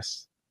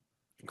 podcasts?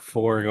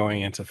 4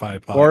 going into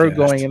 5 podcasts. 4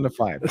 going into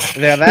 5.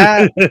 Now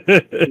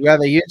that you got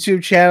the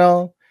YouTube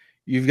channel,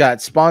 you've got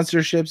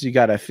sponsorships, you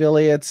got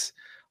affiliates,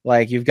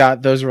 like you've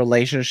got those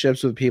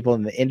relationships with people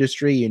in the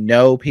industry, you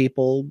know,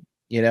 people,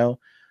 you know.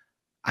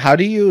 How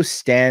do you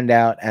stand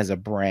out as a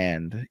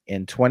brand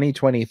in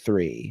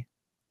 2023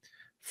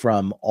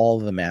 from all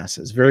the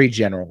masses? Very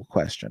general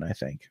question, I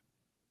think.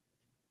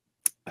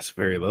 That's a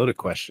very loaded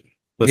question.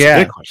 That's yeah.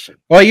 a big question.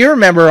 Well, you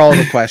remember all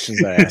the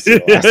questions I asked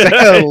you.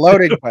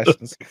 Loaded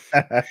questions.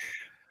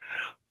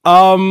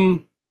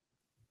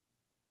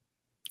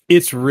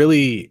 It's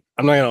really,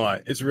 I'm not gonna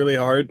lie, it's really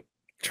hard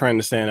trying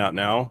to stand out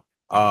now.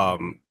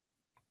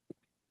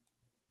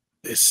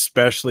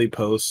 Especially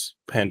post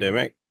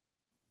pandemic,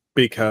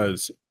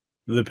 because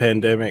the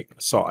pandemic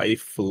saw a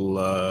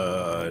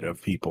flood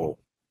of people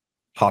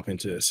hop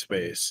into this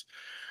space.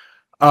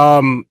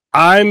 I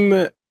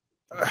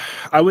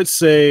would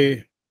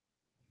say,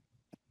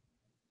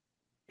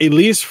 at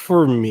least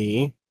for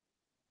me,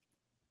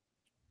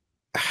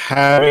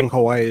 having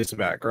Hawaii as a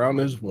background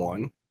is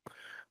one,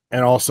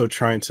 and also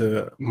trying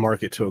to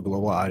market to a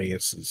global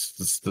audience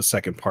is the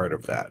second part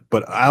of that.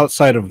 But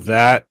outside of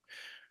that,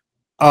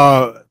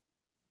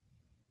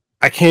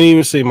 I can't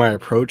even say my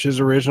approach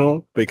is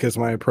original, because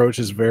my approach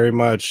is very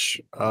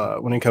much,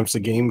 when it comes to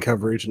game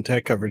coverage and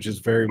tech coverage, is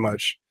very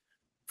much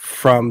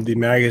from the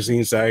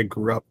magazines that I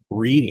grew up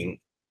reading.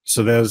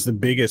 So that was the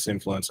biggest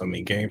influence on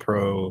me: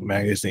 GamePro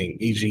magazine,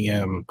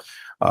 EGM,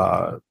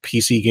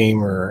 PC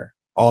Gamer,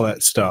 all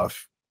that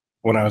stuff.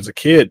 When I was a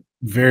kid,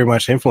 very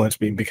much influenced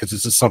me, because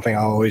this is something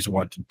I always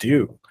want to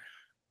do.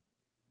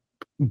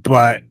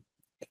 But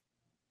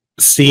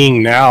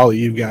seeing now,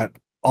 you've got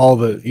all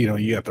the, you know,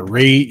 you got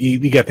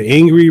the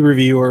angry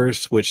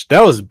reviewers, which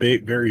that was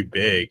big, very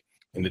big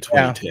in the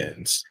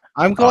 2010s.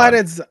 I'm glad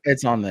it's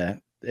on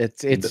the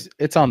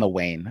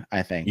wane.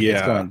 I think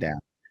it's going down.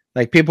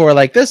 Like, people were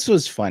like, this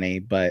was funny,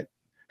 but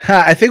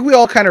I think we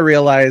all kind of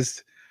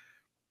realized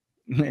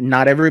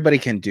not everybody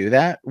can do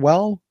that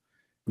well,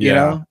 you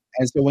know?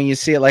 And so when you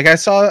see it, like I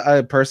saw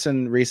a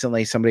person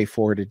recently, somebody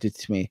forwarded it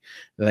to me.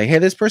 They're like, hey,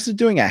 this person's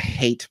doing a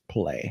hate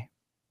play.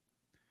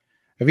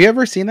 Have you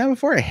ever seen that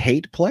before? A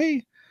hate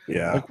play?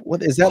 Yeah. Like,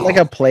 what is that? Like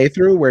a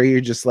playthrough where you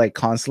just like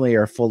constantly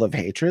are full of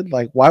hatred?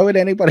 Like, why would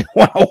anybody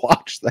want to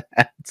watch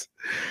that?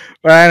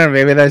 But I don't know,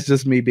 maybe that's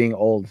just me being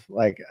old.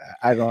 Like,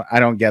 I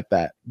don't get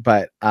that.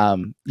 But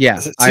yeah,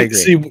 I agree.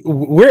 See,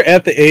 we're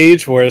at the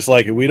age where it's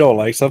like, if we don't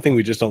like something,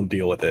 we just don't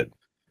deal with it.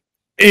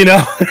 You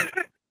know?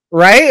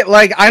 Right?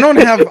 Like, I don't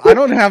have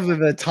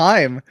the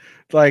time.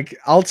 Like,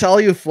 I'll tell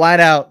you flat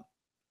out,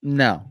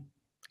 no.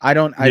 I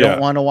don't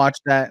want to watch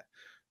that.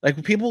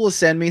 Like, people will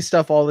send me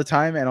stuff all the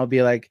time, and I'll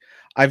be like,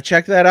 I've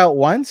checked that out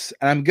once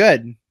and I'm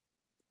good.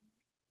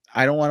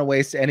 I don't want to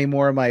waste any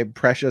more of my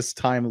precious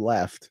time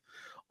left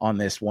on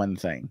this one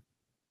thing.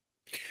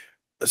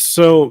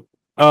 So,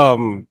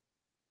 I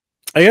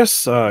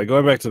guess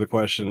going back to the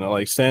question,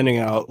 like standing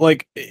out,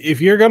 like if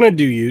you're going to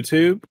do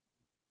YouTube,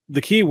 the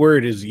key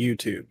word is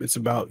YouTube. It's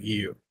about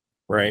you,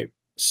 right?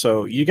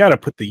 So you got to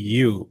put the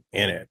you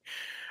in it.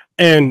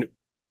 And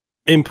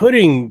in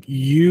putting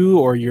you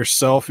or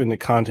yourself in the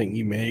content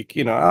you make,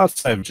 you know,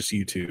 outside of just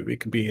YouTube, it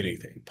could be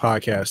anything,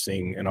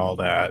 podcasting and all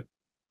that.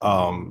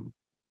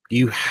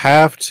 You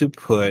have to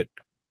put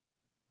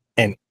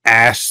an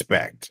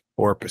aspect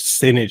or a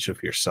percentage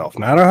of yourself,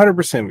 not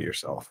 100% of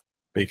yourself,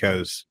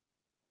 because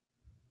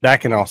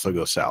that can also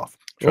go south.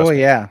 Oh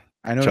Me. yeah,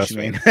 I know Trust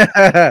what you me.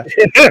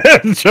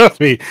 mean. Trust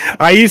me.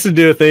 I used to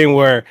do a thing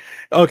where,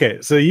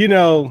 okay, so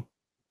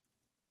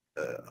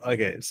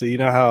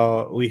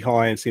how we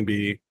Hawaiians can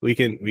be. We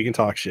can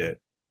talk shit,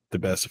 the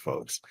best of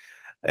folks,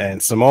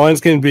 and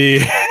Samoans can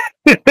be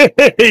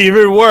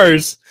even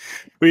worse.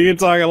 We can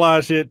talk a lot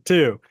of shit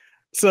too.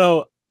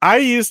 So I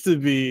used to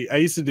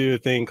do a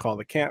thing called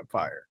a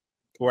campfire,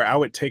 where I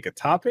would take a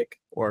topic,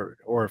 or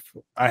if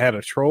I had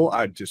a troll,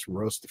 I'd just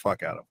roast the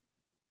fuck out of them.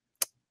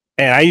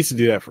 And I used to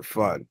do that for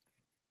fun,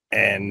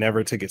 and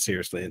never took it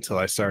seriously until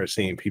I started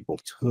seeing people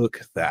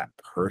took that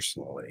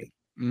personally.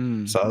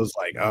 So I was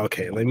like,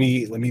 okay, let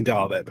me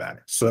dial that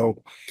back.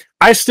 So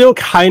I still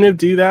kind of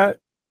do that,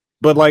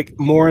 but like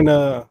more in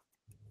a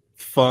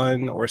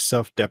fun or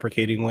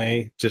self-deprecating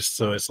way, just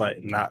so it's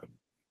like not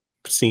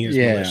seen as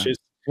malicious.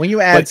 When you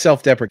add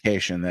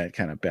self-deprecation, that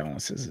kind of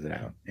balances it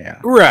out.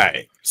 Yeah.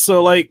 Right.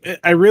 So like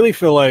I really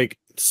feel like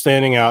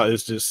standing out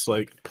is just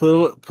like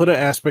put an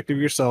aspect of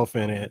yourself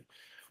in it.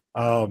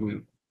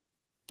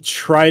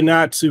 Try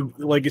not to,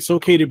 like, it's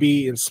okay to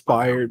be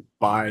inspired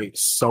by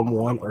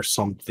someone or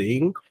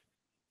something,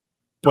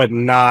 but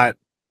not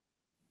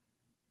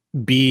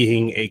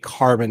being a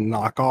carbon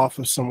knockoff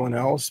of someone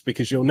else,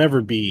 because you'll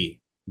never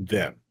be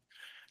them.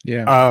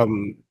 Yeah.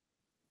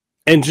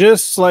 And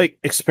just like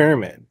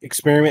experiment,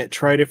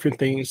 try different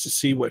things to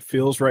see what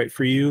feels right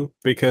for you,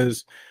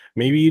 because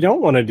maybe you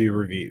don't want to do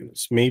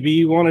reviews. Maybe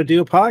you want to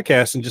do a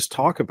podcast and just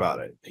talk about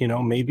it.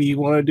 Maybe you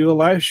want to do a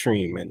live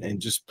stream and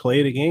just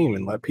play the game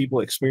and let people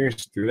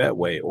experience it through that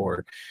way.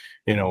 Or,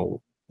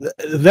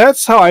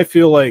 that's how I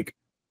feel like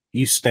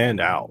you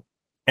stand out.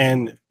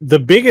 And the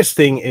biggest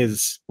thing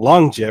is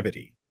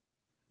longevity.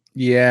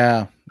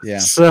 Yeah. Yeah.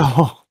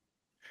 So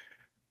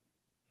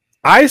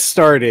I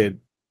started,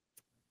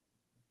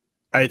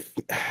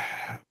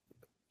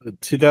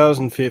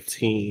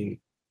 2015,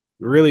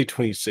 really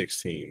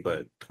 2016,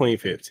 but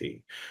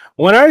 2015.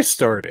 When I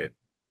started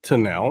to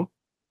now,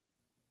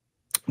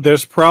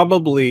 there's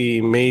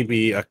probably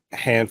maybe a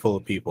handful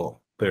of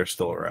people that are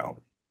still around.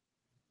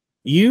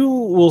 You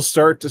will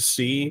start to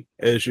see,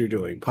 as you're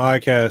doing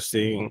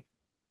podcasting,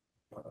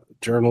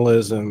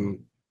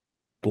 journalism,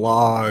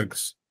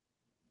 blogs,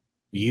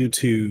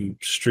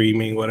 YouTube,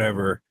 streaming,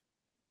 whatever,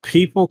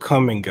 people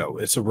come and go.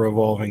 It's a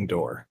revolving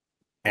door.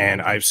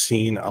 And I've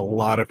seen a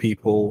lot of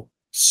people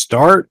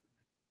start,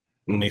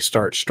 and they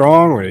start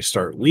strong, or they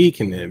start weak,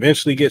 and then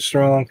eventually get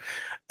strong,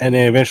 and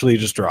then eventually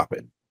just drop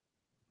it.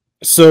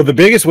 So the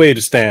biggest way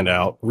to stand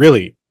out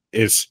really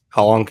is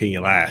how long can you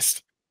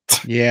last?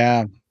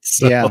 Yeah.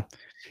 Yeah.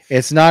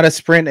 It's not a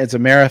sprint, it's a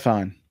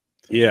marathon.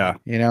 Yeah.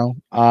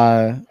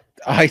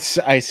 I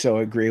so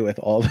agree with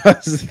all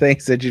those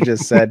things that you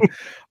just said.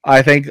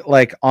 I think,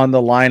 like, on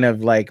the line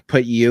of like,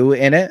 put you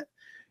in it,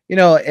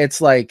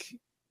 it's like,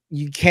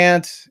 you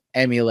can't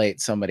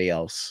emulate somebody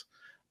else.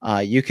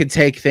 You could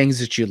take things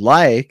that you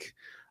like,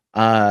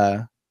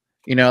 like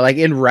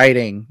in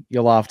writing,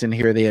 you'll often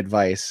hear the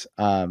advice,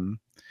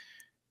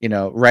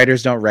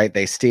 writers don't write,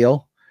 they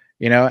steal,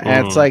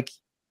 and it's like,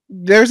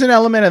 there's an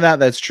element of that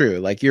that's true.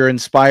 Like, you're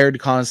inspired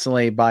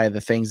constantly by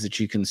the things that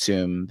you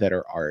consume that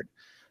are art.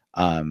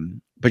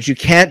 But you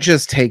can't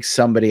just take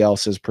somebody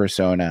else's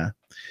persona,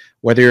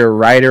 whether you're a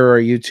writer or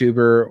a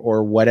YouTuber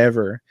or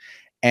whatever,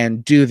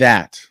 and do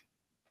that.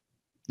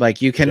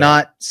 Like, you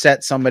cannot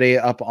set somebody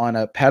up on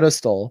a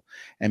pedestal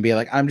and be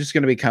like, I'm just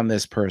going to become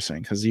this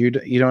person, because you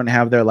don't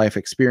have their life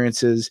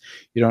experiences,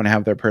 you don't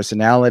have their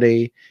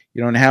personality,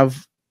 you don't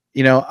have,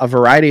 a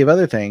variety of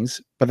other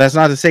things. But that's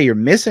not to say you're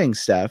missing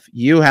stuff.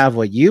 You have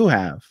what you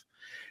have,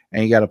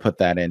 and you got to put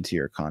that into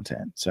your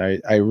content. So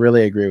I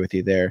really agree with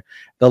you there.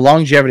 The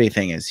longevity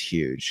thing is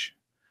huge.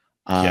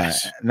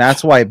 Yes. And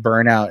that's why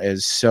burnout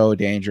is so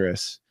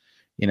dangerous.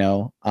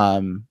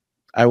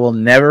 I will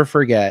never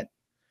forget,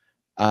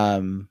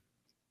 again,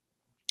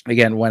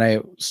 when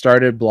I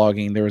started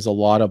blogging, there was a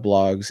lot of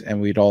blogs,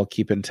 and we'd all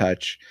keep in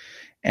touch,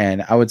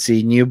 and I would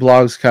see new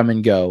blogs come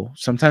and go,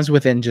 sometimes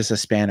within just a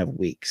span of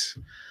weeks.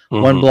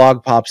 Mm-hmm. One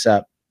blog pops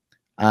up,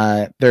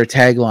 their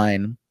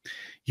tagline,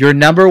 your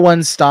number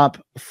one stop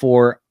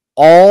for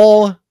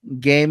all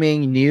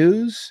gaming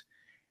news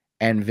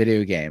and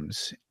video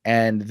games.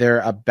 And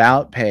their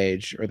about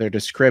page, or their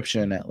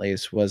description at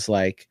least, was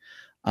like,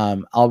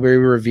 I'll be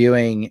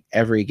reviewing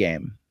every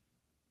game.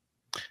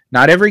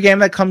 Not every game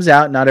that comes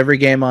out, not every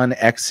game on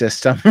X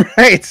system,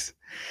 right?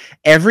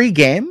 Every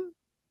game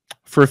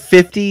for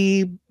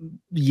 50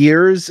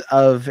 years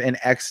of an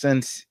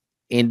extant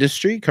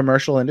industry,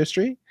 commercial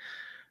industry.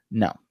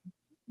 No.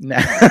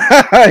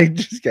 I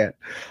just can't.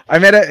 I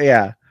made it.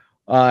 Yeah.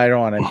 I don't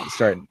want to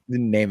start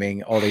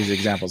naming all these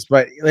examples,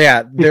 but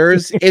yeah,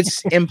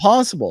 it's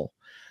impossible.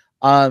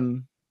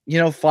 Find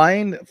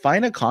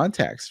a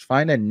context,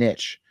 find a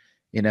niche.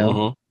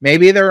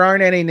 Maybe there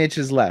aren't any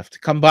niches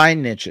left.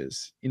 Combine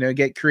niches.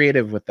 Get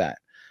creative with that.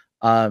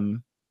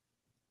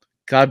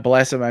 God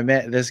bless him. I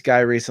met this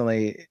guy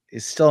recently.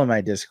 Is still in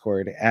my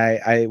Discord.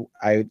 I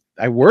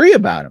worry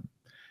about him.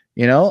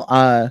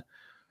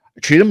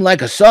 treat him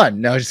like a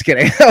son. No, just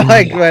kidding.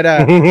 But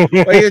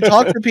you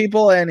talk to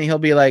people and he'll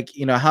be like,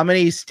 you know, how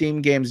many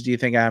Steam games do you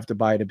think I have to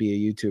buy to be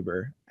a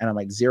YouTuber? And I'm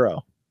like,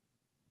 0.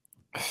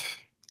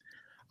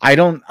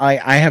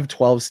 I have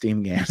 12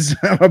 Steam games.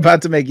 I'm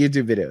about to make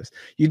YouTube videos.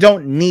 You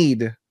don't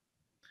need,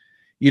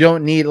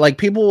 like,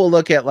 people will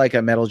look at like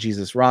a Metal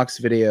Jesus Rocks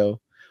video,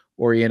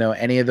 or, you know,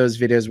 any of those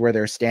videos where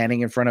they're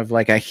standing in front of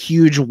like a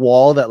huge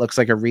wall that looks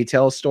like a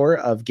retail store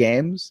of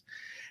games.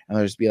 And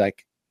they'll just be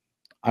like,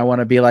 I want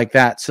to be like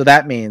that. So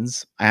that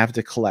means I have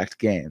to collect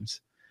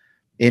games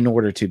in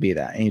order to be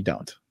that. And you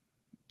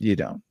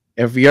don't.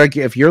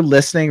 If you're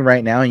listening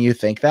right now and you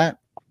think that,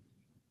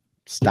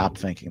 stop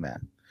thinking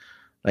that.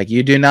 Like,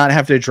 you do not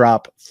have to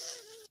drop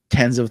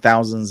tens of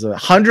thousands,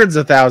 hundreds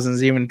of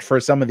thousands, even for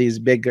some of these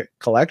big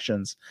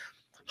collections,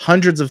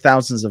 hundreds of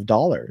thousands of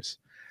dollars,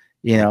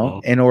 you know,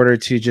 in order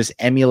to just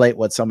emulate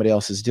what somebody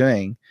else is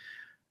doing,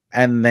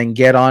 and then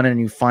get on and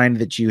you find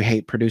that you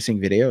hate producing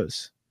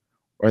videos,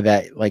 or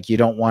that like you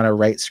don't want to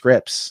write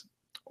scripts,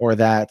 or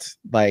that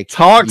like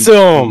talk to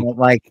them,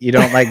 you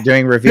don't like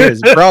doing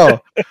reviews. Bro,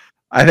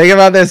 I think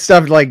about this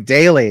stuff like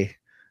daily,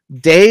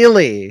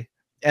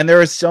 and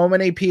there are so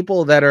many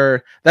people that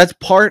is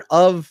part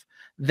of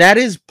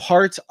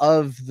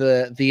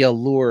the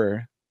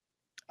allure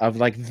of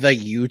like the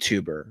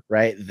YouTuber,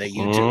 right?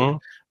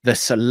 The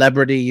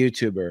celebrity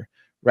YouTuber,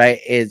 right?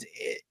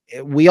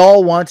 We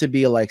all want to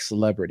be like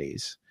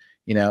celebrities.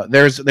 You know,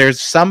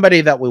 there's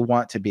somebody that we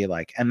want to be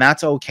like, and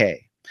that's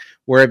okay.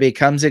 Where it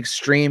becomes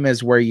extreme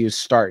is where you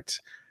start,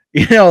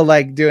 you know,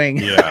 like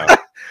doing,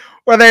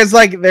 where there's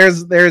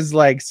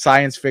like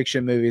science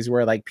fiction movies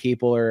where like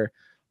people are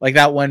like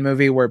that one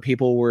movie where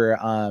people were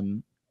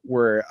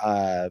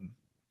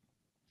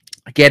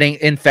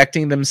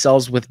infecting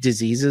themselves with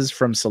diseases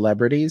from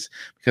celebrities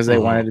because they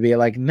wanted to be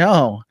like,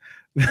 no,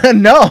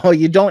 no,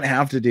 you don't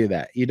have to do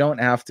that. You don't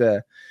have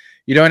to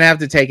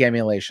take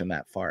emulation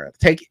that far.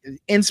 Take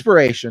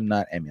inspiration,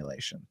 not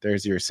emulation.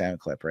 There's your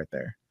sound clip right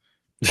there.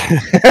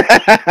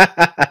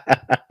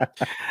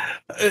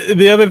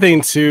 The other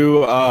thing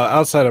too,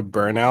 outside of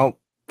burnout,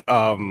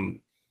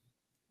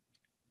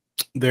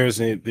 there's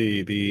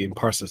the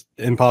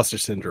imposter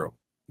syndrome,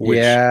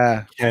 which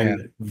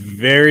can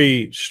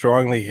very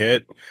strongly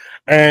hit.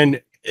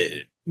 And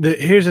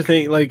here's the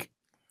thing, like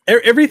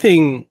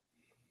everything,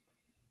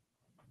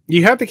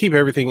 you have to keep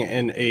everything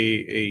in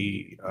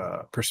a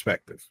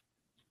perspective.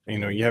 You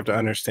know, you have to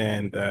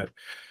understand that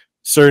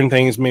certain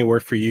things may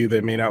work for you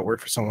that may not work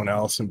for someone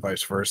else, and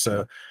vice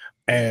versa.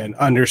 And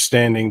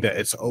understanding that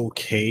it's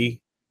okay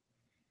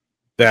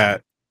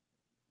that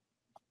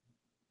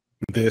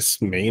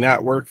this may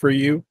not work for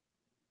you.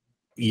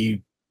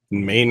 You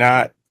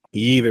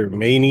either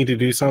may need to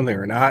do something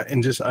or not,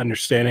 and just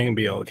understanding and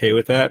be okay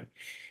with that,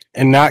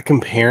 and not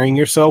comparing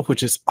yourself,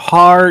 which is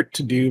hard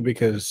to do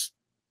because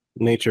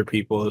nature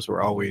people is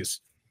we're always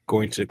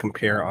going to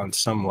compare on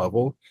some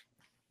level.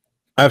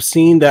 I've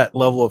seen that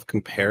level of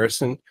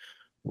comparison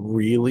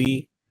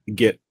really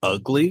get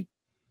ugly,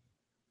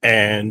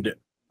 and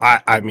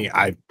I mean,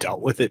 I've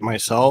dealt with it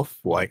myself.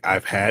 Like,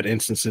 I've had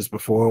instances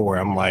before where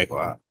I'm like,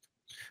 well,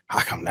 how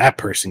come that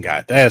person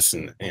got this?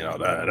 And, you know,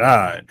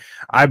 And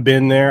I've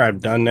been there. I've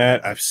done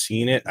that. I've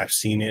seen it. I've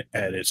seen it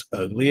at its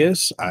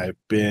ugliest. I've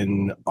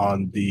been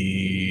on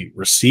the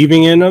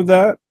receiving end of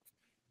that.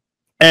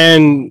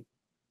 And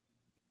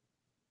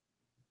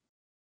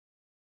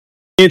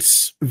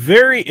it's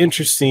very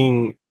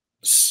interesting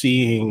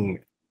seeing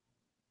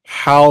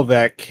how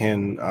that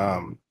can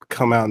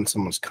come out in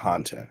someone's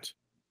content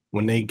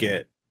when they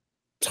get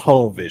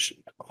tunnel vision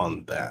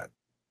on that.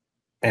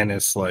 And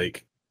it's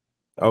like,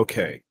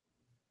 okay,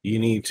 you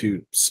need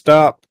to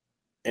stop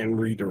and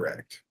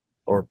redirect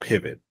or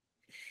pivot.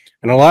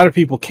 And a lot of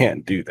people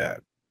can't do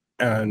that.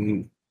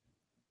 And,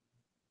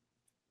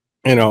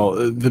 you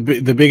know,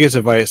 the biggest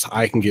advice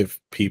I can give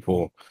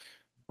people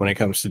when it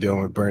comes to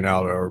dealing with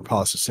burnout or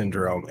imposter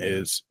syndrome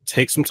is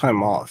take some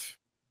time off,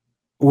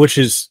 which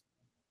is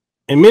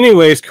in many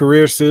ways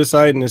career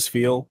suicide in this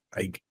field.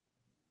 I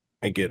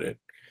get it.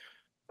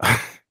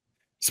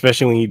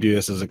 Especially when you do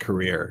this as a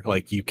career,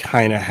 like, you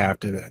kind of have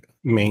to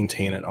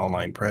maintain an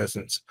online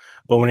presence.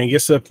 But when it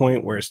gets to the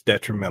point where it's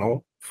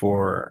detrimental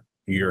for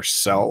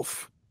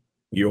yourself,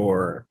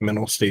 your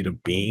mental state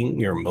of being,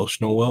 your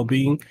emotional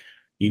well-being,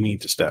 you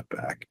need to step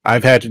back.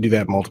 I've had to do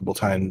that multiple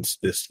times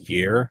this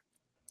year.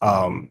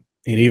 And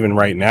even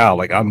right now,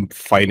 like, I'm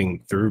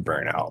fighting through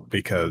burnout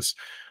because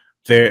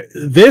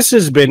this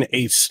has been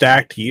a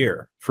stacked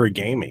year for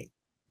gaming.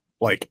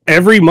 Like,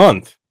 every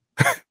month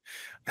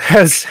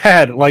has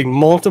had like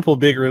multiple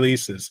big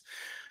releases,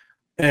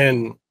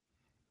 and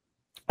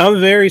I'm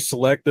very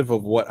selective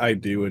of what I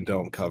do and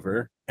don't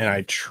cover, and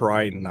I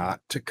try not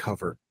to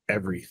cover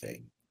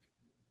everything.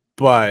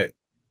 But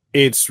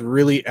it's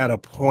really at a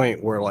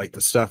point where, like,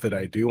 the stuff that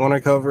I do want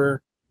to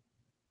cover,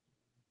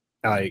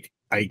 like,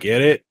 I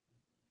get it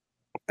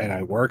and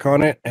I work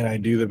on it and I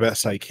do the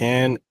best I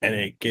can, and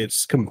it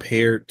gets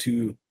compared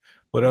to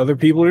what other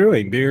people are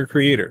doing, bigger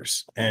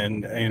creators.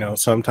 And, you know,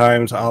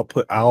 sometimes I'll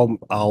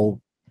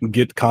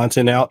get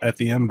content out at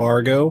the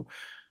embargo,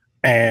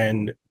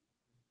 and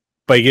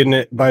by getting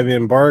it by the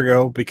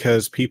embargo,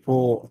 because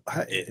people,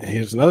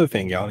 here's another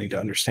thing y'all need to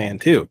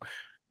understand too.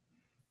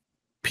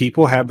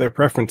 People have their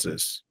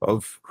preferences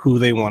of who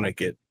they want to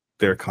get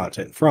their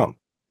content from.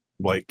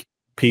 Like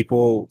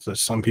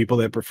there's some people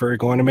that prefer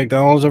going to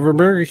McDonald's over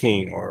Burger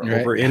King or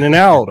Right. over In and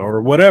Out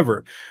or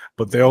whatever,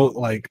 but they'll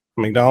like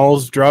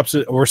McDonald's drops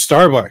it, or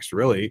Starbucks,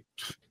 really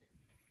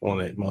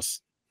one of the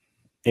most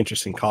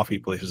interesting coffee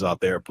places out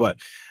there. But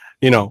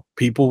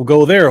people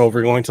go there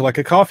over going to like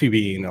a Coffee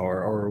Bean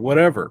or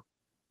whatever.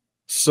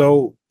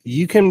 So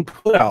you can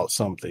put out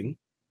something,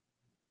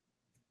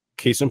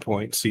 case in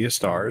point, Sea of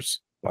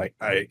Stars. Like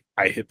I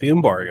hit the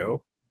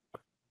embargo,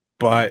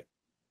 but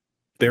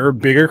there are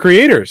bigger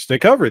creators that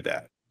covered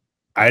that.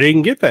 I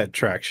didn't get that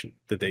traction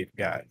that they've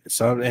got.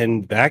 So,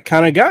 and that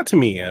kind of got to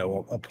me at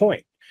a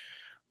point.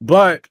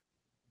 But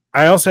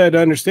I also had to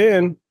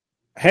understand,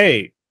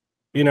 hey,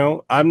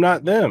 I'm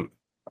not them.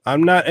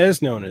 I'm not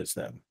as known as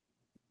them.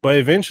 But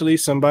eventually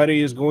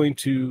somebody is going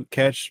to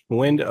catch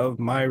wind of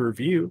my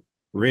review,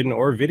 written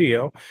or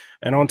video.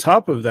 And on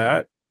top of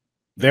that,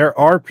 there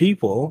are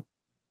people,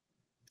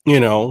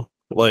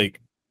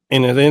 like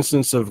in an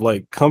instance of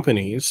like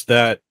companies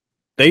that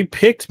they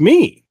picked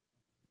me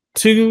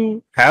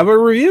to have a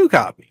review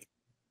copy.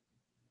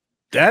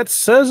 That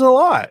says a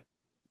lot,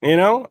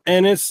 and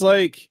it's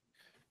like,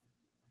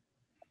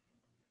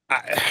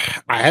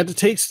 I had to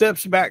take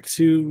steps back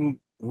to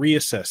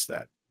reassess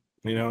that,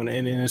 and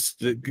it's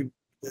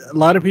a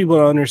lot of people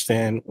don't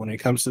understand when it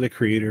comes to the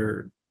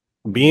creator,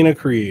 being a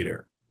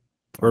creator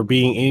or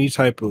being any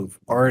type of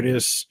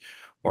artist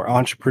or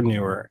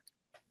entrepreneur,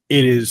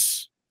 it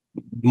is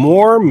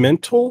more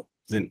mental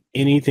than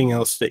anything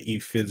else that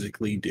you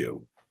physically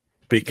do,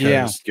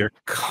 because you're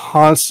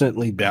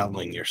constantly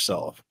battling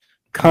yourself,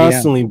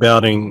 constantly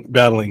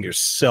battling your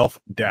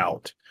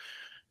self-doubt.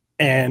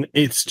 And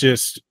it's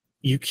just,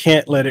 you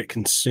can't let it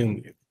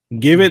consume you.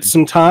 Give it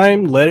some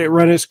time, let it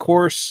run its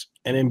course,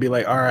 and then be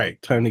like, all right,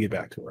 time to get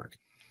back to work.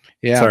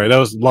 Yeah. Sorry, that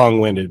was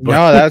long-winded. But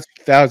no,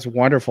 that's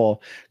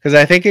wonderful, because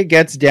I think it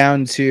gets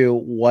down to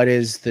what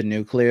is the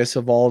nucleus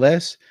of all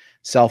this: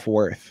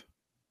 self-worth.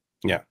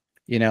 Yeah.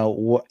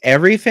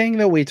 Everything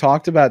that we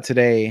talked about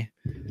today,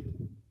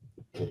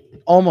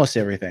 almost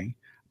everything,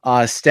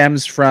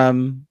 stems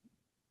from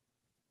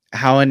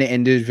how an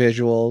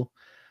individual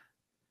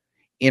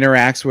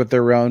interacts with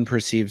their own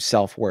perceived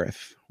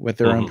self-worth, with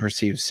their own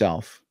perceived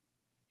self.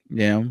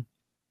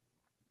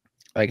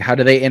 Like, how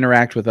do they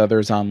interact with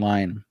others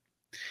online?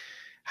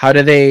 How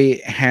do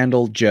they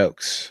handle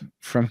jokes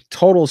from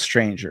total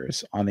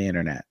strangers on the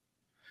internet?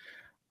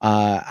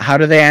 How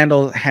do they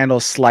handle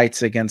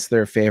slights against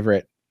their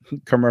favorite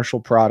commercial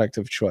product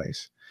of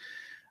choice?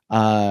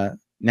 Now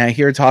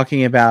here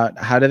talking about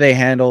how do they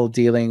handle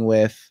dealing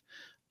with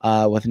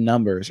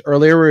numbers.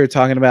 Earlier we were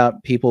talking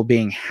about people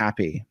being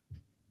happy.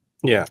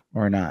 Yeah.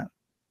 Or not.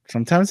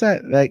 Sometimes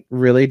that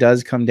really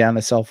does come down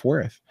to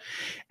self-worth.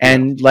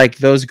 And like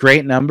those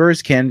great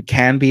numbers can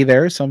be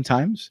there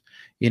sometimes.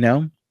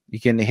 You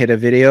can hit a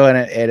video and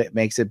it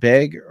makes it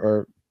big,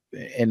 or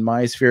in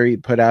my sphere, you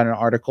put out an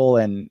article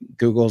and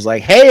Google's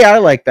like, hey, I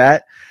like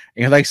that.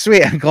 And you're like,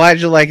 sweet, I'm glad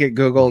you like it,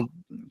 Google,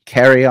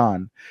 carry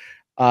on.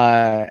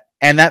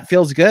 And that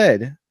feels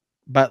good.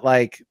 But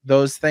like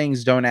those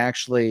things don't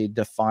actually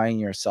define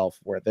your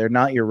self-worth. They're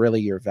not really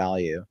your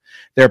value.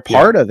 They're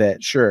part of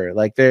it, sure.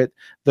 Like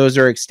those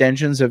are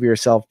extensions of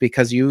yourself,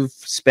 because you've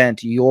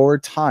spent your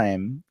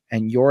time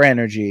and your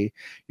energy,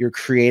 your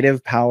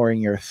creative power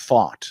and your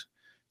thought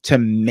to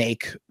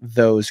make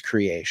those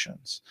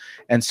creations.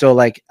 And so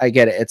like, I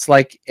get it. It's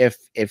like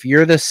if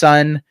you're the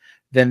sun,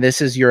 then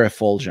this is your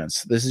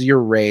effulgence. This is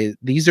your ray.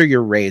 These are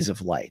your rays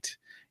of light,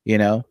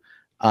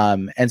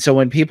 and so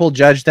when people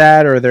judge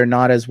that, or they're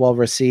not as well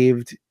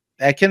received,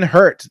 that can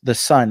hurt the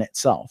sun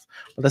itself.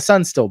 But the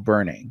sun's still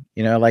burning,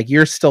 like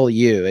you're still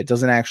you. It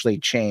doesn't actually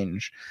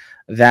change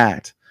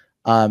that.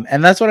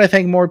 And that's what I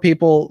think more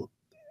people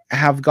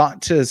have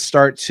got to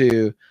start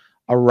to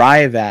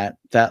arrive at,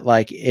 that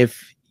like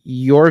if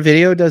your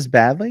video does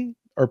badly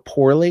or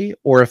poorly,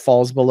 or it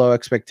falls below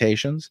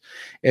expectations,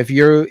 if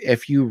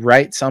you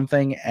write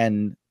something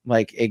and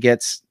like it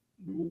gets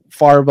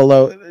far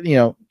below,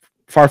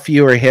 far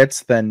fewer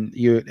hits than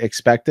you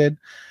expected,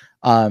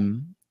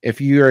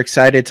 if you're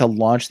excited to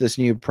launch this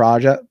new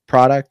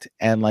product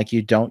and like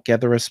you don't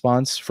get the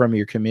response from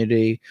your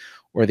community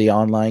or the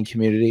online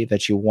community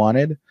that you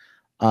wanted,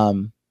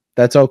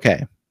 that's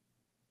okay.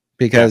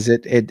 Because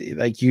it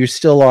like you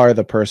still are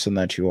the person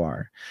that you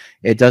are.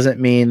 It doesn't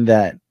mean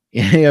that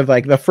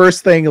like the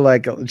first thing,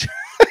 like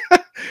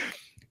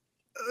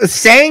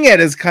saying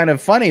it is kind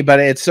of funny, but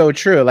it's so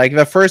true. Like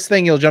the first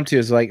thing you'll jump to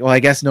is like, well, I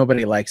guess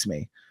nobody likes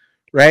me,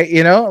 right?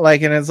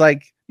 Like, and it's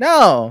like,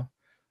 no,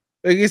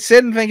 you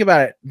sit and think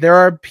about it. There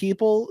are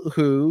people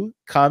who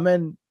come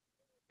and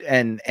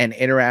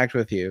interact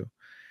with you,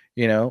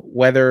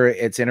 whether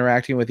it's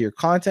interacting with your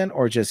content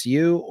or just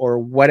you or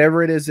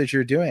whatever it is that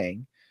you're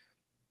doing.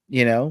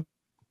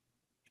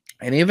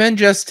 And even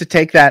just to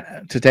take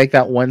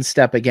that one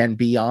step again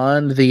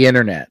beyond the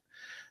internet,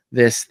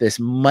 this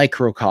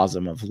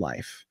microcosm of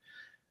life.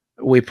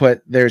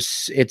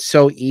 It's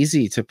so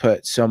easy to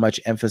put so much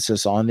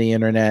emphasis on the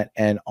internet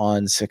and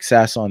on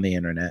success on the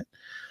internet.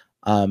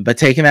 But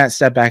taking that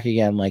step back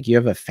again, like, you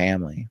have a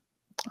family.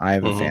 I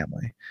have a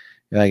family.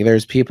 Like,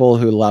 there's people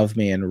who love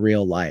me in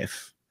real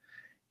life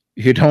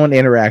who don't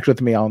interact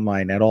with me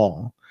online at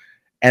all.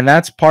 And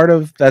that's part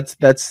of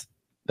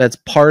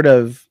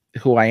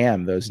who I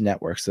am, those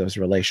networks, those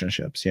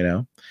relationships, you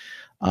know?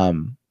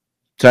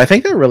 So I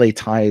think that really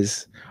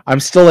ties. I'm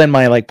still in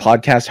my like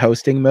podcast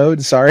hosting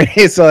mode. Sorry.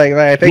 So like,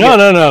 I think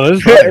no.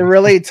 It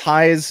really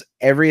ties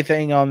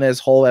everything on this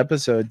whole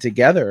episode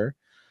together.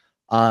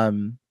 Yeah,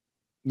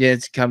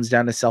 it comes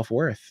down to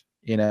self-worth.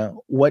 You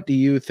know, what do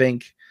you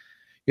think?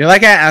 You know,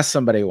 like I asked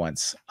somebody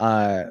once,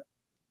 I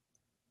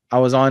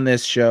was on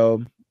this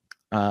show.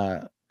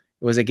 It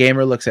was A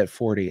Gamer Looks at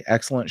 40.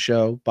 Excellent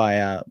show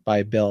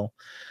by Bill,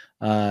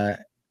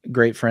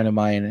 great friend of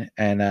mine.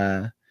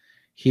 And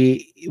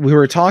we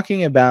were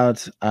talking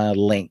about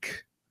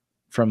Link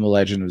from The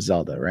Legend of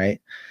Zelda, right?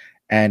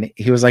 And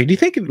he was like, do you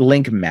think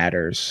Link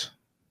matters?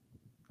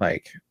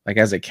 Like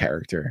as a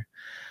character,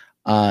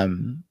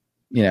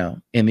 you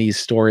know, in these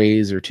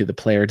stories or to the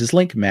player, does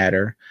Link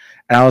matter?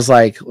 And I was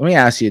like, let me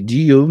ask you, do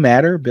you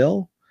matter,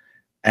 Bill?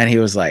 And he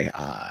was like,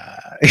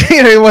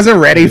 you know, he wasn't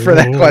ready for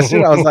that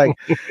question. I was like,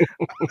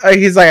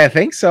 he's like, I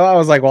think so. I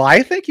was like, well,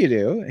 I think you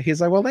do.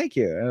 He's like, well, thank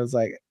you. And I was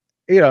like,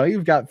 you know,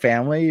 you've got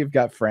family, you've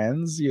got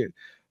friends,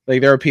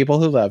 there are people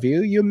who love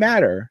you, you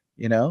matter,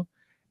 you know?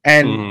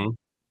 And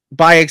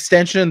by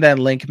extension, then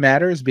Link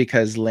matters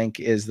because Link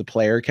is the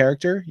player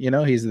character, you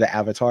know, he's the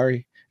avatar.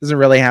 He doesn't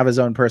really have his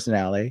own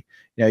personality.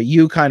 You know,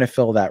 you kind of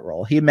fill that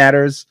role. He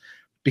matters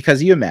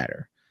because you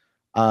matter.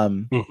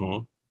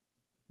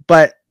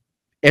 But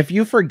if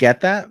you forget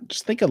that,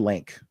 just think of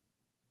Link.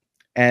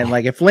 And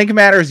like, if Link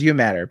matters, you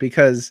matter,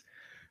 because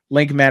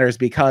Link matters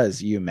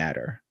because you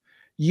matter.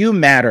 You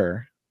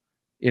matter,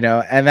 you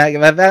know, and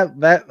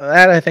that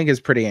I think is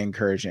pretty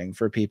encouraging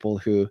for people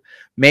who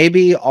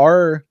maybe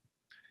are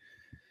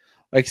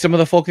like some of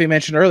the folk we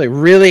mentioned earlier,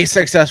 really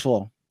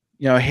successful,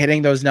 you know,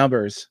 hitting those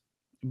numbers.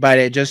 But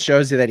it just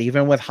shows you that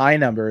even with high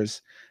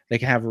numbers, they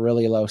can have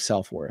really low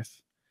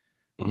self-worth,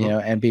 you know,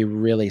 and be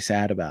really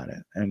sad about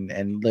it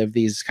and live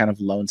these kind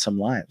of lonesome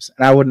lives.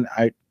 And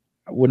I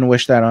wouldn't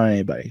wish that on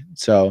anybody.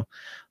 So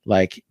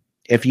like,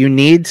 if you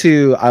need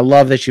to, I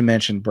love that you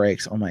mentioned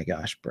breaks. Oh my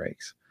gosh,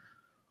 breaks.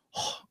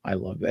 Oh, I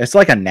love it. It's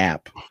like a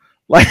nap.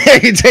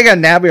 Like you take a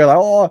nap, you're like,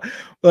 oh,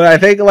 but I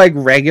think like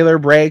regular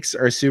breaks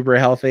are super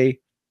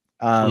healthy.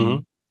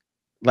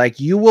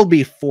 Like you will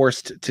be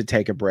forced to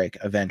take a break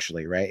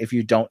eventually, right? If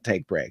you don't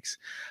take breaks,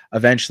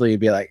 eventually you'd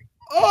be like,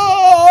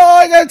 oh,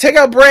 I gotta take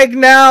a break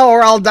now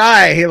or I'll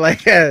die.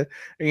 Like, you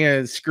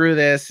know, screw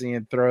this, and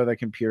you throw the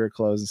computer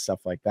closed and stuff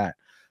like that.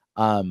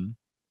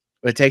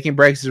 But taking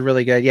breaks is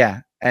really good.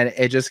 Yeah. And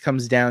it just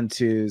comes down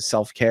to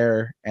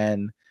self-care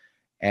and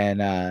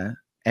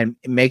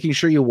making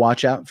sure you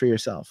watch out for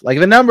yourself. Like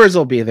the numbers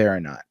will be there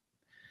or not.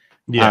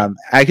 Yeah.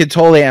 I could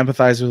totally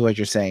empathize with what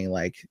you're saying.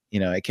 Like, you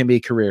know, it can be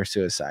career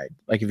suicide.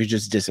 Like if you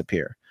just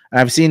disappear.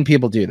 And I've seen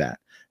people do that.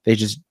 They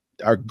just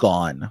are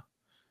gone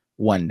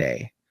one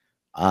day.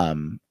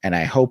 And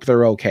I hope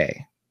they're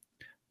okay.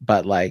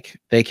 But like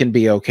they can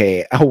be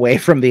okay away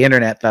from the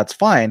internet. That's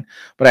fine.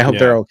 But I hope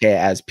they're okay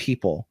as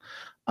people.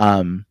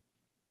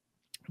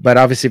 But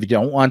obviously if you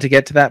don't want to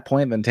get to that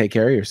point, then take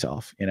care of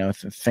yourself. You know,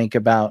 think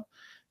about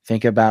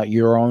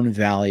your own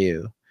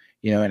value,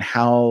 you know, and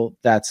how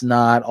that's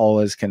not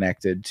always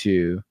connected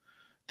to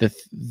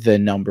the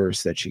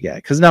numbers that you get,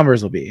 because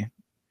numbers will be,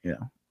 you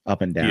know,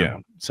 up and down. Yeah,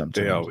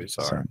 sometimes they always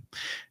are. So,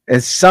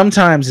 and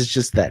sometimes it's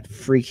just that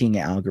freaking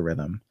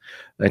algorithm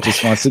that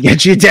just wants to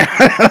get you down.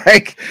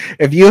 Like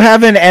if you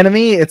have an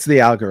enemy, it's the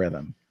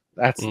algorithm.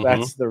 That's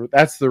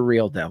the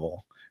real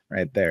devil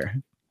right there.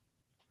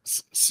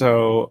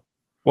 So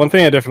one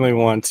thing I definitely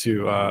want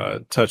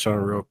to touch on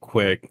real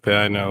quick that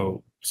I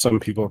know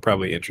some people are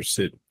probably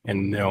interested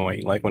in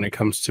knowing, like when it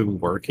comes to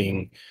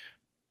working,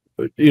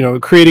 you know,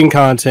 creating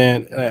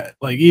content,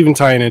 like even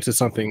tying into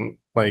something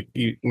like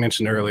you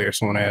mentioned earlier,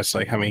 someone asked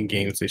like how many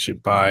games they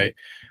should buy.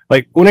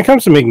 Like when it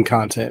comes to making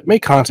content,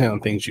 make content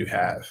on things you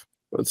have.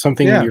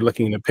 Something you're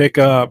looking to pick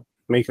up,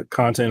 make a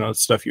content on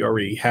stuff you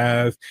already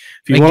have.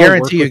 If you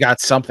guarantee you got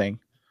something,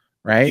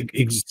 right?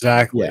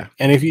 Exactly. Yeah.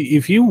 And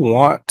if you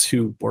want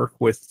to work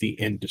with the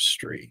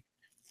industry,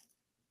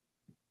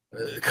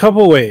 a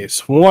couple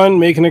ways. One,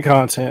 making the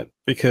content,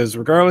 because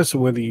regardless of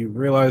whether you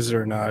realize it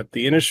or not,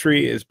 the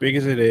industry, as big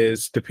as it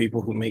is, to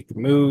people who make the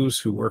moves,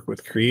 who work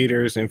with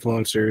creators,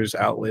 influencers,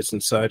 outlets,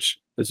 and such,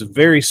 there's a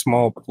very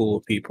small pool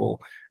of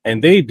people,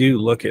 and they do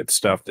look at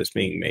stuff that's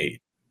being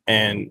made.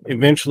 And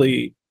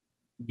eventually,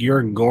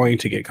 you're going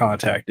to get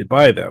contacted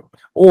by them,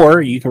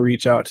 or you can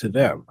reach out to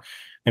them.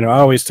 You know, I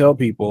always tell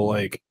people,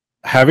 like,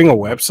 having a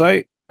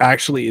website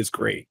actually is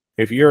great.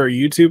 If you're a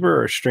YouTuber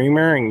or a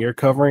streamer and you're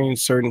covering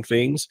certain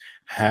things,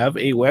 have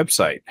a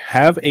website,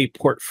 have a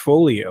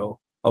portfolio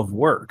of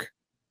work.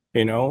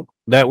 you know,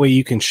 that way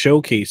you can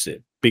showcase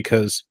it,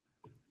 because,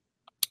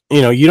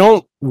 you know, you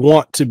don't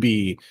want to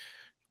be,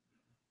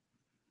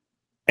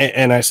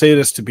 and I say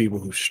this to people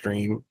who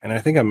stream, and I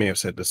think I may have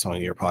said this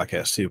on your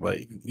podcast too, but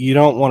you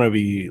don't want to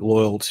be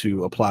loyal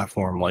to a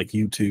platform like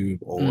YouTube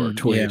or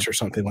Twitch or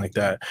something like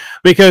that.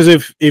 Because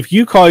if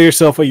you call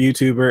yourself a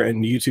YouTuber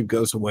and YouTube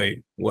goes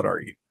away, what are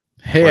you?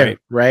 Hey,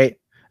 right?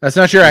 That's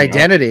not your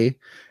identity.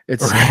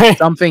 It's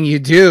something you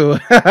do.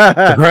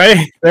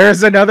 Right?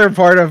 There's another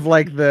part of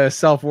like the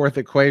self-worth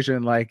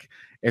equation. Like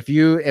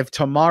if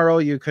tomorrow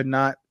you could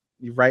not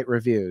write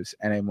reviews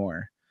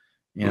anymore,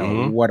 you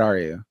know, what are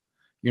you?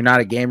 You're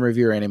not a game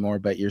reviewer anymore,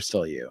 but you're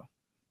still you.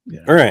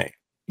 Know? All right.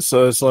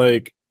 So it's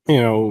like,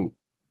 you know,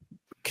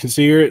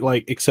 consider it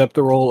like accept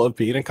the role of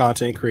being a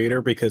content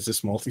creator, because it's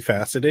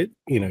multifaceted.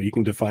 You know, you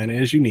can define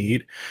it as you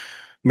need.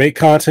 Make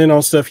content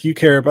on stuff you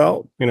care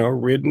about, you know,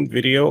 written,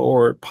 video,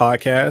 or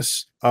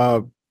podcasts.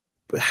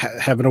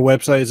 Having a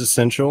website is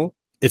essential.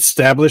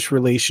 Establish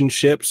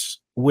relationships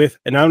with,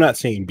 and I'm not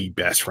saying be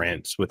best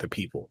friends with the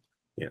people,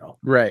 you know,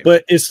 right,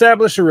 but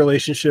establish a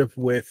relationship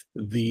with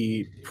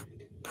the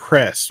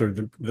press or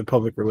the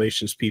public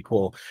relations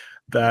people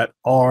that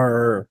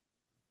are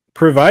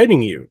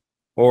providing you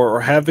or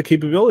have the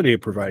capability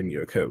of providing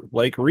you a code.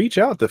 Like, reach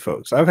out to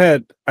folks.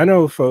 I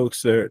know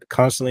folks that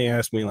constantly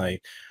ask me,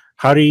 like,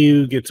 how do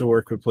you get to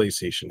work with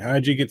PlayStation? How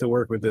did you get to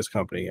work with this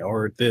company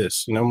or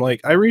this? And I'm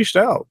like, I reached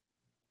out.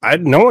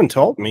 No one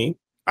told me.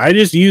 I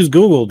just use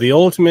Google, the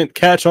ultimate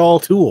catch-all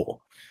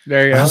tool.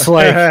 There you go. I was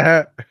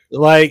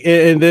like,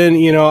 and then,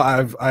 you know,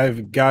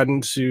 I've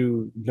gotten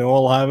to know a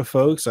lot of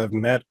folks. I've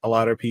met a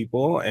lot of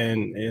people,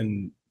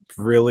 and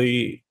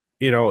really,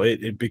 you know,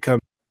 it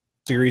becomes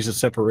degrees of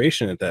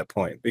separation at that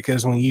point,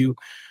 because when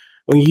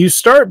you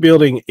start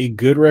building a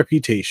good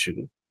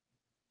reputation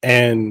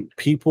and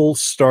people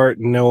start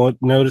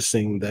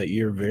noticing that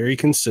you're very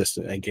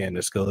consistent, again,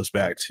 this goes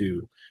back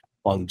to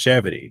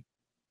longevity,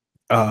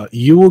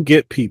 you will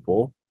get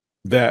people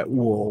that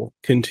will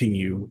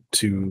continue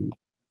to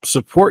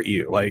support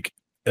you. Like,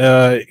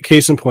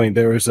 case in point,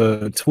 there was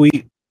a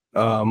tweet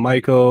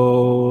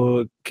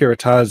Michael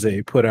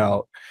Karataze put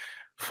out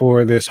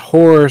for this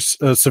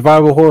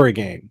survival horror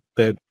game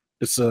that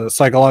it's a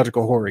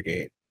psychological horror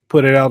game.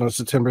 Put it out on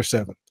September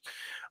 7th.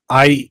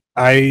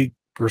 I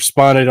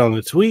responded on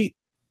the tweet,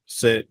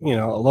 said, you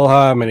know,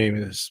 aloha, my name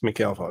is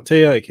Mikael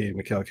Fontea, aka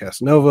Mikael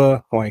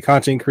Casanova, Hawaiian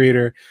content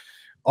creator,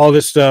 all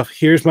this stuff.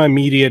 Here's my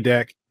media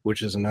deck,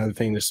 which is another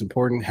thing that's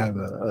important. Have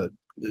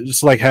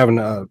just like having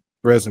a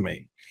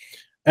resume.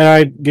 And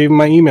I gave him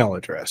my email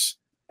address.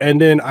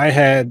 And then I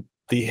had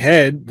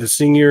the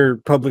senior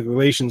public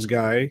relations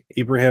guy,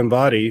 Ibrahim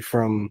Badi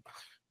from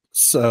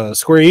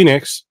Square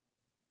Enix,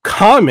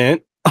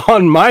 comment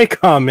on my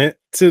comment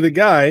to the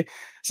guy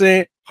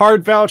saying,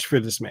 hard vouch for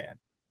this man.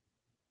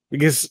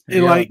 Because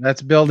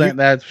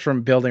that's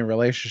from building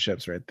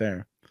relationships right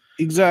there.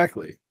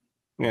 Exactly.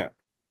 Yeah.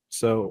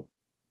 So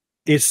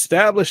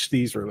establish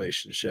these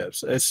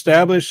relationships,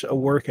 establish a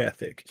work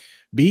ethic,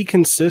 be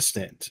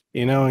consistent,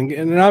 you know,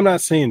 and I'm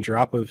not saying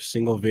drop a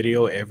single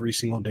video every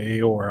single day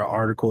or an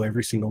article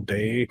every single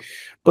day,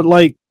 but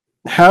like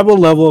have a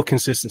level of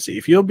consistency.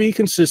 If you'll be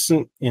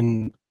consistent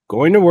in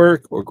going to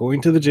work or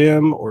going to the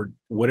gym or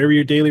whatever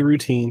your daily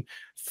routine,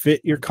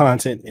 fit your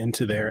content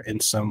into there in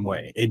some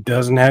way. It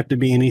doesn't have to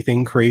be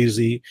anything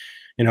crazy.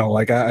 You know,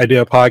 like I did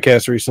a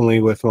podcast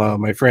recently with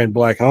my friend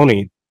Black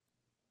Honey.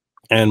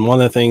 And one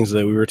of the things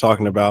that we were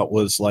talking about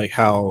was like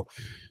how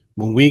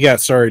when we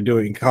got started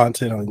doing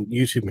content on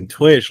YouTube and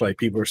Twitch, like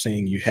people were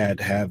saying you had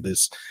to have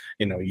this,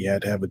 you know, you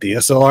had to have a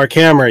DSLR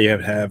camera, you have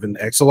to have an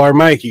XLR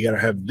mic, you got to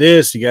have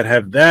this, you got to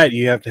have that,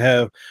 you have to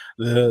have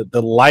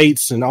the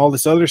lights and all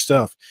this other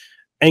stuff.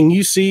 And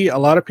you see a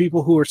lot of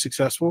people who are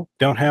successful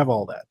don't have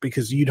all that,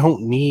 because you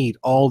don't need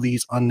all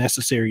these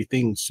unnecessary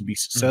things to be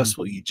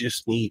successful. You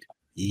just need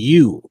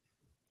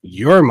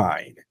your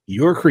mind,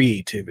 your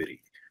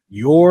creativity,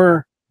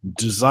 your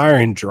desire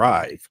and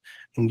drive,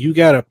 and you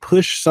got to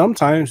push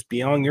sometimes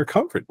beyond your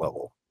comfort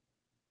level.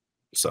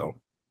 So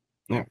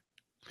yeah.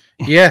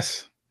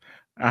 Yes,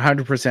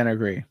 100%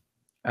 agree.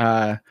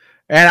 And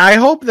I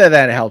hope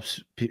that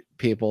helps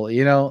people,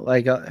 you know,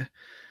 like a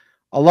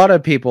lot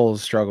of people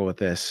struggle with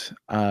this.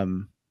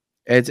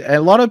 It's a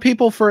lot of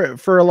people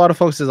for a lot of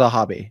folks is a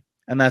hobby,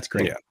 and that's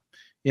great. Yeah.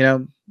 You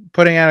know,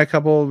 putting out a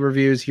couple of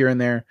reviews here and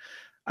there,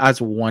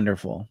 that's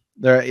wonderful.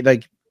 They're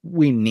like,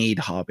 we need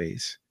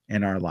hobbies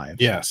in our lives.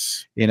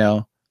 Yes. You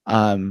know,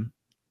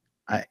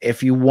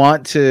 if you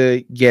want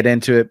to get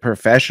into it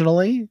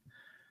professionally,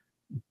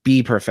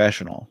 be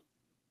professional.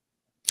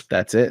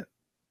 That's it.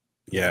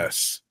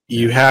 Yes.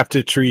 You have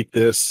to treat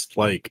this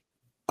like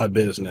a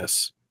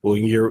business.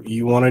 When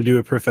you want to do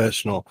it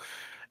professional,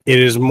 it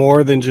is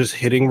more than just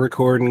hitting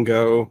record and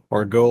go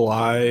or go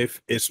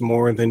live. It's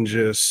more than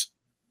just,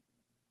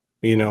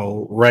 you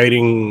know,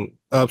 writing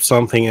up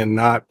something and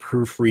not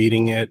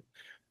proofreading it.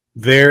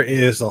 There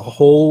is a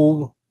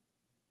whole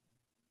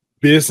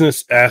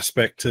business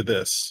aspect to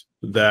this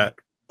that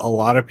a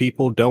lot of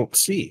people don't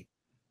see,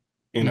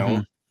 you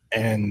know,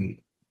 and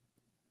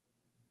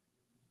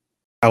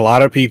a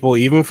lot of people,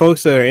 even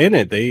folks that are in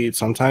it, they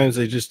sometimes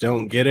they just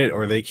don't get it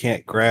or they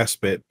can't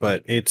grasp it.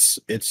 But it's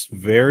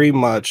very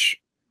much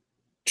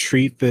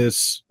treat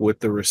this with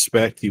the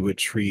respect you would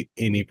treat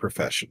any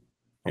profession.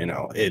 You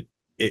know,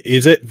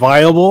 is it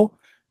viable?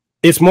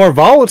 It's more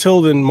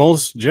volatile than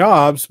most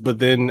jobs, but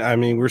then I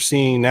mean, we're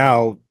seeing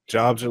now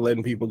jobs are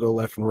letting people go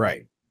left and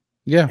right.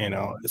 Yeah, you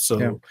know,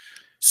 so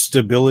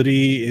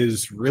stability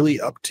is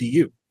really up to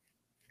you,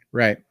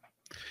 right?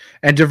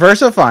 And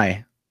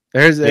diversify.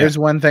 There's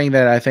one thing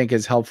that I think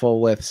is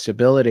helpful with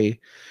stability.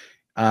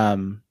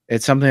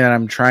 It's something that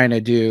I'm trying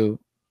to do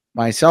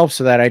myself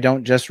so that I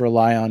don't just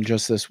rely on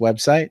just this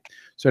website.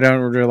 So I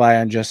don't rely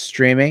on just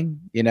streaming,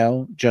 you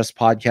know, just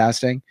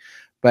podcasting,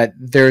 but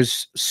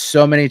there's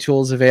so many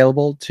tools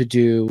available to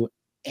do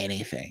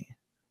anything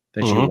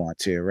that you want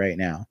to right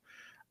now.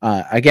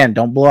 Again,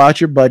 don't blow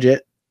out your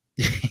budget.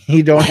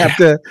 You don't have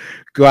to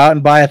go out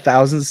and buy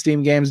 1,000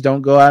 Steam games.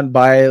 Don't go out and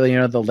buy, you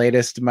know, the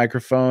latest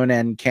microphone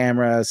and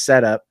camera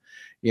setup.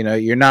 You know,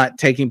 you're not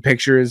taking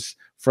pictures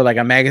for like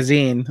a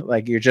magazine.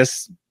 Like, you're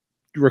just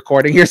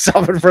recording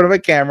yourself in front of a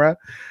camera.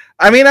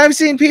 I mean, I've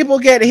seen people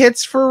get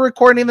hits for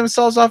recording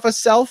themselves off a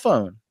cell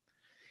phone.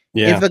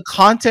 Yeah. If the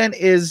content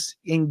is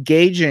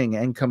engaging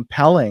and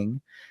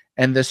compelling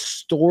and the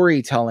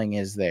storytelling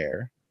is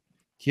there,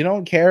 you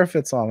don't care if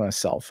it's on a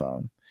cell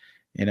phone.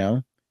 You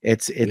know,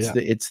 it's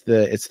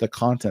the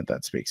content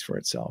that speaks for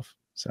itself.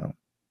 So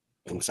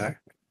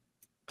exactly.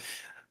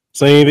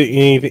 So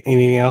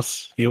anything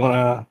else you want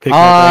to pick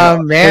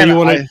up?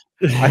 Man,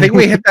 I think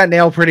we hit that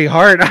nail pretty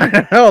hard. I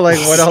don't know, like,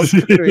 what else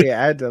could we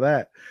add to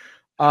that?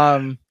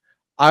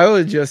 I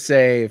would just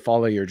say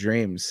follow your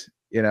dreams.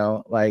 You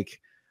know,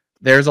 like,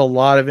 there's a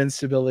lot of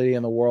instability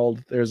in the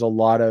world. There's a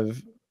lot of,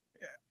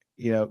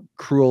 you know,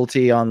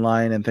 cruelty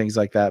online and things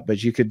like that,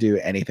 but you could do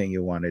anything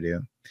you want to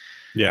do.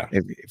 Yeah.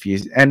 If you,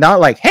 and not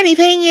like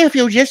anything, if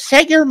you just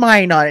set your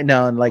mind on it.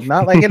 No, and like,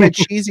 not like in a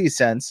cheesy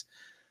sense.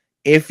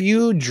 If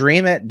you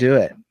dream it, do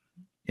it.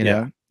 You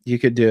know, you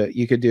could do it.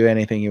 You could do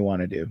anything you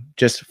want to do.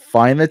 Just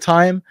find the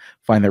time,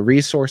 find the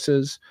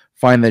resources,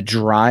 find the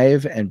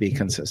drive, and be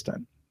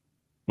consistent.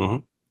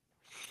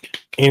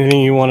 Anything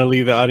you want to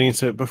leave the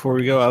audience with before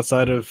we go,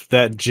 outside of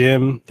that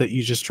gem that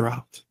you just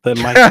dropped? That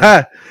might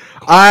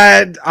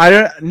I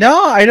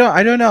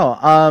don't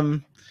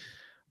know.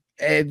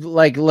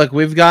 Like, look,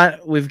 we've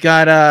got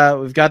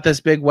this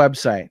big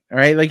website. All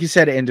right. Like you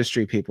said,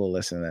 industry people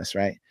listen to this,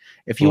 right?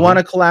 If you want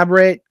to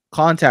collaborate,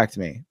 contact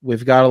me.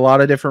 We've got a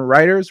lot of different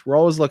writers. We're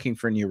always looking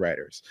for new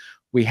writers.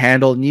 We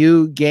handle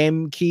new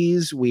game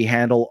keys. We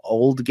handle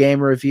old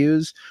game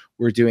reviews.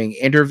 We're doing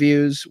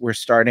interviews. We're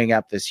starting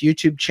up this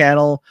YouTube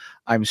channel.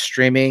 I'm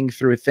streaming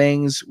through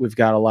things. We've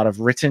got a lot of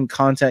written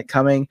content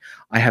coming.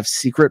 I have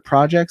secret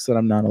projects that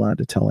I'm not allowed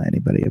to tell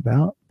anybody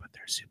about, but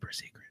they're super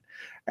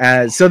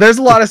secret. So there's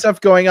a lot of stuff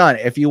going on.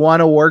 If you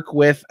want to work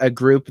with a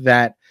group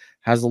that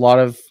has a lot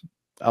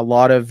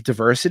of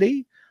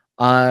diversity,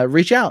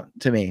 reach out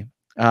to me.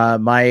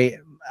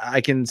 I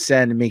can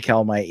send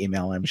Mikkel my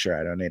email. I'm sure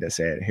I don't need to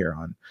say it here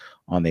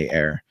on the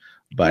air,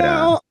 but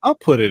I'll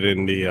put it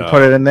in the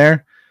put it in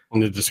there in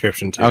the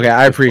description too. Okay,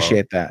 I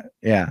appreciate that.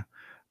 Yeah,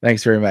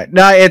 thanks very much.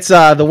 No, it's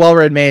the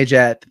well-read mage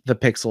at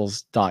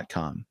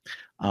thepixels.com.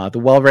 The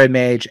well-read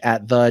mage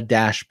at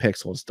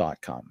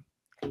the-pixels.com.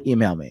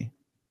 Email me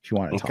if you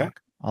want to talk.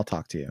 I'll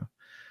talk to you.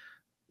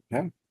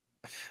 Yeah.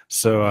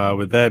 So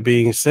with that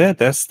being said,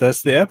 that's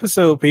the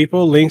episode,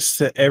 people. Links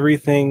to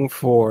everything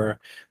for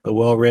the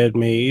well-read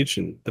mage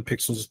and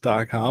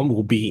thepixels.com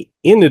will be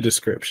in the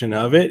description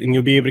of it, and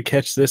you'll be able to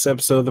catch this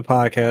episode of the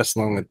podcast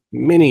along with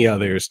many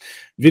others,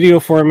 video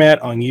format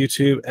on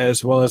YouTube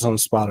as well as on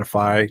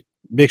Spotify.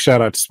 Big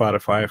shout out to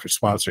Spotify for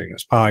sponsoring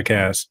this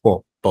podcast.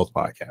 Well, both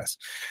podcasts.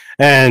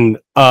 And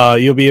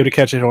you'll be able to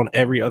catch it on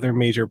every other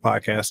major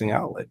podcasting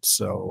outlet.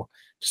 So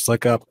just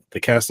look up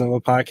the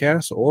Casanova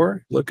podcast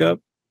or look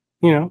up,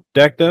 you know,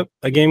 Decked Up,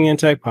 a gaming and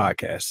tech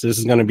podcast. This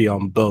is going to be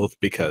on both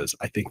because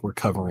I think we're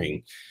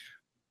covering,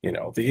 you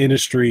know, the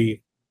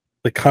industry,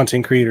 the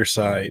content creator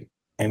side,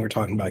 and we're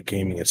talking about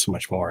gaming and so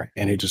much more,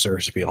 and it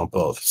deserves to be on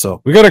both.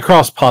 So we're going to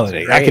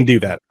cross-pollinate. I can do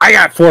that. I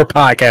got 4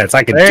 podcasts.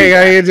 I can do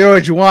that. You do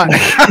what you want.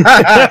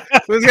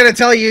 Who's going to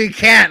tell you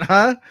can't,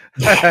 huh?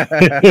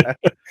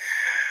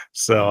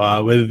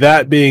 So with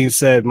that being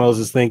said,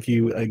 Moses, thank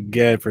you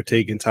again for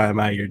taking time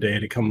out of your day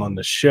to come on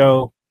the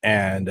show.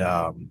 And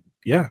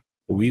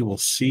we will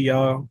see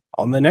y'all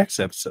on the next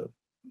episode.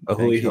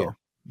 Thank you.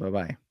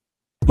 Bye-bye.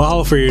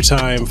 Mahalo for your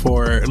time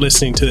for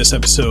listening to this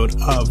episode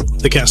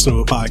of the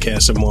Casanova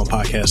Podcast, number one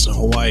podcast in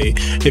Hawaii.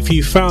 If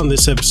you found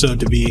this episode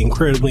to be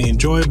incredibly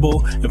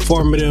enjoyable,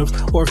 informative,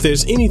 or if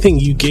there's anything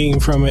you gain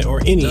from it,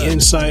 or any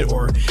insight,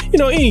 or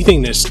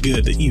anything that's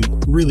good that you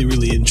really,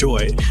 really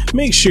enjoyed,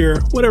 make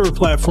sure whatever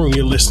platform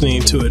you're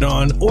listening to it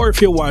on, or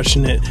if you're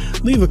watching it,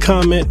 leave a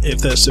comment if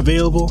that's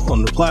available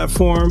on the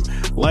platform,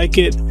 like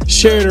it,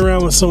 share it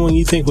around with someone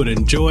you think would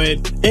enjoy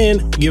it,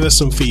 and give us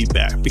some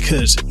feedback,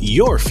 because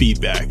your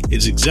feedback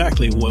is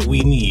exactly what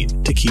we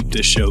need to keep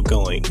this show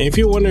going. And if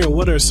you're wondering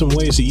what are some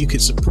ways that you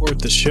could support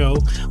the show,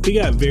 we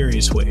got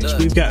various ways.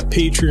 We've got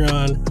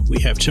Patreon,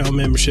 we have channel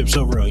memberships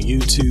over on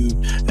YouTube,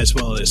 as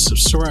well as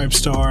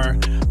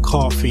Subscribestar,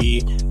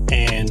 Coffee,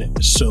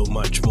 and so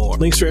much more.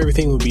 Links for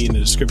everything will be in the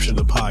description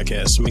of the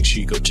podcast, so make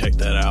sure you go check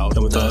that out.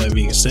 And with all that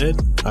being said,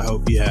 I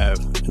hope you have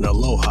an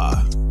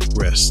aloha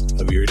rest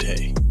of your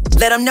day.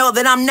 Let them know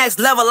that I'm next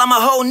level. I'm a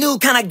whole new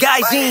kind of guy,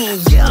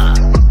 yeah.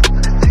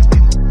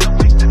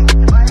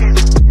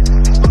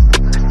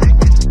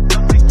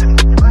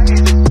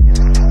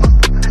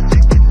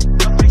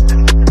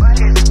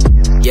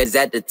 Yes,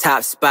 at the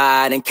top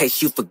spot, in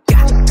case you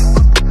forgot.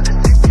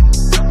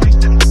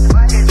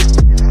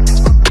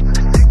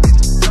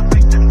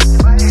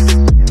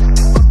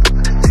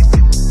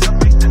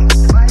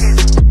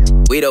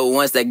 We the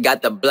ones that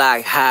got the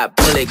block hot,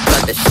 bullet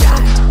got the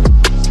shot.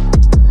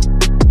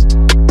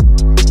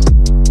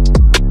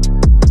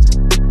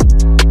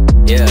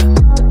 Yeah.